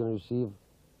Charlie's going to receive,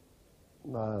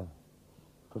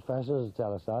 professors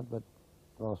tell us that, but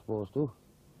we're not supposed to.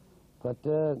 But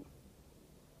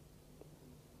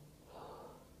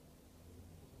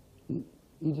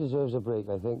he deserves a break,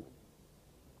 I think.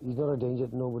 He's not a danger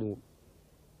to nobody.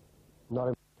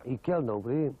 He killed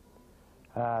nobody.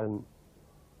 And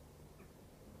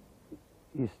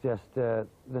it's just, the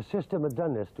system had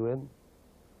done this to him.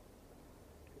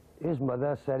 His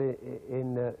mother said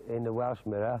in the Welsh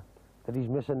Mirror that he's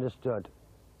misunderstood.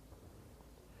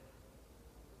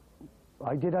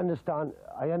 I did understand,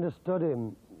 I understood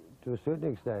him to a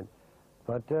certain extent,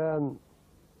 but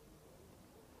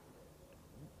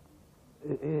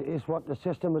it's what the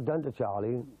system has done to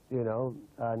Charlie, you know,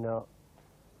 and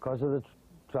because of the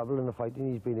trouble and the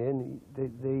fighting he's been in,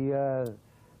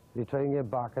 they try and get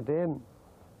back at him,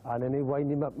 and then they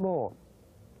wind him up more.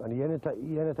 And he ain't a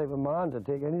type of man to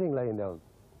take anything lying down.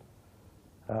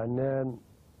 And,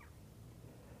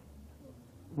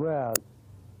 well,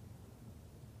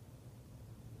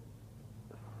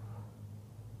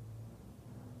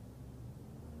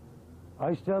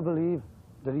 I still believe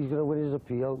that he's going to win his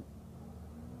appeal,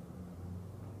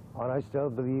 and I still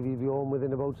believe he'll be home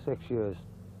within about 6 years.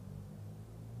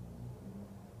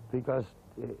 Because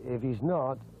if he's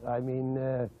not, I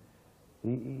mean,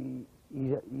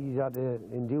 he's had to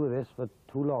endure this for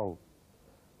too long.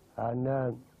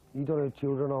 And he don't have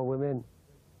children or women.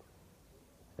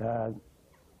 As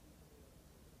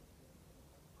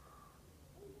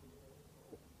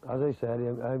I said,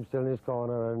 I'm still in his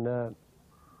corner, and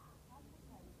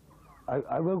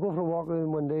I will go for a walk with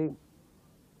him one day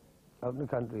out in the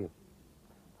country.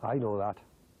 I know that,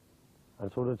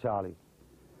 and so does Charlie.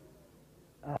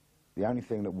 The only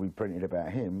thing that we printed about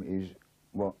him is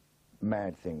what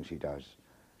mad things he does.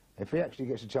 If he actually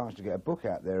gets a chance to get a book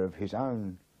out there of his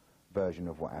own version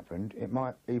of what happened, it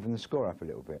might even the score up a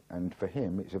little bit. And for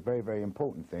him, it's a very, very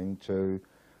important thing to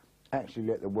actually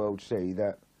let the world see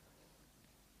that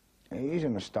he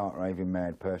isn't a stark raving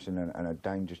mad person and a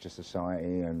danger to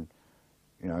society, and,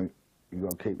 you know, you've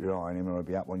got to keep your eye on him or he'll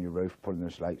be up on your roof pulling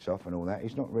the slates off and all that.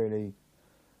 He's not really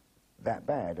that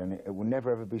bad, and it will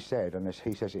never ever be said, unless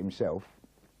he says it himself,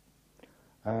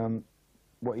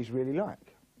 what he's really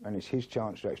like. And it's his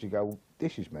chance to actually go, well,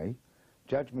 this is me,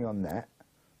 judge me on that,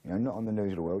 you know, not on the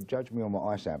news of the world, judge me on what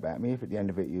I say about me. If at the end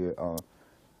of it you're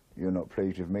not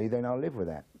pleased with me, then I'll live with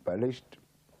that. But at least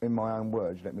in my own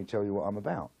words, let me tell you what I'm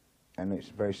about. And it's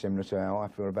very similar to how I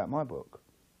feel about my book.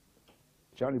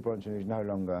 Charlie Bronson is no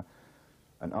longer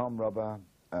an armed robber,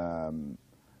 a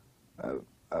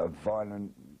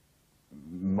violent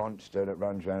monster that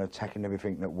runs around attacking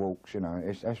everything that walks, you know.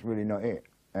 That's really not it.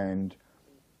 And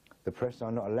the press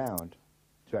are not allowed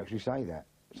to actually say that.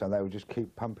 So they will just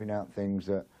keep pumping out things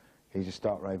that he's a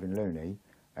stark raving loony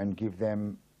and give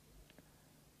them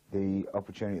the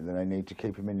opportunity that they need to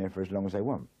keep him in there for as long as they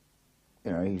want.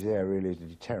 You know, he's there really as a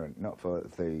deterrent, not for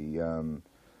the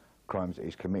crimes that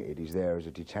he's committed. He's there as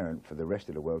a deterrent for the rest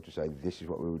of the world to say, this is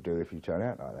what we will do if you turn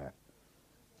out like that.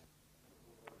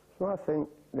 So I think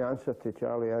the answer to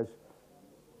Charlie is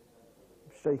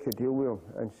strike a deal with him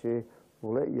and say,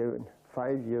 we'll let you out in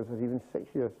 5 years or even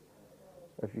 6 years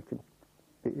if you can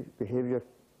behaviour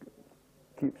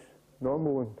keeps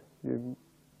normal and you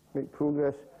make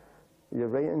progress, you're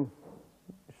writing,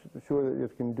 show that you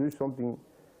can do something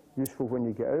useful when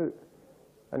you get out.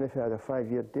 And if he had a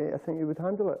 5-year date, I think he would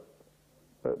handle it.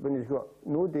 But when he's got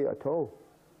no date at all,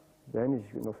 then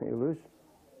he's got nothing to lose.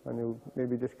 And he'll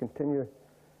maybe just continue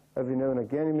every now and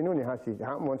again. I mean, it only has to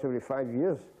happen once every 5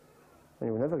 years, and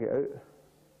he'll never get out.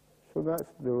 So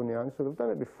that's the only answer. They've done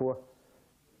it before.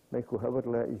 Michael Howard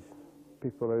let his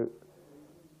people out,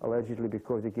 allegedly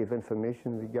because they gave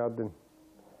information regarding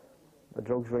the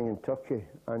drugs ring in Turkey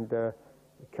and the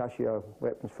cashier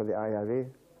weapons for the IRA.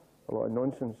 A lot of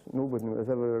nonsense. Nobody was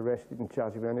ever arrested and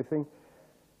charged with anything.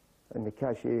 And the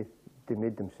cashier, they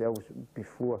made themselves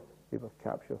before they were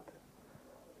captured.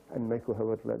 And Michael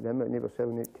Howard let them out, and they were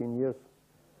serving 18 years.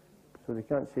 So they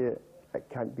can't say it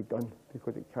can't be done,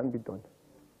 because it can be done.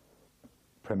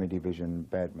 Premier Division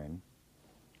bad men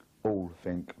all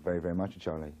think very, very much of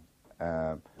Charlie.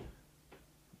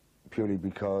 Purely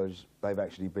because they've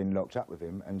actually been locked up with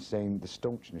him and seen the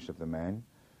staunchness of the man,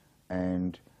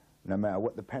 and no matter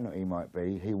what the penalty might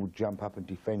be, he will jump up and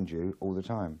defend you all the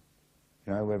time.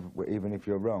 You know, even if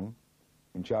you're wrong,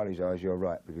 in Charlie's eyes you're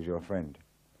right because you're a friend.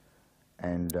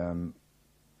 And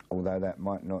although that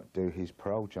might not do his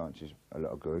parole chances a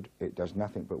lot of good, it does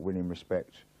nothing but win him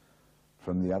respect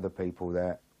from the other people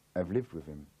that have lived with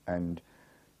him. And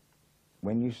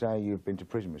when you say you've been to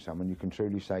prison with someone, you can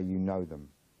truly say you know them.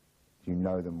 You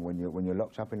know them. When you're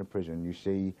locked up in a prison, you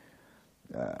see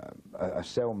a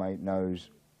cellmate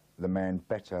knows the man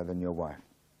better than your wife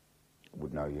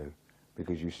would know you,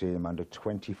 because you see him under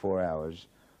 24 hours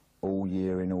all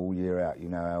year in, all year out. You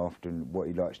know how often, what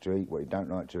he likes to eat, what he don't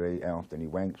like to eat, how often he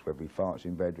wanks, whether he farts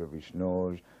in bed, whether he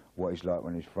snores, what he's like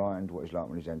when he's frightened, what he's like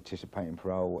when he's anticipating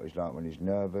parole, what he's like when he's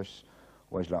nervous,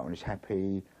 what he's like when he's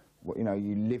happy. You know,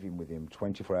 you live in with him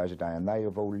 24 hours a day, and they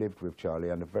have all lived with Charlie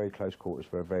under very close quarters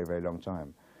for a very, very long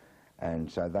time.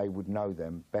 And so they would know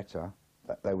them better,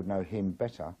 they would know him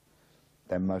better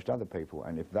than most other people.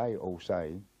 And if they all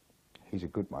say he's a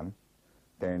good one,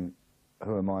 then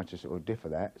who am I to sort of differ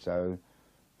that? So,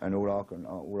 and all I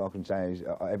can say is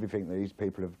everything that these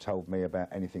people have told me about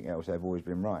anything else, they've always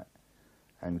been right.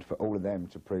 And for all of them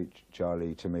to preach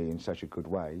Charlie to me in such a good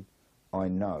way, I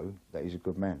know that he's a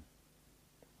good man.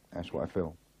 That's what I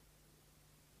feel.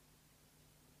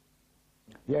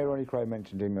 Yeah, Ronnie Cray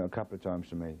mentioned him a couple of times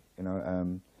to me. You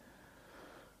know,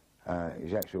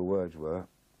 his actual words were,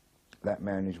 "That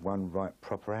man is one right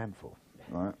proper handful,"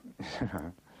 right?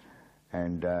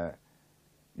 And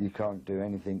you can't do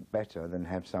anything better than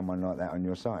have someone like that on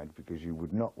your side, because you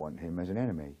would not want him as an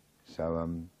enemy. So,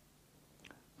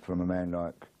 from a man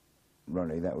like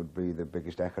Ronnie, that would be the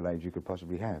biggest accolade you could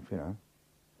possibly have. You know.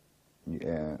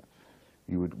 Yeah.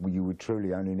 You would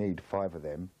truly only need 5 of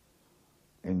them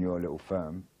in your little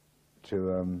firm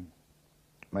to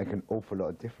make an awful lot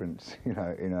of difference, you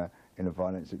know, in a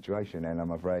violent situation. And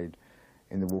I'm afraid,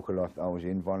 in the walk of life that I was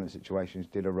in, violent situations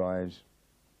did arise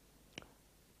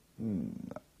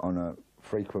on a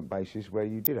frequent basis, where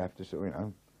you did have to sort of, you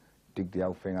know, dig the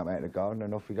old thing up out of the garden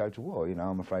and off you go to war. You know,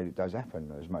 I'm afraid it does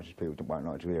happen. As much as people won't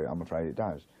like to hear it, I'm afraid it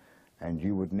does. And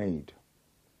you would need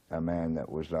a man that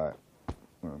was like,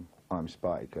 well, I'm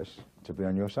Spartacus, to be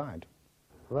on your side.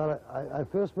 Well, I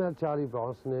first met Charlie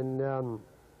Bronson in Long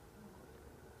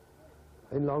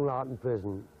Lartin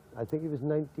prison. I think it was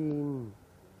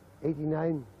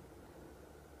 1989.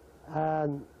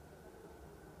 And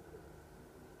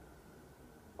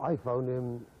I found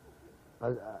him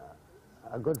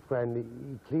a good friend. He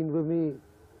cleaned with me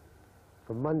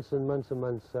for months and months and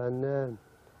months. And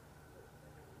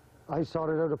I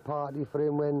sorted out a party for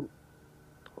him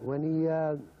when he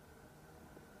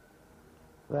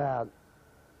Well,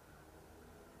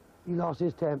 he lost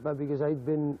his temper because I'd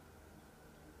been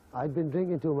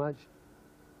drinking too much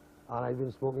and I'd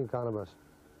been smoking cannabis.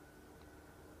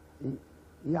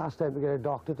 He asked them to get a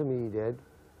doctor to me, he did,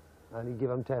 and he gave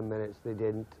him 10 minutes, they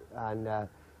didn't, and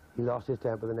he lost his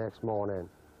temper the next morning.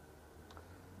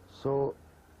 So,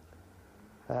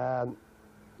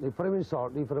 they put him in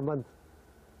Salty for a month.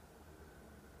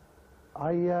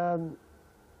 I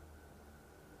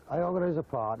organised a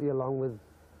party along with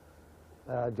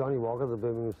Johnny Walker, the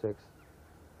Birmingham Six,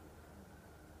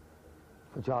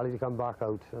 for Charlie to come back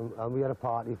out, and we had a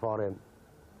party for him.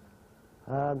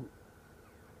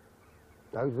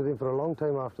 I was with him for a long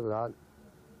time after that,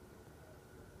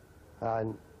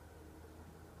 and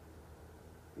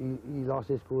he lost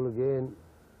his cool again,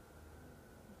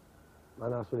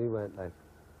 and that's when he went, like.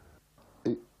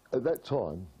 At that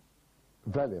time,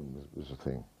 Valium was a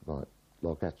thing, like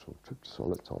Atrol,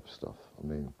 Triptysol, that type of stuff. I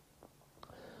mean,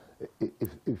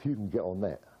 if you can get on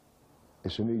that,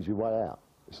 it's an easy way out.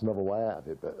 It's another way out of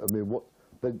it. But I mean,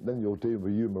 then you're dealing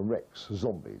with human wrecks,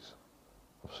 zombies.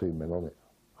 I've seen men on it.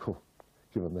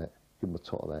 Give them that. Give them a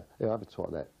tot of that. Yeah, have a tot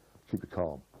of that. Keep it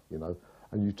calm, you know.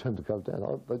 And you tend to go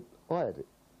down. I had it.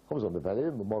 I was on the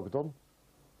Valium, the Mogadon.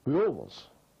 We all was.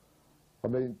 I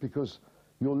mean, because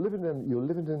you're living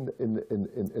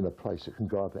in a place that can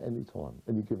go up at any time,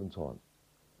 any given time.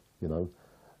 You know,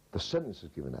 the sentence is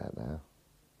given out now.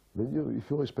 I mean, if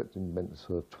you're expecting men to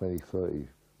serve 20, 30,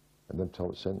 and them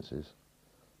type of sentences,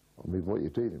 I mean, what you're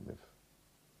dealing with,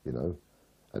 you know,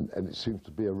 and it seems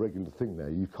to be a regular thing now.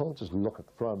 You can't just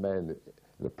throw a man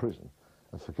in a prison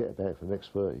and forget about it for the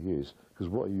next 30 years, because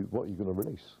what are you going to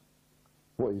release?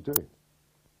 What are you doing?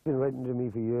 He's been writing to me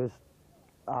for years,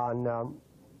 and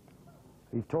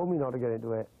he's told me not to get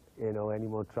into it, you know, any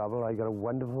more trouble. I got a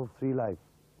wonderful free life.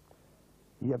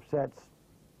 He upsets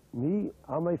me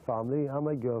and my family and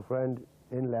my girlfriend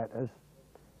in letters,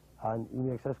 and he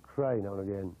makes us cry now and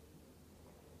again.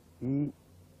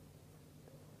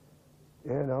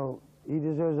 You know, he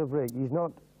deserves a break. He's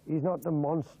not the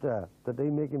monster that they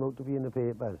make him out to be in the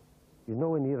papers. He's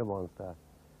nowhere near a monster,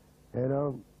 you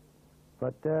know.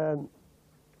 But the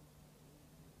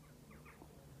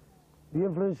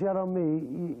influence he had on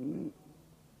me,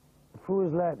 through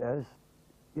his letters,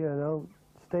 you know,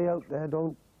 stay out there,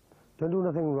 don't do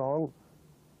nothing wrong,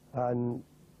 and,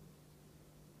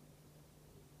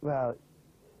 well,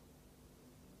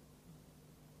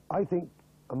 I think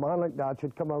a man like that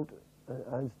should come out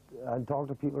and talk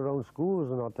to people around schools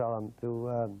and not tell them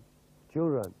to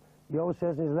children. He always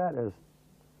says in his letters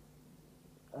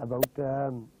about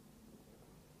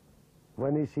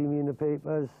when they see me in the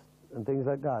papers and things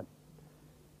like that.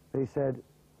 They said,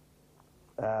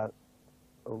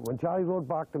 when Charlie wrote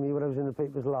back to me when I was in the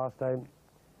papers last time,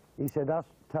 he said, that's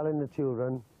telling the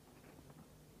children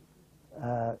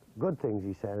good things,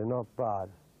 he said, and not bad.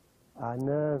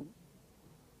 And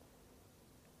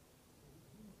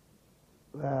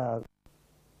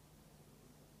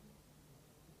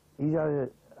he's had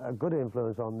a good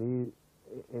influence on me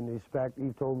in respect.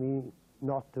 He told me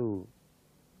not to.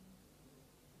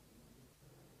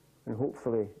 And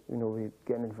hopefully, you know, we're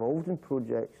getting involved in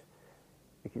projects.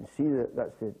 We can see that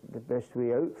that's the best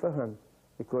way out for him,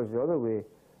 because the other way,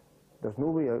 there's no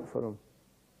way out for him.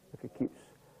 If he keeps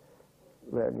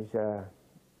letting his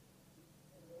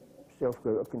self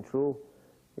go out of control,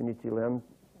 you need to learn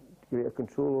greater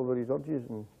control over his urges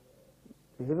and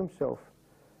behave himself.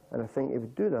 And I think he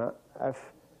would do that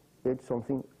if he had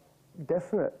something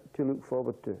definite to look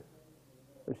forward to,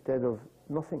 instead of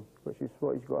nothing, which is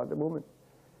what he's got at the moment.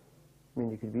 I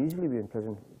mean, he could easily be in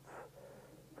prison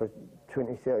for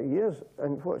 20, 30 years,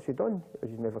 and what's he done?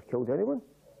 He's never killed anyone.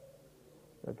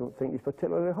 I don't think he's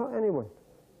particularly hurt anyone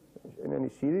in any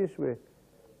serious way.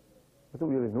 I don't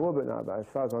really know about that, but as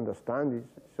far as I understand, he's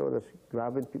sort of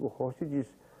grabbing people hostages.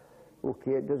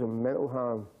 Okay, it does him mental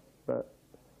harm, but,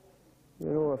 you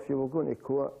know, if you were going to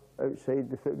court outside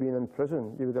without being in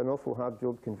prison, you would have an awful hard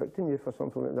job convicting you for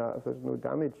something like that if there's no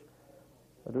damage.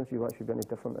 I don't see why it should be any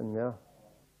different in there.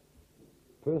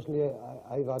 Personally,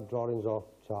 I've had drawings off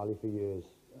Charlie for years.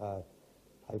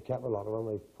 I've kept a lot of them.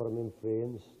 I've put them in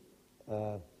frames.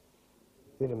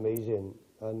 They're amazing,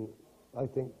 and I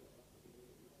think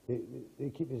they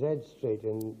keep his head straight,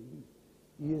 and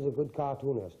he is a good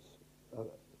cartoonist,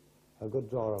 a good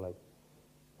drawer, like.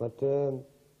 But,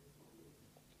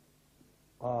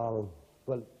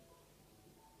 well,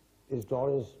 his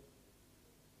drawings,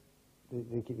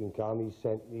 they keep him calm. He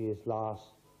sent me his last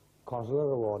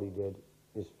Cosler Award he did,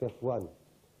 his 5th one.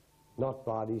 Not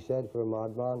bad, he said, for a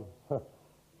madman.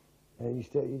 And he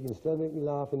can still make me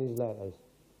laugh in his letters.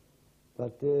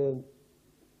 But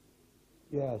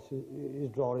Yes, his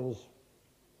drawings,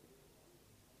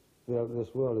 they're out of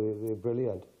this world, they're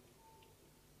brilliant.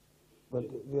 But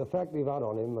the effect they've had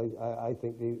on him, I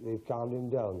think they've calmed him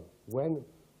down. When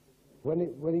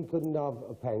he couldn't have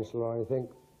a pencil or anything,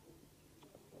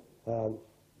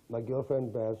 my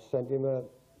girlfriend Bev sent him a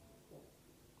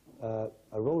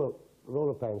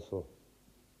roller pencil,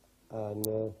 and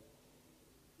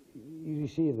he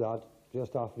received that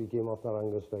just after he came off that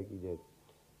hunger strike he did,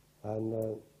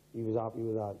 and he was happy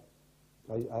with that.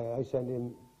 I sent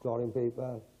him drawing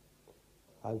paper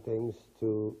and things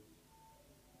to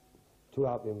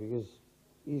help him, because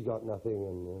he's got nothing,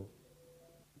 and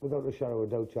without a shadow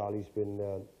of a doubt, Charlie's been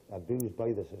abused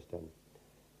by the system.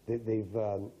 They've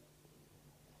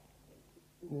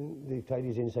tied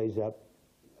his insides up,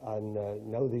 and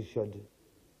now they should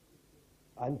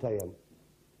untie him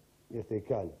if they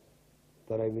can.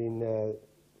 But I mean,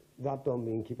 that don't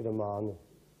mean keeping a man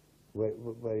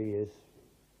where he is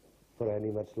for a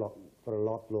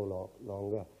lot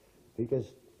longer,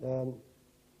 because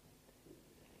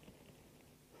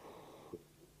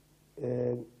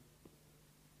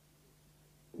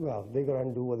well, they got to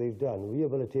undo what they've done.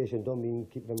 Rehabilitation don't mean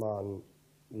keeping a man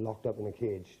locked up in a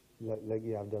cage like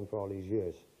you have done for all these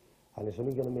years, and it's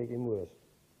only going to make him worse.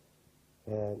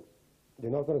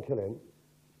 They're not going to kill him,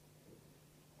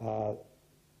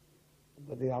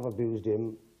 but they have abused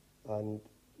him, and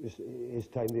it's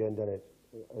time they undone it,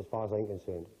 as far as I'm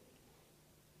concerned.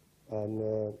 And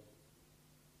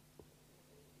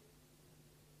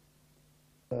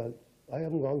I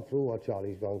haven't gone through what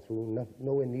Charlie's gone through,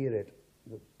 nowhere near it.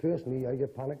 But personally, I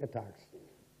get panic attacks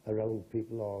around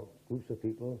people or groups of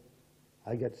people.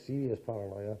 I get serious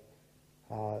paranoia.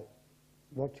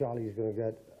 What Charlie's going to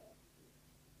get,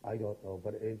 I don't know.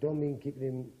 But it don't mean keeping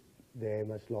him there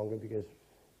much longer, because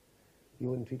you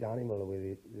wouldn't treat an animal the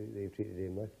way they've treated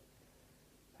him. Right?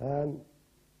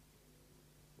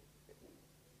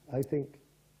 I think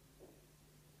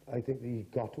he's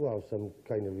got to have some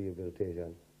kind of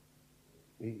rehabilitation.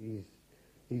 He's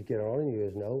getting on in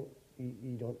years now.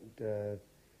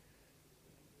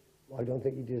 I don't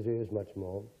think he deserves much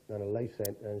more than a life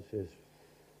sentence.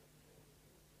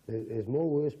 There's more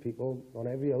worse people on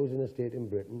every housing estate in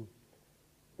Britain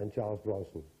than Charles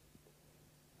Bronson.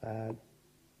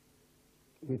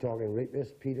 We're talking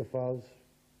rapists, paedophiles,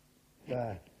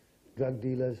 drug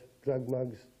dealers, drug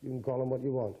mugs, you can call them what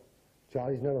you want.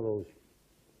 Charlie's none of those.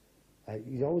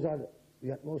 He's always had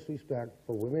the utmost respect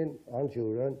for women and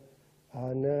children,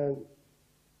 and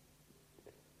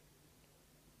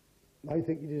I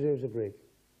think he deserves a break.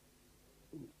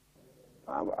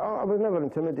 I was never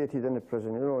intimidated in the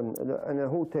prison, you know, and the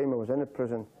whole time I was in the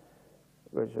prison,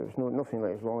 which was nothing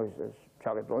like as long as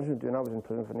Charlie Bronson was doing. I was in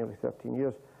prison for nearly 13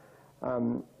 years. I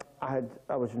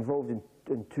was involved in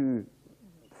 2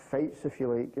 fights, if you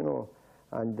like, you know,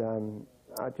 and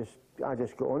I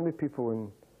just got on with people,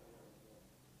 and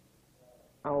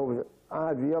I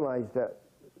had realised that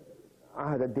I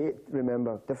had a date,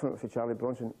 remember, different for Charlie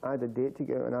Bronson. I had a date to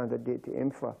get out, and I had a date to aim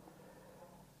for.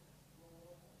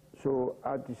 So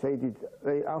I decided,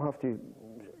 right, I'll have to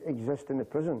exist in the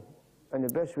prison, and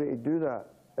the best way to do that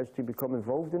is to become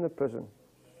involved in the prison.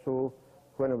 So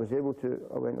when I was able to,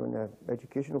 I went on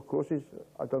educational courses.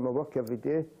 I'd done my work every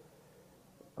day.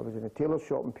 I was in a tailor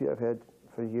shop in Peterhead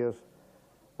for years,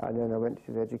 and then I went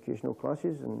to the educational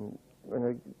classes, and when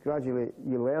I gradually,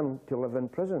 you learn to live in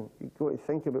prison. You've got to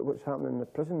think about what's happening in the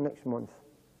prison next month,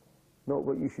 not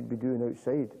what you should be doing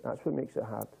outside. That's what makes it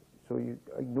hard. So you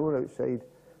ignore outside,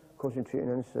 concentrating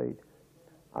inside.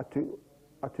 I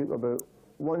took about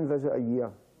 1 visit a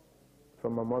year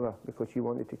from my mother, because she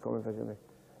wanted to come and visit me.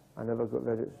 I never got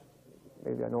visits,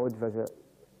 maybe an odd visit,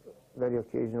 very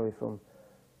occasionally from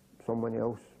someone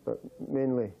else, but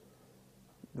mainly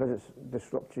visits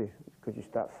disrupt you, because you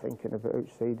start thinking about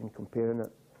outside and comparing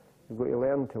it. You've got to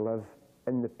learn to live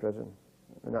in the prison,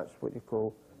 and that's what you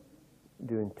call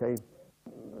doing time.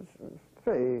 It's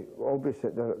pretty obvious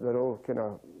that they're all kind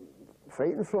of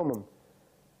fighting from him,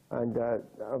 and I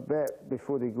bet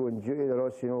before they go on duty they're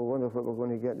all saying, oh, I wonder what we're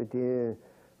going to get today,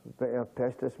 better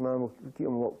pest this man, we'll keep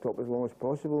him locked up as long as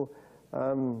possible.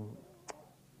 I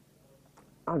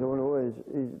don't know,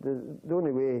 the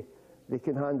only way they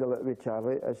can handle it with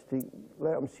Charlie is to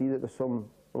let him see that there's some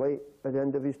light at the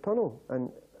end of his tunnel,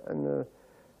 and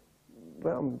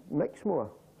let him mix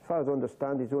more. As far as I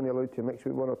understand, he's only allowed to mix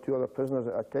with 1 or 2 other prisoners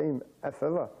at a time, if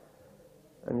ever.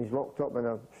 And he's locked up in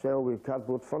a cell with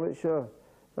cardboard furniture.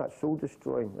 That's soul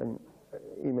destroying, and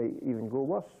he might even go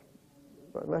worse.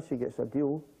 But unless he gets a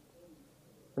deal,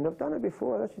 and they've done it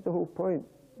before, this is the whole point.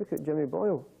 Look at Jimmy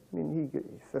Boyle. I mean, he got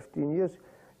 15 years.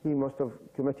 he must have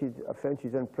committed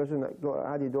offences in prison that got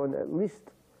added on at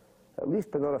least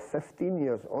another 15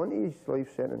 years onto his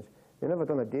life sentence. They never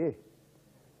done a day,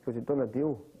 because they'd done a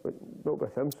deal, but not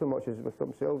with him so much as with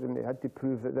themselves, and they had to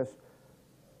prove that this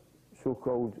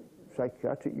so-called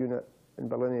psychiatric unit in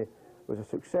Berlin was a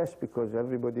success because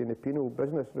everybody in the penal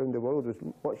business around the world was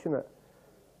watching it.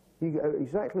 He got out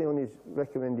exactly on his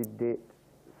recommended date,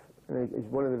 and he's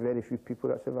one of the very few people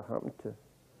that's ever happened to,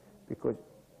 because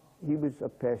he was a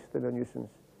pest and a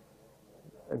nuisance.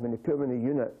 And when they put him in the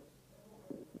unit,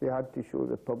 they had to show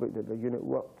the public that the unit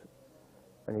worked,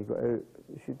 and he got out.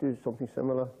 They should do something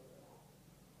similar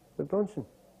with Bronson.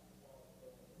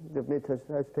 They've made his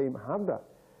time have that,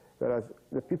 whereas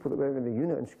the people that went in the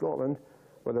unit in Scotland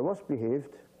were the worst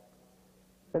behaved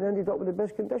and ended up with the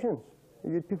best conditions.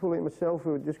 You had people like myself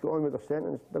who would just go on with their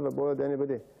sentence, never bothered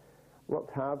anybody,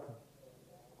 worked hard,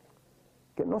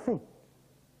 get nothing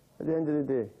at the end of the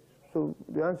day. So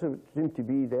the answer seemed to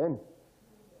be then,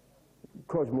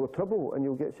 cause more trouble and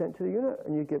you'll get sent to the unit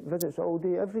and you get visits all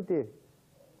day, every day.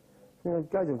 You know,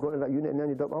 guys have gone to that unit and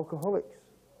ended up alcoholics.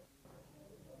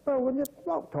 Well, when you're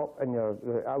locked up and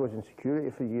I was in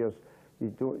security for years, you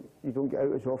don't get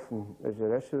out as often as the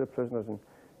rest of the prisoners, and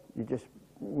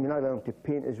you're not allowed to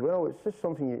paint as well. It's just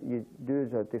something you do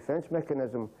as a defence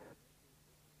mechanism.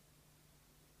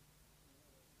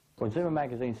 Well, Zuma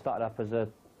magazine started up as a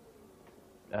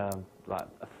like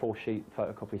a 4-sheet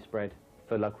photocopy spread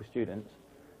for local students.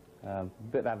 A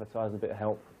bit of advertising, a bit of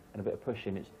help, and a bit of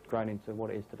pushing. It's grown into what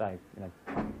it is today. You know,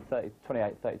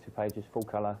 28, 32 pages, full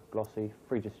colour, glossy,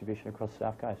 free distribution across the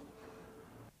South Coast.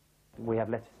 We had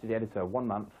letters to the editor. 1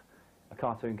 month, a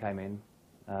cartoon came in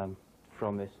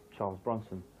from this Charles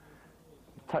Bronson.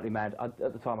 Totally mad. At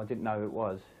the time, I didn't know who it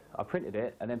was. I printed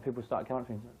it, and then people started coming up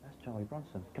to me and said, "That's Charlie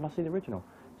Bronson. Can I see the original?"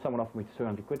 Someone offered me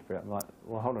 200 quid for it. I'm like,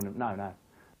 "Well, hold on, no."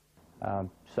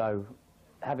 So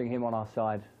having him on our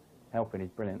side, helping, is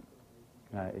brilliant.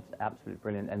 It's absolutely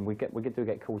brilliant, and we do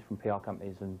get calls from PR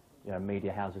companies and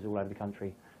media houses all over the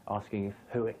country asking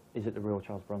is it the real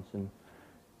Charles Bronson?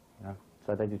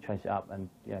 So they do chase it up, and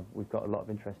we've got a lot of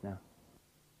interest now.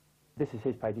 This is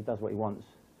his page. He does what he wants.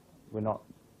 We're not,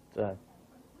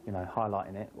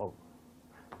 highlighting it. Well,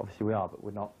 obviously we are, but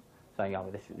we're not saying,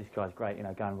 "Oh, this guy's great.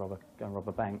 Go and rob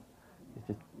a bank." It's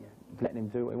just letting him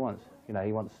do what he wants.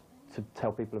 He wants to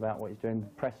tell people about what he's doing.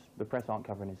 The press aren't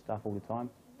covering his stuff all the time.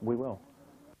 We will.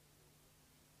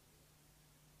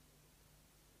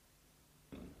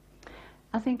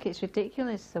 I think it's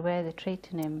ridiculous the way they're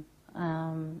treating him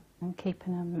and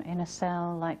keeping him in a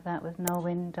cell like that with no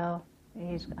window.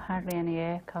 He's got hardly any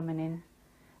air coming in.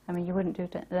 I mean, you wouldn't do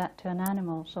that to an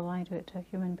animal, so why do it to a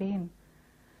human being?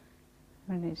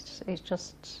 I mean, it's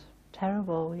just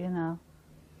terrible,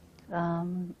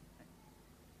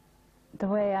 The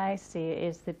way I see it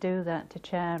is they do that to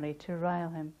Charlie to rile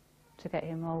him, to get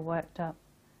him all worked up,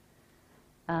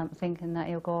 thinking that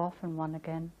he'll go off on one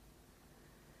again.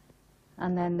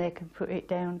 And then they can put it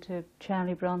down to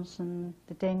Charlie Bronson,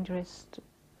 the dangerous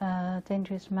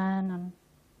man and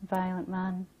violent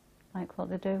man, like what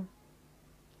they do,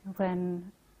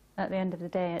 when at the end of the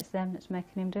day it's them that's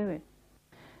making him do it.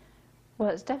 Well,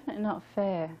 it's definitely not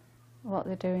fair what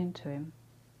they're doing to him,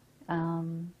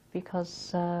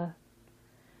 because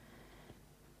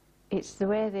it's the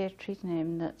way they're treating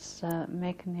him that's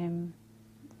making him,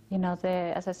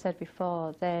 as I said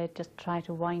before, they just try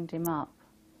to wind him up.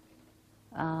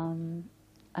 And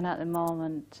at the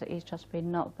moment he's just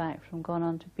been knocked back from going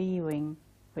on to B-Wing,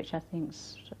 which I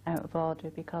think's out of order,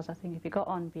 because I think if he got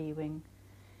on B-Wing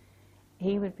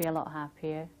he would be a lot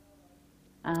happier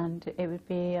and it would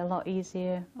be a lot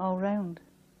easier all round,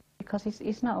 because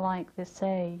he's not like they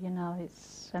say,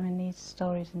 I mean, these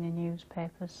stories in the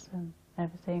newspapers and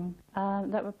everything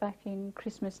that were back in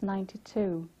Christmas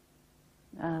 '92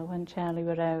 when Charlie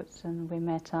were out and we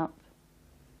met up.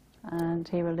 And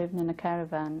he was living in a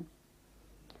caravan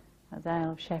at the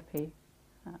Isle of Sheppey,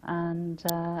 and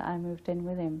I moved in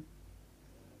with him.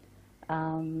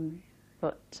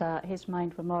 But his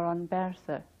mind were more on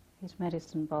Bertha, his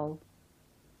medicine ball.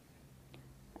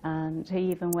 And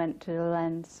he even went to the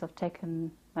lengths of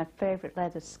taking my favourite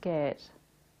leather skirt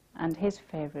and his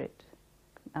favourite,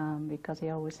 because he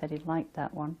always said he liked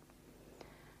that one.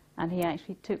 And he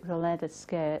actually took the leather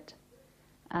skirt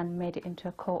and made it into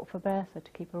a coat for Bertha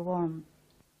to keep her warm.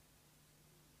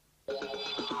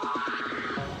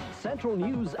 Central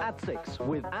News at 6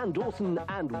 with Ann Dawson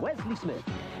and Wesley Smith.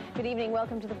 Good evening,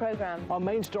 welcome to the programme. Our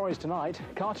main stories tonight: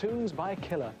 cartoons by a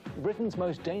killer. Britain's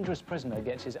most dangerous prisoner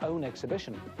gets his own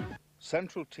exhibition.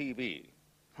 Central TV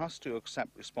has to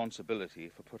accept responsibility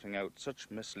for putting out such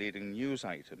misleading news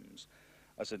items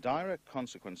As a direct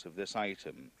consequence of this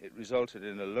item, it resulted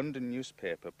in a London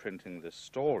newspaper printing this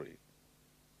story.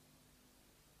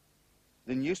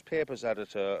 The newspaper's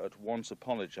editor at once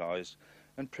apologised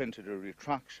and printed a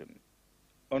retraction.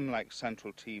 Unlike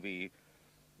Central TV,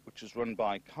 which is run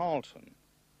by Carlton,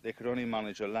 they could only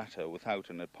manage a letter without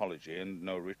an apology and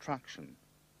no retraction.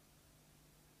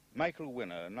 Michael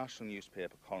Winner, a national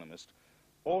newspaper columnist,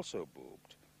 also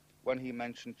boobed when he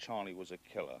mentioned Charlie was a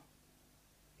killer.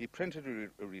 He printed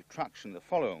a retraction the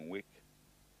following week.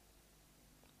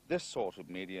 This sort of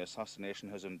media assassination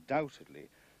has undoubtedly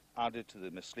added to the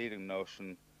misleading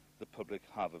notion the public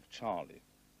have of Charlie.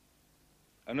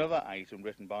 Another item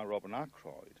written by Robin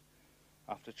Ackroyd,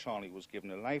 after Charlie was given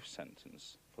a life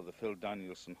sentence for the Phil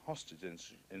Danielson hostage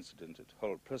incident at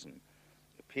Hull Prison,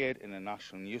 appeared in a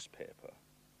national newspaper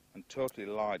and totally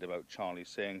lied about Charlie,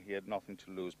 saying he had nothing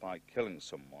to lose by killing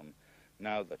someone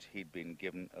now that he'd been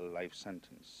given a life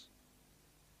sentence.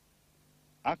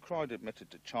 Ackroyd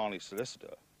admitted to Charlie's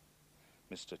solicitor,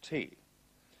 Mr. T,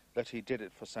 that he did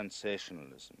it for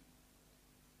sensationalism.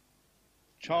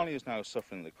 Charlie is now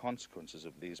suffering the consequences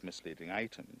of these misleading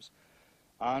items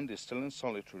and is still in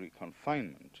solitary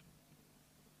confinement.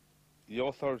 The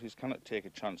authorities cannot take a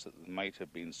chance that there might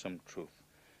have been some truth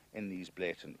in these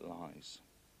blatant lies.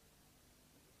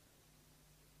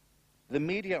 The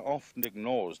media often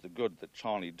ignores the good that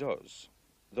Charlie does,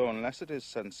 though unless it is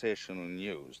sensational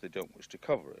news, they don't wish to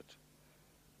cover it.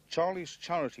 Charlie's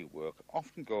charity work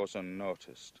often goes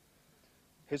unnoticed.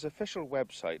 His official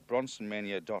website,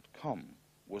 bronsonmania.com,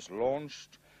 was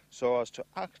launched so as to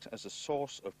act as a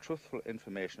source of truthful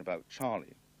information about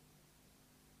Charlie.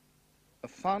 A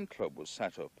fan club was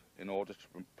set up in order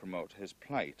to promote his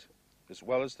plight, as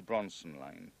well as the Bronson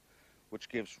line, which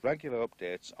gives regular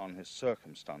updates on his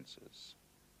circumstances.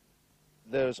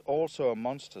 There is also a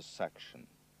monsters section,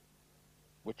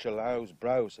 which allows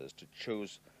browsers to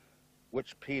choose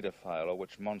which paedophile or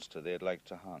which monster they'd like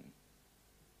to hang.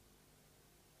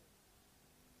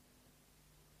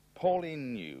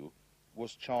 Pauline New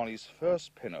was Charlie's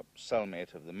first pin-up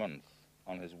cellmate of the month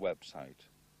on his website.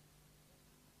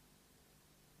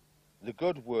 The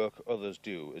good work others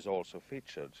do is also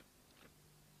featured.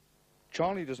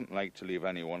 Charlie doesn't like to leave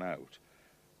anyone out,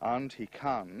 and he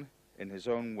can, in his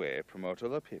own way, promote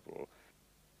other people.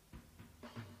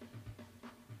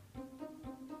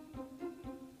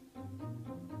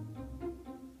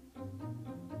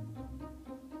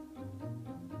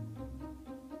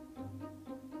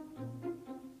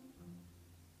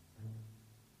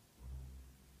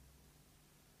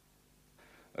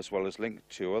 As well as linked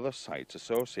to other sites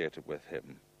associated with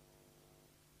him.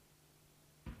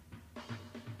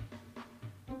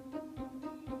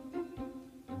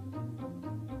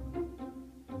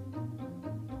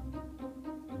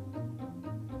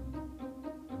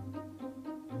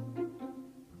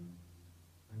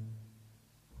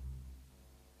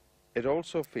 It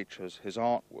also features his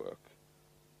artwork.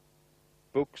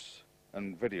 Books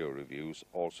and video reviews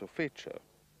also feature.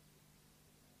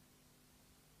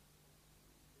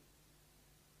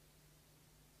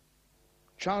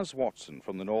 Charles Watson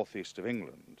from the northeast of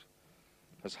England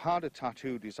has had a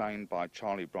tattoo designed by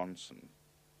Charlie Bronson.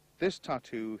 This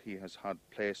tattoo he has had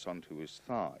placed onto his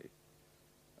thigh,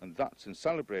 and that's in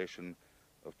celebration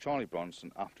of Charlie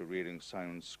Bronson after reading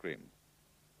Silent Scream.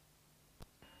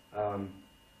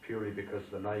 Purely because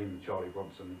the name Charlie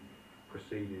Bronson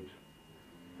preceded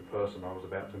the person I was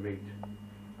about to meet.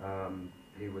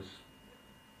 He was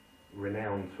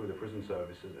renowned through the prison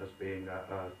service as being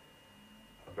a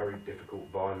very difficult,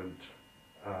 violent,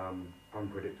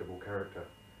 unpredictable character.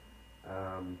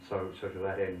 So to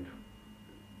that end,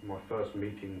 my first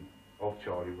meeting of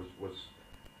Charlie was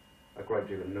a great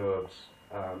deal of nerves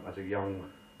as a young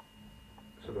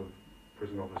sort of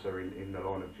prison officer in the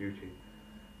line of duty.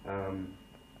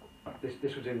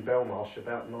 This was in Belmarsh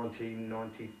about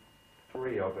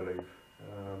 1993, I believe,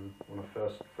 when I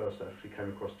first actually came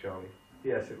across Charlie.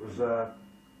 Yes, it was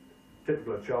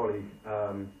typical of Charlie,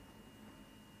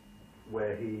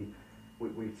 where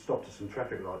we stopped at some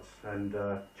traffic lights, and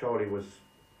Charlie was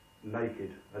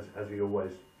naked, as he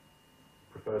always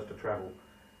prefers to travel,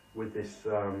 with this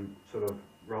sort of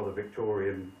rather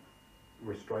Victorian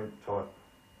restraint type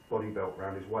body belt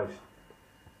around his waist.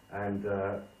 And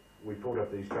we pulled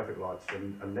up these traffic lights,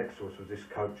 and next to us was this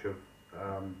coach of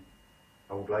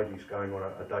old ladies going on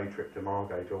a day trip to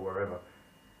Margate or wherever.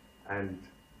 And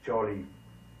Charlie,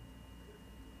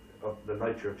 of the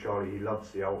nature of Charlie, he loves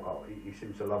the old. He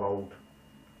seems to love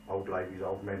old ladies,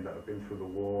 old men that have been through the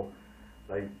war.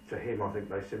 To him, I think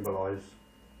they symbolise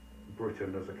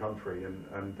Britain as a country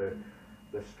and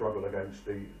the struggle against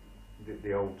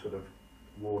the old sort of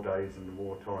war days and the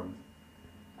war times.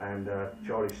 And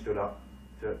Charlie stood up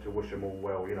to wish them all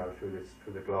well, you know, through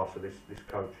the glass of this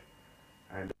coach.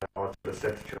 And I sort of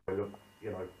said to Charlie, look,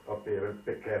 you know, I'd be a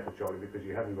bit careful, Charlie, because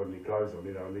you haven't got any clothes on,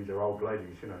 you know, and these are old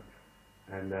ladies, you know.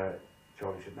 And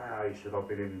Charlie said, no, he said, I've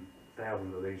been in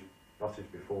thousands of these buses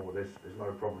before, there's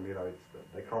no problem, you know,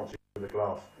 they can't see through the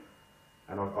glass.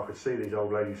 And I could see these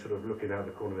old ladies sort of looking out of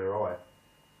the corner of their eye.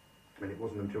 And it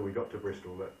wasn't until we got to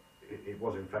Bristol that it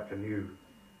was in fact a new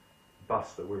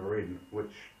bus that we were in,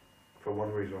 which for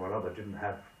one reason or another didn't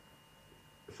have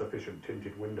sufficient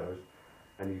tinted windows,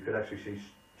 and you could actually see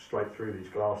straight through these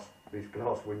glass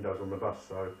windows on the bus.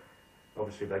 So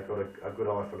obviously they've got a good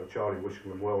eye for the Charlie, wishing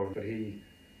them well. But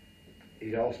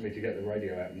he'd asked me to get the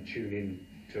radio out and tune in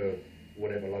to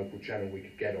whatever local channel we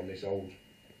could get on this old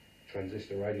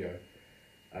transistor radio,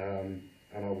 and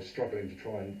I was struggling to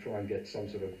try and get some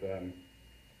sort of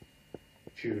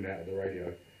tune out of the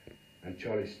radio. And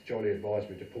Charlie advised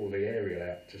me to pull the aerial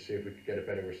out to see if we could get a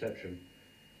better reception.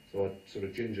 So I sort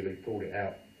of gingerly pulled it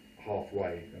out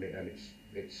halfway, and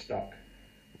it's stuck.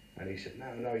 And he said,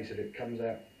 no, he said, it comes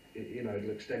out, you know,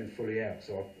 it'll extend fully out.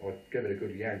 So I gave it a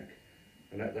good yank,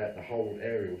 and at that the whole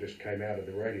aerial just came out of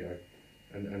the radio,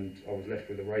 and I was left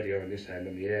with the radio in this hand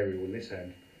and the aerial in this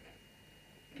hand.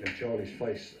 And Charlie's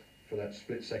face for that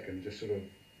split second just sort of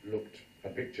looked a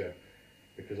picture,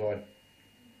 because I'd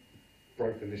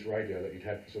broken this radio that he'd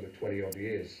had for sort of 20 odd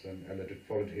years, and that had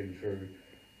followed him through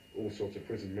all sorts of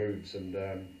prison moves. And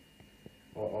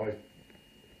I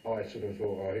sort of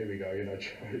thought, oh, here we go, you know,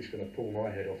 Charlie's going to pull my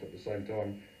head off at the same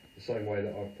time, the same way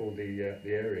that I pulled the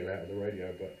aerial out of the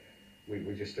radio. But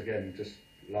we just again just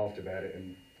laughed about it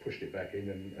and pushed it back in,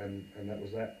 and that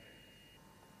was that.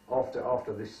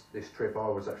 After this trip, I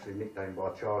was actually nicknamed by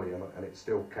Charlie, and it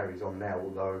still carries on now,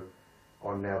 although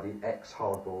I'm now the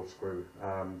ex-hardboard screw,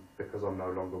 because I'm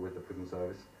no longer with the prison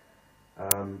service.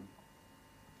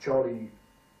 Charlie,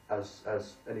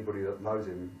 as anybody that knows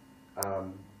him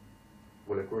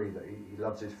will agree, that he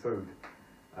loves his food,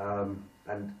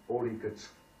 and all he could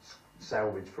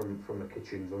salvage from the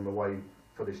kitchens on the way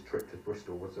for this trip to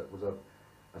Bristol was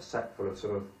a sack full of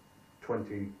sort of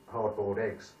 20 hard-boiled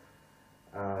eggs.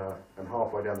 And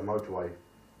halfway down the motorway,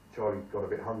 Charlie got a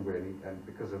bit hungry, and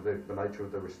because of the nature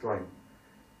of the restraint,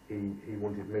 he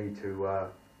wanted me to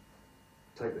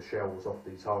take the shells off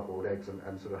these hard-boiled eggs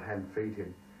and sort of hand feed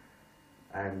him.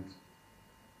 And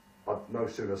I'd no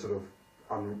sooner sort of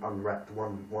unwrapped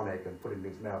one egg and put it in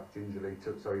his mouth gingerly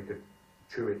so he could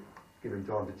chew it, give him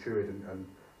time to chew it and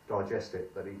digest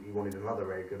it, that he wanted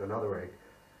another egg and another egg.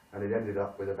 And it ended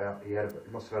up with he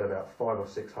must have had about 5 or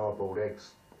 6 hard-boiled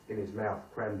eggs in his mouth,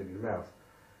 crammed in his mouth.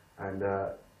 And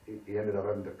he ended up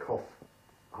having to cough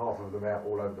half of them out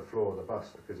all over the floor of the bus,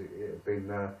 because it had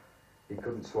been, he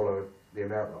couldn't swallow the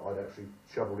amount that I'd actually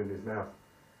shoveled in his mouth.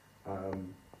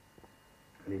 And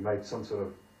he made some sort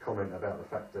of comment about the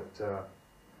fact that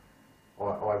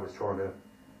I was trying to,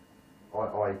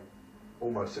 I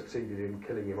almost succeeded in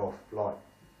killing him off, like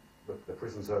the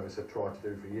prison service had tried to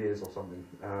do for years or something,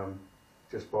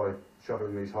 just by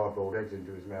shoveling these hard-boiled eggs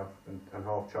into his mouth and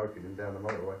half choking him down the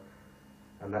motorway.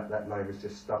 And that name has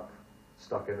just stuck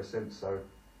ever since. So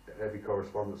every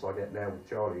correspondence I get now with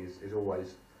Charlie is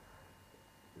always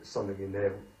something in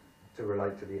there to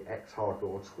relate to the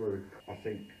ex-hardboiled screw. I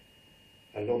think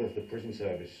a lot of the prison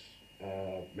service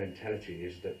mentality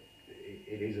is that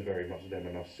it is a very much them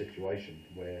and us situation,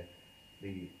 where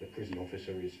the prison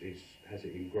officer has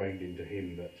it ingrained into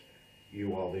him that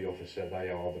you are the officer, they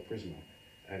are the prisoner,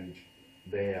 and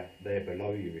they're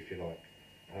below you, if you like.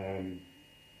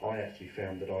 I actually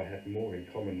found that I had more in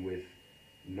common with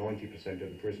 90% of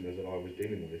the prisoners that I was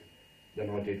dealing with than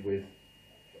I did with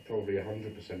probably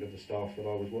 100% of the staff that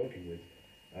I was working with,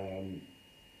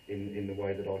 in the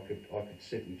way that I could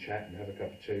sit and chat and have a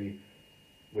cup of tea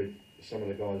with some of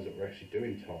the guys that were actually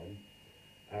doing time,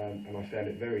 and I found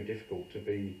it very difficult to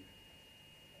be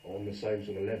on the same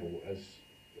sort of level as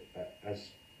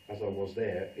I was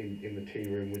there in the tea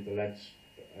room with the lads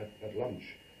at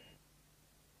lunch.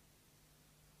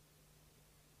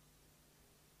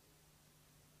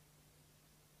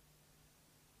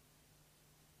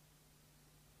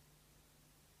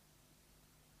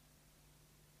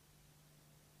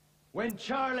 When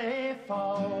Charlie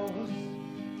falls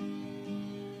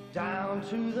down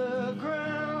to the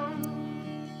ground,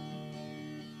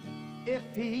 if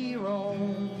he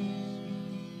roams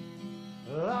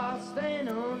lost and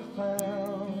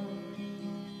unfound,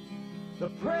 the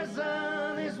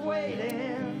prison is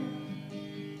waiting,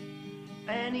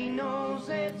 and he knows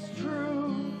it's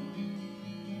true.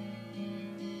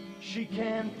 She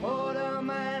can put a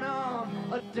man on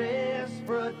a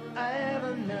desperate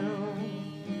avenue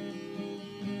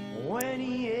when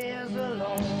he is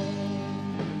alone.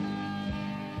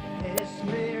 His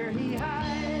fear he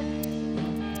hides,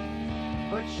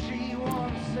 but she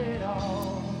wants it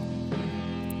all.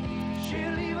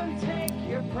 She'll even take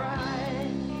your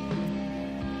pride,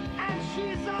 and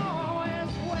she's always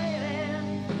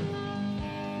waiting.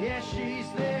 Yeah,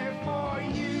 she's there for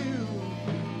you.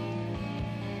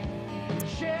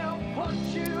 She'll put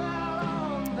you out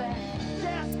on that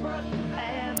desperate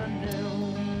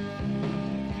avenue.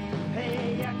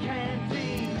 Hey, you can't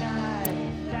deny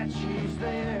that she's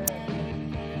there,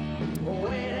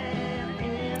 waiting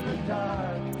in the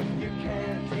dark. You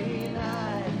can't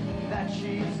deny that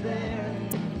she's there.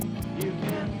 You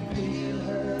can feel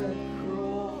her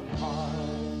cruel heart.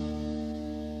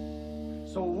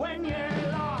 So when you're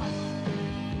lost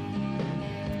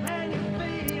and you're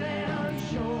feeling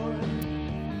unsure,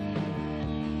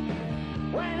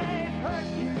 when they've hurt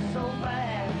you so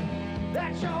bad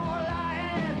that you're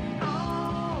lying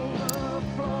on the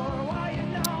floor, well, you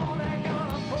know they're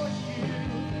gonna push you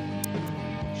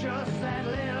just that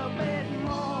little bit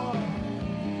more.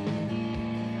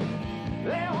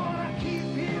 They wanna keep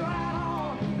you out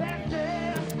on that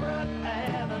desperate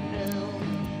avenue.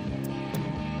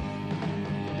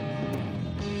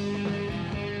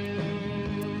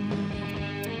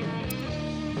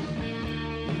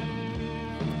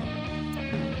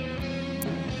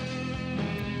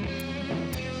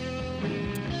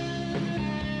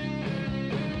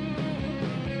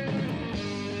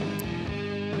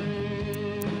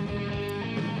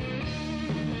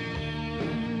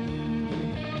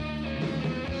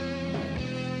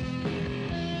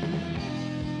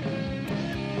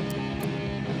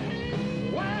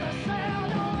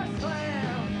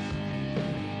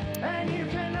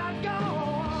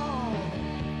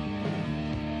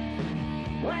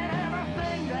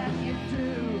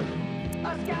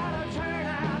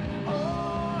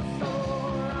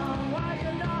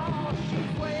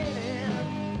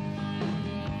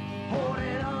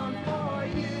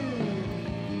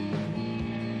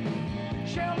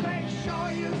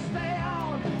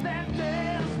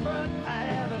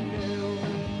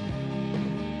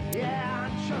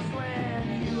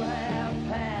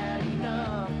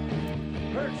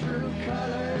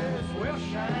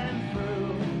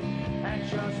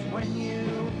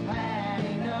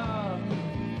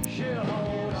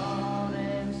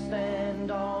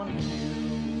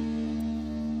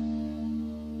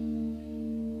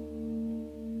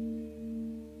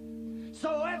 So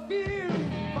if you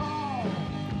fall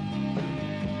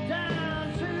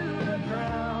down to the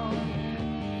ground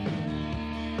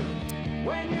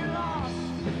when you're lost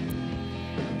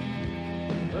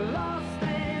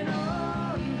and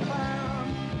unfound,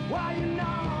 while you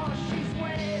know she's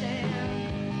waiting,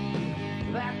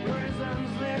 that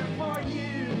prison's there for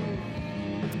you.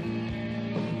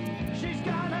 She's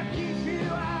gonna keep you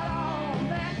out on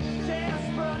that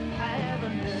desperate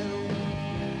avenue.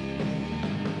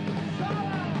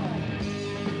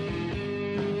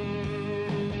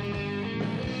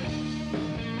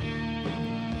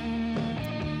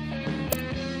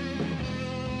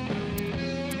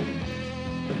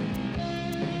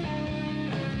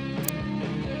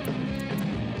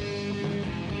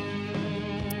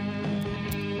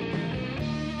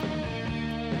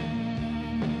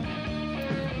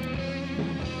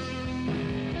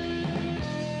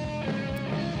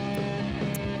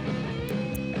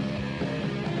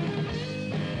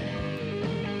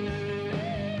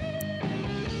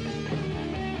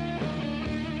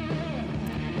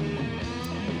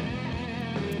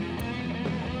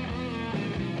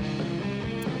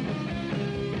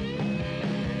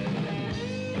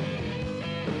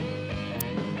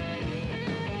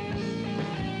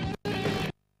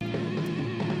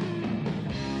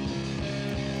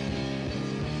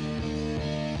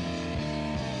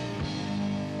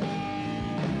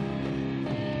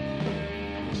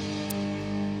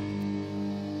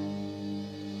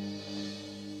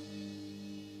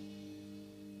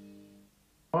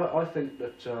 I think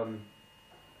that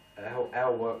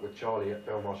our work with Charlie at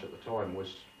Belmarsh at the time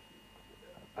was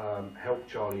helped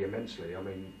Charlie immensely. I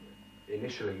mean,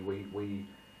 initially we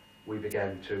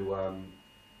began to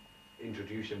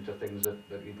introduce him to things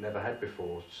that he'd never had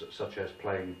before, such as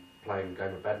playing a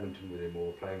game of badminton with him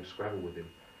or playing Scrabble with him,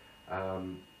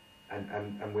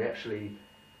 and we actually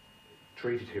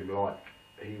treated him like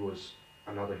he was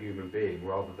another human being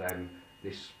rather than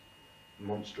this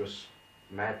monstrous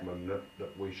madman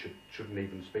that we shouldn't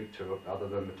even speak to, other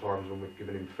than the times when we've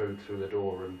given him food through the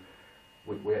door, and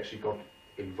we actually got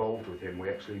involved with him. We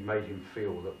actually made him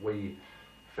feel that we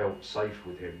felt safe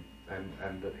with him,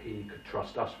 and that he could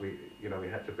trust us. We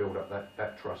had to build up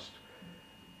that trust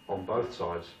on both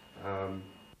sides.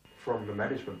 From the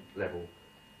management level,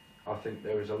 I think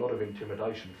there is a lot of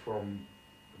intimidation from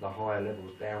the higher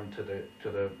levels down to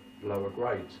the lower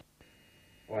grades.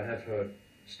 I have heard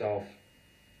staff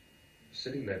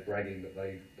sitting there bragging that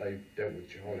they've dealt with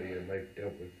Charlie and they've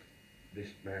dealt with this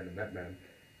man and that man,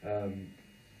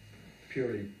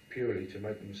 purely to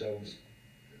make themselves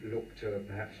look to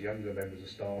perhaps younger members of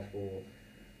staff, or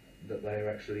that they are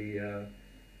actually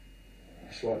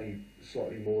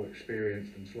slightly more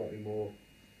experienced and slightly more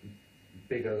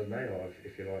bigger than they are,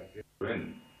 if you like.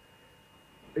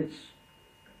 It's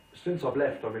since I've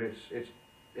left. I mean,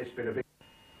 it's been a big.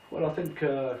 Well, I think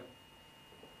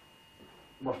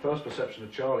my first perception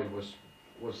of Charlie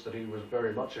was that he was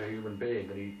very much a human being,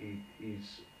 and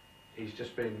he's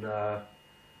just been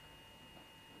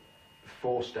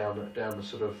forced down the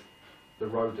sort of the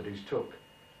road that he's took.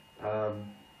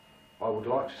 I would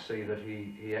like to see that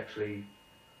he actually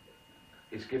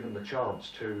is given the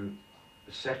chance to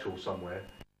settle somewhere,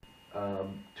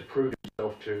 to prove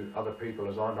himself to other people,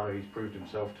 as I know he's proved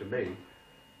himself to me.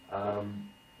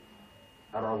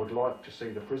 And I would like to see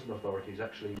the prison authorities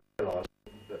actually realise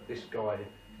that this guy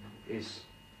is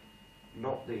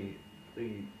not the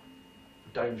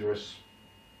dangerous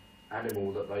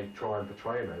animal that they try and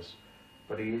portray him as,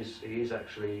 but he is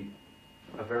actually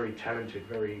a very talented,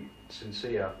 very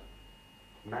sincere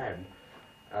man,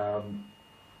 and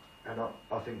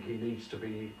I think he needs to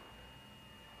be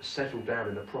settled down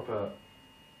in a proper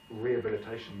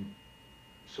rehabilitation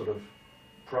sort of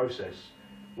process,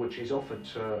 which is offered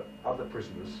to other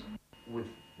prisoners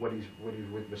when he's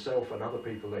with myself and other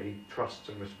people that he trusts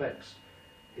and respects.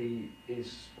 He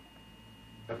is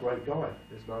a great guy.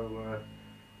 There's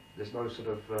no sort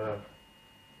of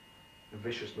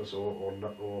viciousness or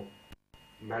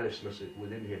maliceness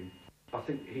within him. I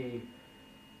think he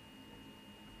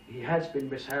has been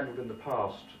mishandled in the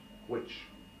past, which,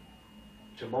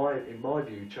 in my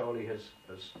view, Charlie has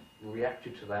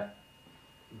reacted to that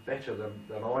better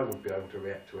than I would be able to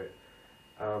react to it.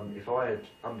 If I had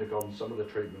undergone some of the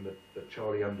treatment that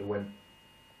Charlie underwent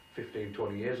 15,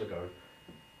 20 years ago,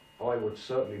 I would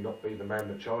certainly not be the man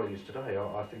that Charlie is today.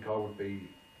 I think I would be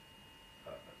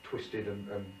twisted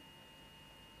and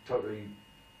totally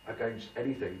against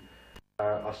anything.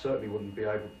 I certainly wouldn't be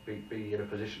able to be in a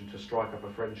position to strike up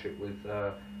a friendship with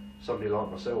somebody like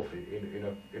myself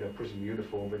in a prison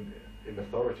uniform in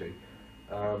authority.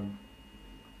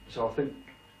 So I think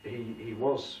he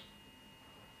was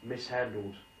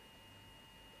mishandled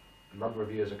a number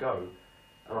of years ago,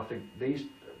 and I think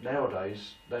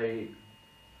nowadays they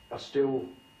are still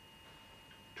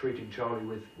treating Charlie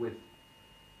with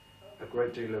a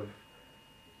great deal of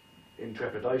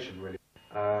intrepidation, really.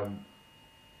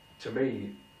 To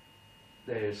me,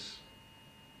 there's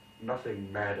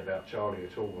nothing mad about Charlie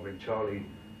at all. I mean, Charlie,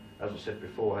 as I said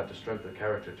before, had the strength of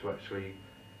character to actually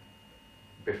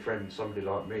befriend somebody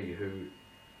like me, who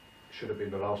should have been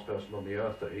the last person on the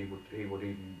earth that he would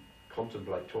even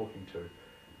contemplate talking to.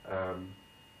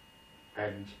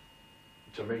 And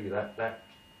to me, that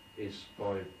is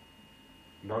by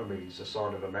no means a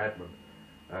sign of a madman.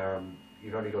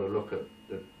 You've only got to look at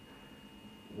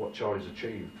what Charlie's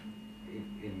achieved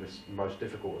in the most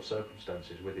difficult of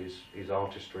circumstances, with his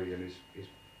artistry and his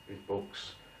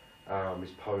books,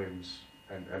 his poems,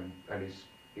 and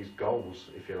his goals,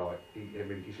 if you like. I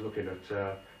mean, he's looking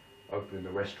at opening the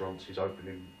restaurants. He's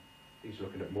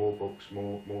looking at more books,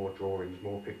 more drawings,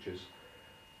 more pictures.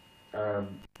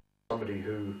 Somebody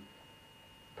who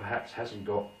perhaps hasn't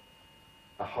got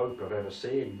a hope of ever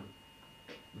seeing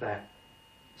that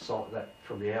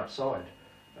from the outside,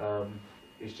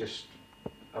 is just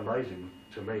amazing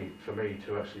for me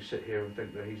to actually sit here and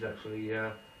think that he's actually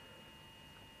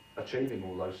achieving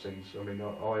all those things. I mean,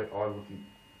 I wouldn't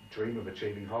dream of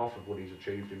achieving half of what he's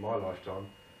achieved in my lifetime,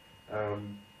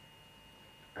 and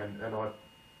I've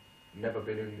never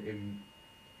been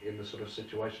in the sort of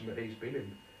situation that he's been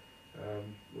in,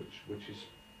 which is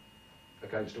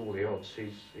against all the odds.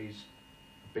 He's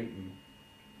beaten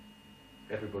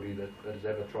everybody that has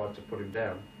ever tried to put him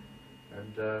down,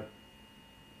 and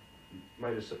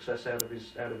made a success out of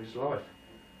his life.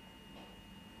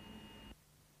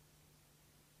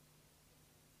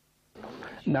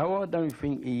 No, I don't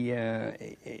think he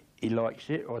likes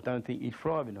it, or I don't think he's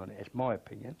thriving on it. That's my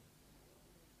opinion.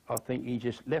 I think he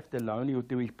just left alone, he'll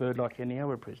do his bird like any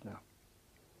other prisoner.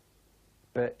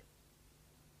 But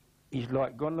he's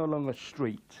like gone along a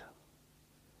street,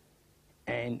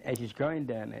 and as he's going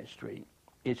down that street,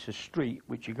 it's a street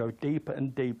which you go deeper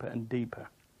and deeper and deeper.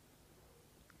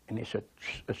 and it's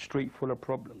a street full of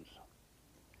problems,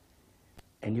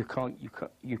 and you can't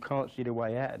see the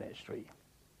way out of that street.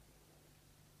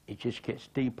 It just gets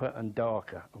deeper and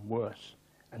darker and worse,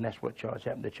 and that's what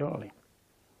happened to Charlie.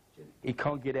 He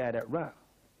can't get out of that rut.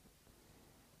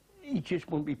 He just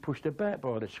wouldn't be pushed about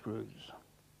by the screws.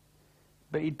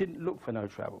 But he didn't look for no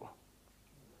trouble.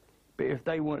 But if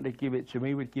they wanted to give it to me,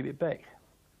 he would give it back.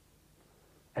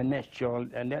 And that's Charlie,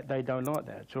 and they don't like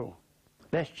that at all.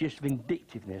 That's just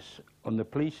vindictiveness on the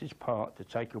police's part to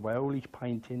take away all his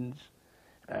paintings,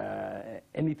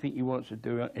 anything he wants to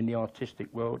do in the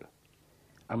artistic world.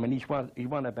 I mean, he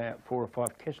won about 4 or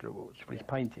 5 Kessler Awards for his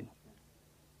painting.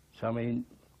 So, I mean,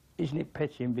 isn't it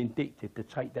petty and vindictive to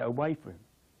take that away from him?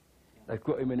 They've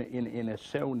got him in a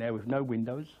cell now with no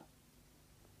windows.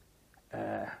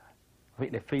 I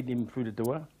think they're feeding him through the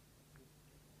door.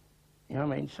 You know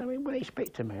what I mean? So, I mean, what do you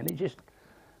expect a man? The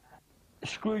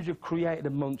Screws have created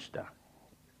a monster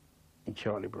in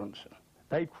Charlie Bronson.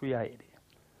 They've created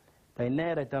it.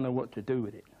 Now they don't know what to do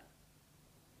with it.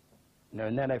 You know,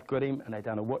 now they've got him and they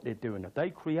don't know what they're doing.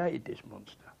 They created this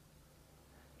monster.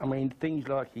 I mean, things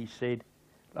like he said,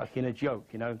 like in a joke,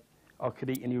 you know, I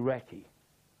could eat an Iraqi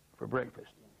for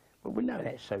breakfast. But we know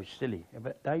that's so silly.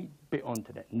 But they bit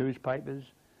onto that. Newspapers,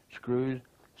 Screws,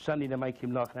 suddenly they make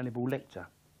him like Hannibal Lecter.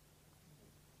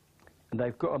 And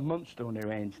they've got a monster on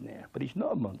their hands now. But he's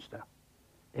not a monster.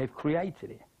 They've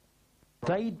created it.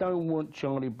 They don't want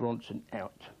Charlie Bronson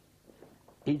out.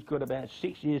 He's got about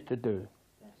 6 years to do.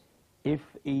 If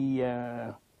he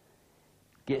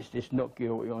gets this not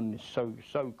guilty on this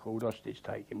so-called hostage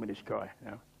taking with this guy,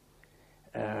 you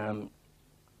know,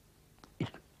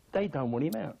 they don't want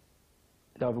him out.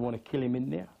 They either want to kill him in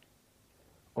there,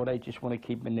 or they just want to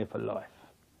keep him in there for life.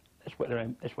 That's what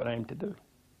they aim to do.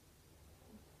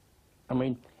 I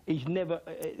mean,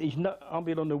 I'll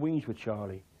be on the wings with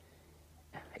Charlie.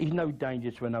 He's no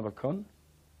danger to another con.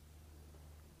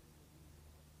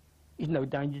 He's no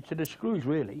danger to the Screws,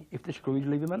 really, if the Screws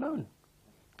leave him alone.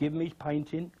 Give him his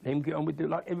painting, let him get on with it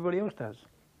like everybody else does.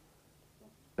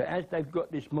 But as they've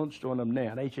got this monster on them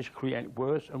now, they just create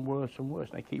worse and worse and worse.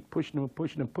 They keep pushing him and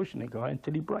pushing and pushing the guy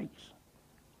until he breaks.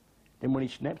 Then when he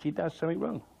snaps, he does something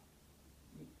wrong.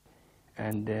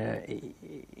 And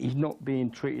he's not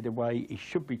being treated the way he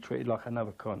should be treated, like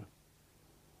another con.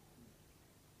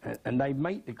 And they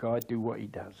make the guy do what he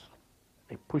does.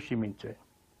 They push him into it.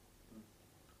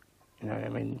 You know what I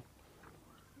mean?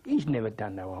 He's never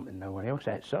done no harm to no one else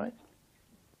outside.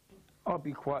 I'd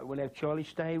be quiet when have Charlie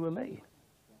stay with me.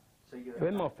 So you're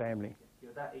with my family.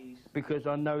 You're that easy. Because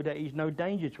I know that he's no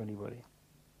danger to anybody.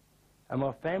 And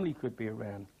my family could be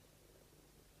around.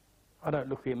 I don't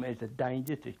look at him as a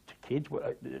danger to kids.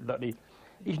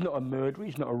 He's not a murderer,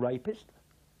 he's not a rapist.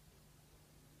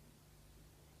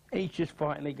 He's just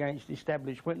fighting against the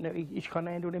establishment. He's can't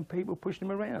handle them people pushing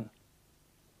him around.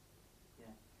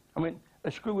 I mean,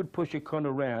 a Screw would push a con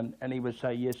around and he would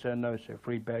say, yes sir, no sir,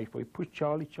 3 bags. But he pushed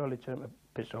Charlie turned the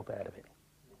piss off out of it.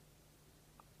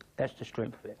 That's the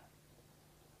strength of it.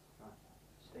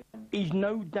 He's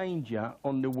no danger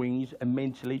on the wings and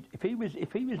mentally. If he was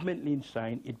mentally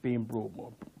insane, he'd be in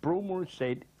Broadmoor. Broadmoor has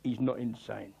said he's not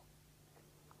insane.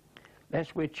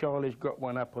 That's where Charlie's got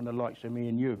one up on the likes of me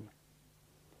and you.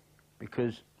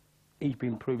 Because he's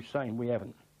been proved sane, we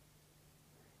haven't.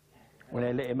 When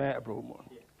they let him out of Broadmoor.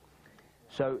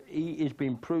 So he has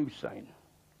been proved sane.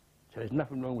 So there's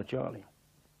nothing wrong with Charlie.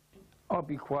 I'd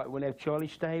be quiet when have Charlie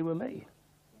stay with me.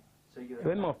 So you're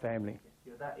with my family.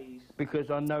 You're that easy.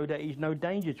 Because I know that he's no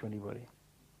danger to anybody.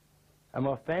 And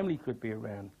my family could be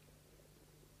around.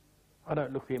 I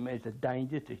don't look at him as a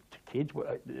danger to kids.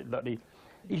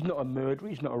 He's not a murderer,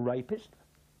 he's not a rapist.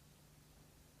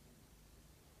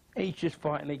 He's just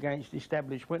fighting against the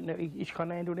establishment. He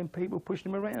can't handle them people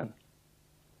pushing him around.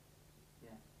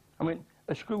 I mean,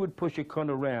 a Screw would push a con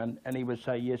around and he would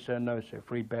say, yes sir, no sir,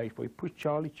 3 bags. But he pushed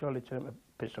Charlie turned the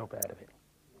piss off out of it.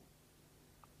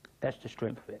 That's the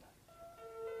strength of it.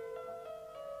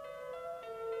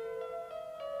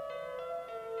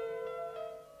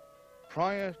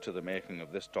 Prior to the making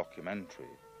of this documentary,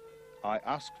 I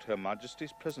asked Her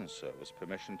Majesty's Prison Service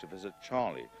permission to visit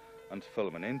Charlie and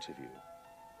film an interview.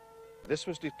 This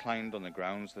was declined on the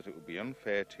grounds that it would be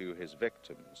unfair to his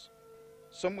victims.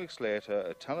 Some weeks later,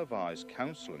 a televised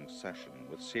counselling session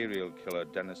with serial killer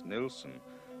Dennis Nilsen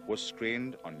was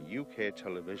screened on UK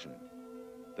television.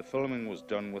 The filming was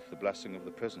done with the blessing of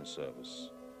the prison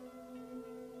service.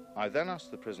 I then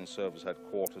asked the prison service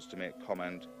headquarters to make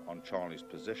comment on Charlie's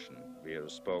position via a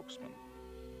spokesman.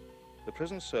 The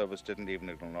prison service didn't even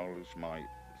acknowledge my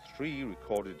 3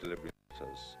 recorded delivery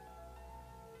letters.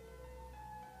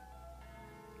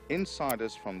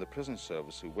 Insiders from the prison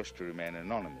service who wished to remain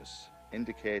anonymous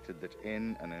indicated that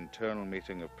in an internal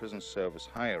meeting of prison service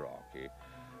hierarchy,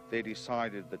 they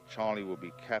decided that Charlie would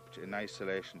be kept in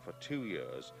isolation for 2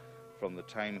 years from the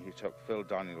time he took Phil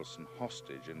Danielson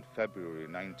hostage in February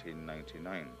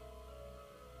 1999.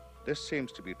 This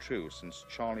seems to be true since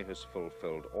Charlie has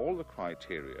fulfilled all the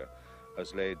criteria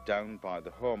as laid down by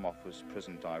the Home Office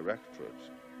Prison Directorate,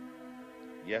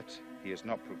 yet he has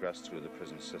not progressed through the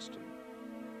prison system.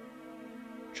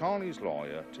 Charlie's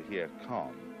lawyer, Tahir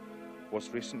Khan, was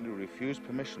recently refused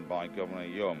permission by Governor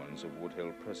Yeomans of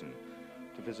Woodhill Prison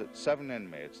to visit 7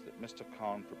 inmates that Mr.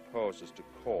 Khan proposes to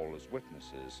call as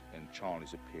witnesses in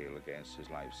Charlie's appeal against his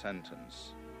life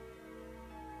sentence.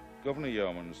 Governor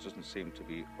Yeomans doesn't seem to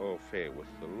be au fait with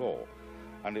the law,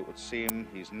 and it would seem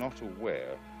he's not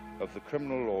aware of the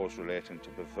criminal laws relating to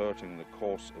perverting the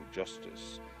course of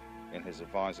justice in his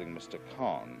advising Mr.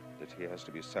 Khan that he has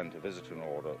to be sent a visiting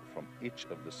order from each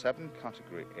of the 7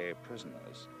 Category A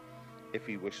prisoners if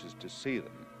he wishes to see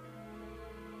them.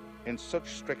 In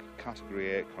such strict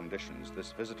Category A conditions,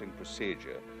 this visiting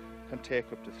procedure can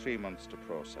take up to 3 months to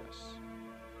process.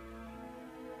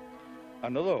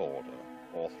 Another order,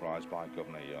 authorised by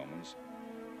Governor Yeomans,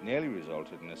 nearly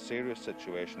resulted in a serious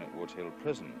situation at Woodhill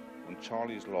Prison when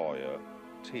Charlie's lawyer,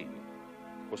 T,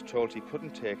 was told he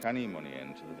couldn't take any money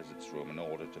into the visits room in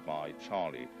order to buy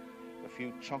Charlie a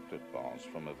few chocolate bars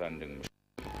from a vending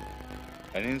machine.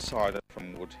 An insider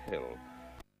from Woodhill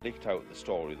leaked out the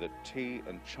story that T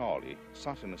and Charlie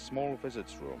sat in a small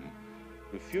visits room,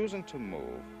 refusing to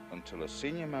move until a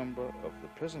senior member of the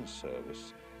prison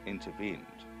service intervened.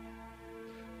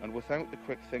 And without the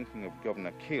quick thinking of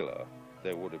Governor Keeler,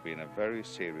 there would have been a very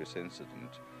serious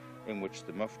incident in which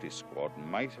the Mufti squad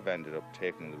might have ended up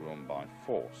taking the room by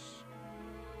force.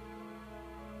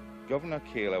 Governor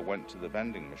Keeler went to the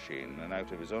vending machine and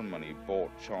out of his own money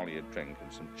bought Charlie a drink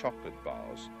and some chocolate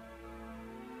bars.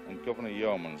 And Governor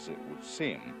Yeomans, it would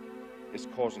seem, is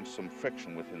causing some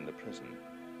friction within the prison.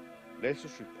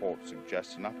 Latest reports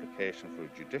suggest an application for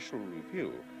a judicial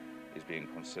review is being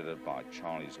considered by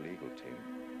Charlie's legal team.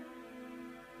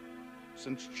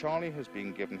 Since Charlie has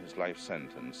been given his life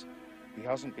sentence, he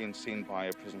hasn't been seen by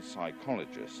a prison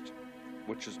psychologist,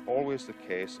 which is always the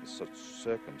case in such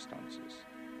circumstances.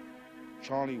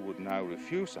 Charlie would now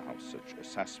refuse to have such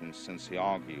assessments since he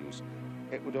argues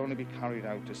it would only be carried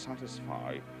out to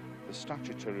satisfy the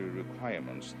statutory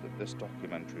requirements that this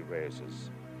documentary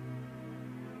raises.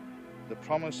 The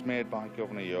promise made by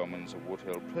Governor Yeomans of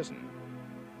Woodhill Prison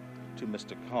to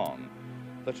Mr. Khan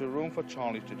that a room for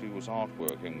Charlie to do his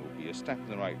artwork in would be a step in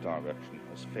the right direction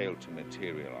has failed to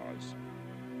materialise.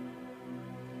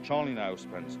 Charlie now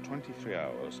spends 23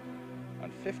 hours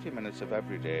and 50 minutes of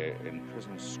every day in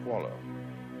prison squalor.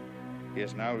 He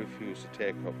has now refused to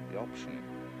take up the option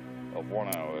of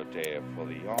 1 hour a day for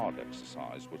the yard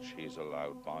exercise which he is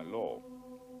allowed by law.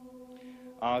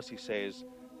 As he says,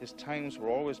 his times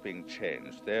were always being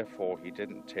changed, therefore he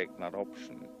didn't take that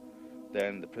option.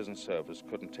 Then the prison service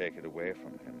couldn't take it away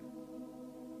from him.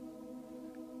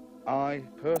 I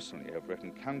personally have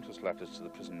written countless letters to the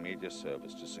prison media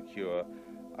service to secure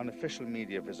an official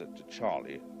media visit to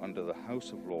Charlie under the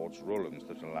House of Lords rulings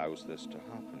that allows this to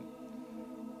happen.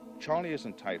 Charlie is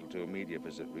entitled to a media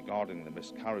visit regarding the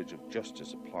miscarriage of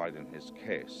justice applied in his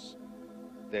case.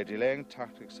 Their delaying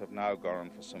tactics have now gone on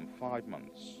for some 5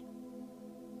 months,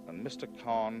 and Mr.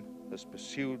 Khan has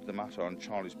pursued the matter on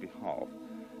Charlie's behalf,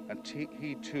 and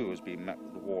he too has been met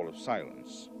with a wall of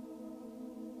silence.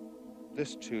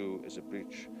 This too is a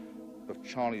breach of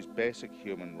Charlie's basic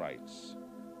human rights.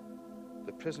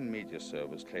 The prison media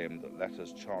service claimed that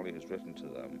letters Charlie has written to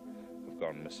them have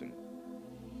gone missing.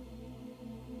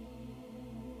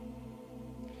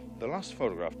 The last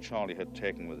photograph Charlie had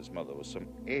taken with his mother was some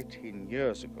 18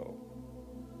 years ago.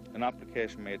 An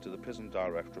application made to the prison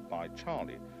directorate by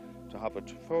Charlie to have a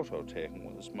photo taken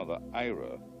with his mother,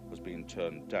 Ira, was being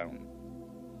turned down,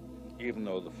 even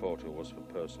though the photo was for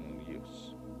personal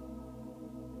use.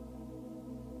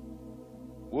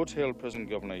 Woodhill Prison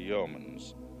Governor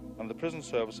Yeomans and the prison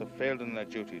service have failed in their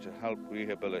duty to help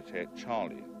rehabilitate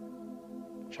Charlie.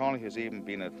 Charlie has even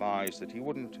been advised that he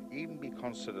wouldn't even be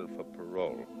considered for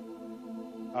parole,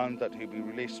 and that he'd be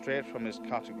released straight from his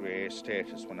Category A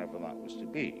status whenever that was to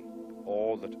be,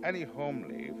 or that any home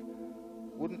leave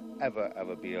wouldn't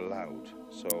ever be allowed,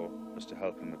 so as to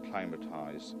help him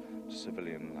acclimatise to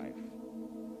civilian life.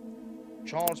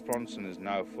 Charles Bronson is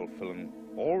now fulfilling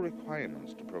all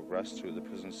requirements to progress through the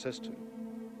prison system,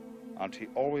 and he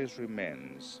always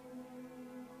remains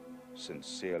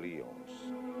sincerely yours.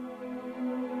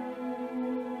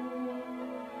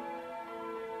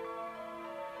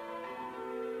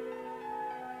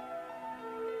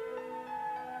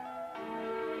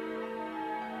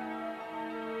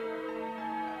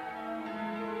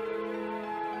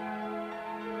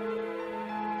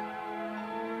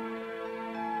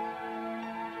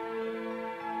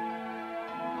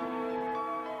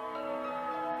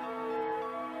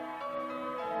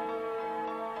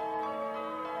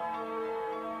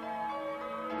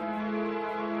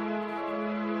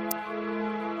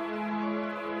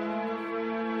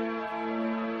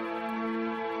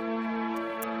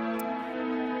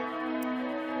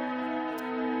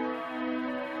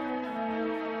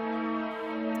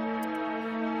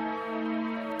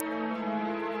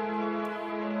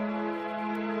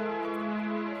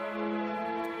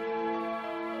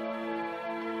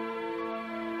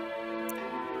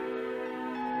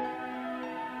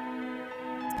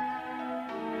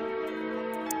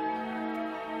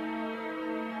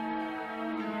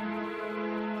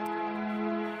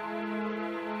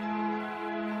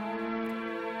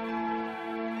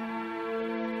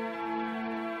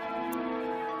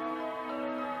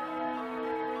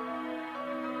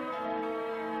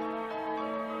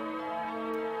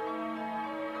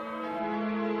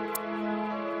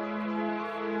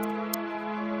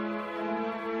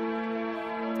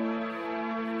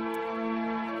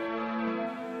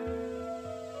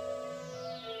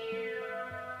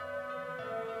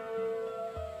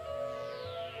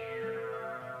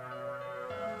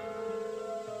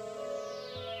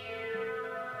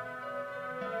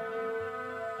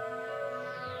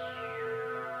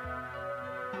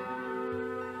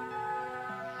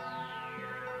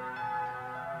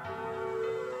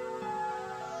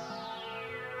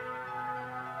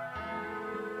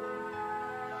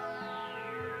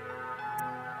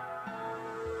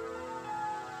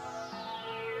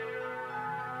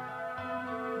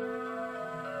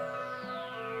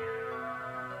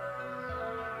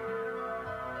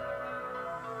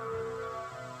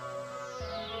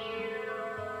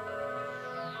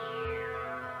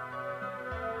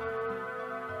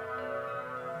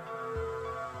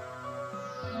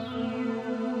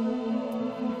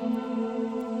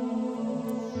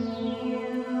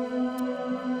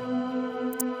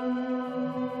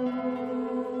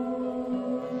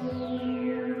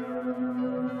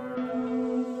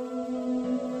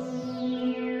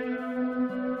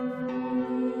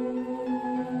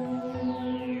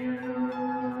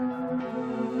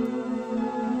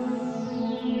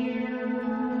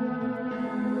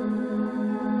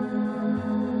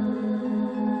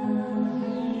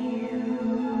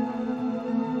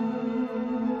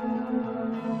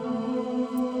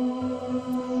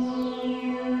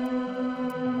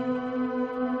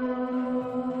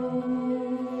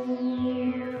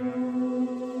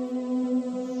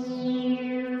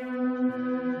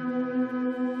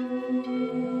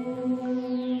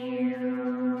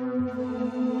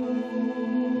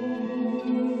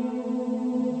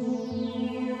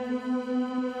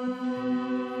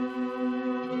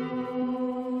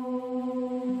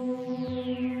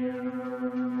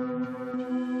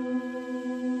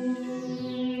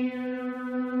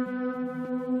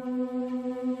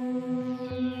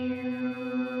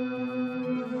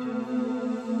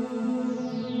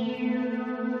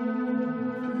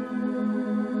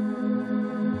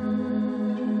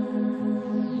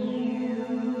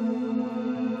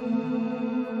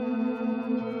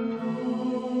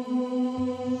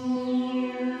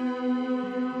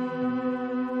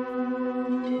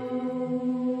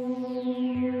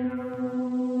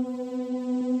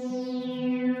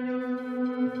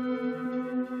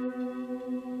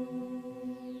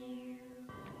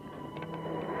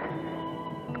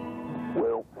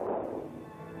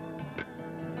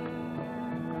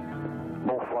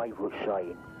 old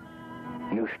saying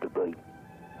used to be,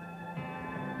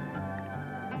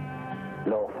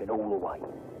 laughing all the way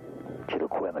to the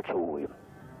crematorium.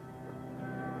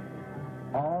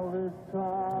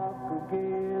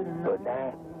 But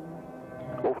now,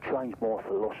 I've changed my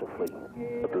philosophy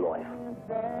of life.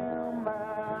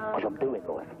 Because I'm doing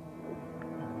life,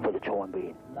 for the time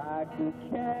being.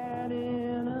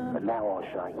 And now I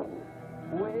say,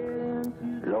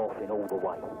 laughing all the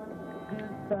way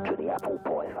to the apple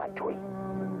pie factory.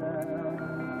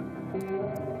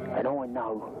 And I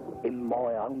know in my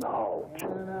own heart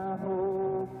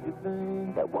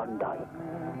that one day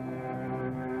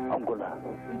I'm gonna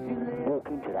walk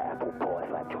into that apple pie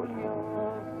factory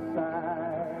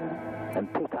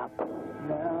and pick up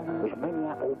as many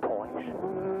apple pies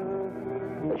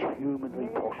as humanly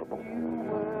possible.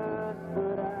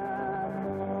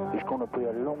 It's gonna be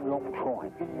a long, long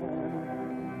time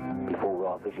before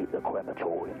I visit the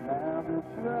crematorium.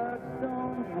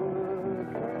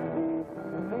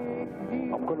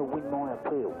 I'm going to win my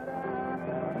appeal.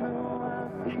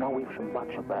 There's no ifs and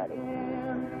buts about it.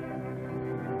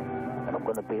 And I'm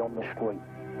going to be on the street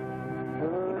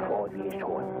in 5 years'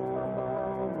 time.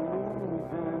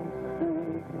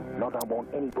 And I don't want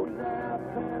anybody,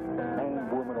 man,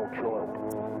 woman or child,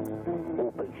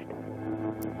 or beast,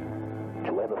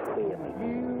 to ever fear me.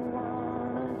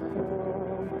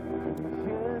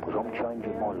 Because I'm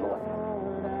changing my life.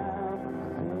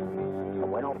 And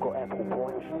when I've got apple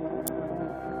pies,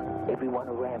 everyone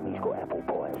around me's got apple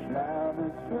pies.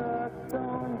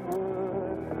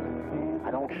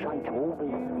 And I'll say to all the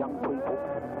young people,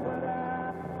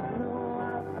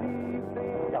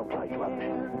 don't take drugs.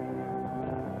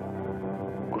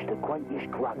 Because the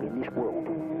greatest drug in this world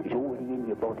is already in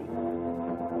your body.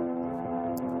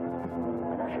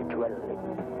 And that's adrenaline.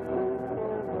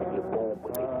 And you're born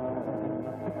with it.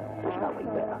 There's nothing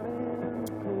better.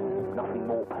 Nothing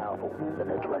more powerful than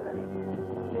adrenaline.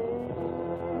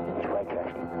 It's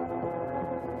fantastic.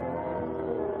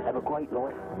 Have a great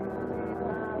life.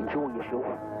 Enjoy yourself.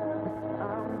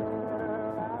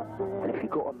 And if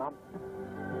you've got a mum,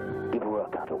 give her a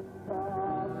cuddle.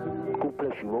 God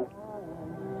bless you all.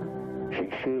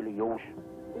 Sincerely yours,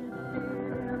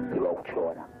 your old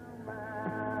China,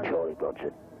 Charlie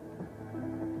Bronson.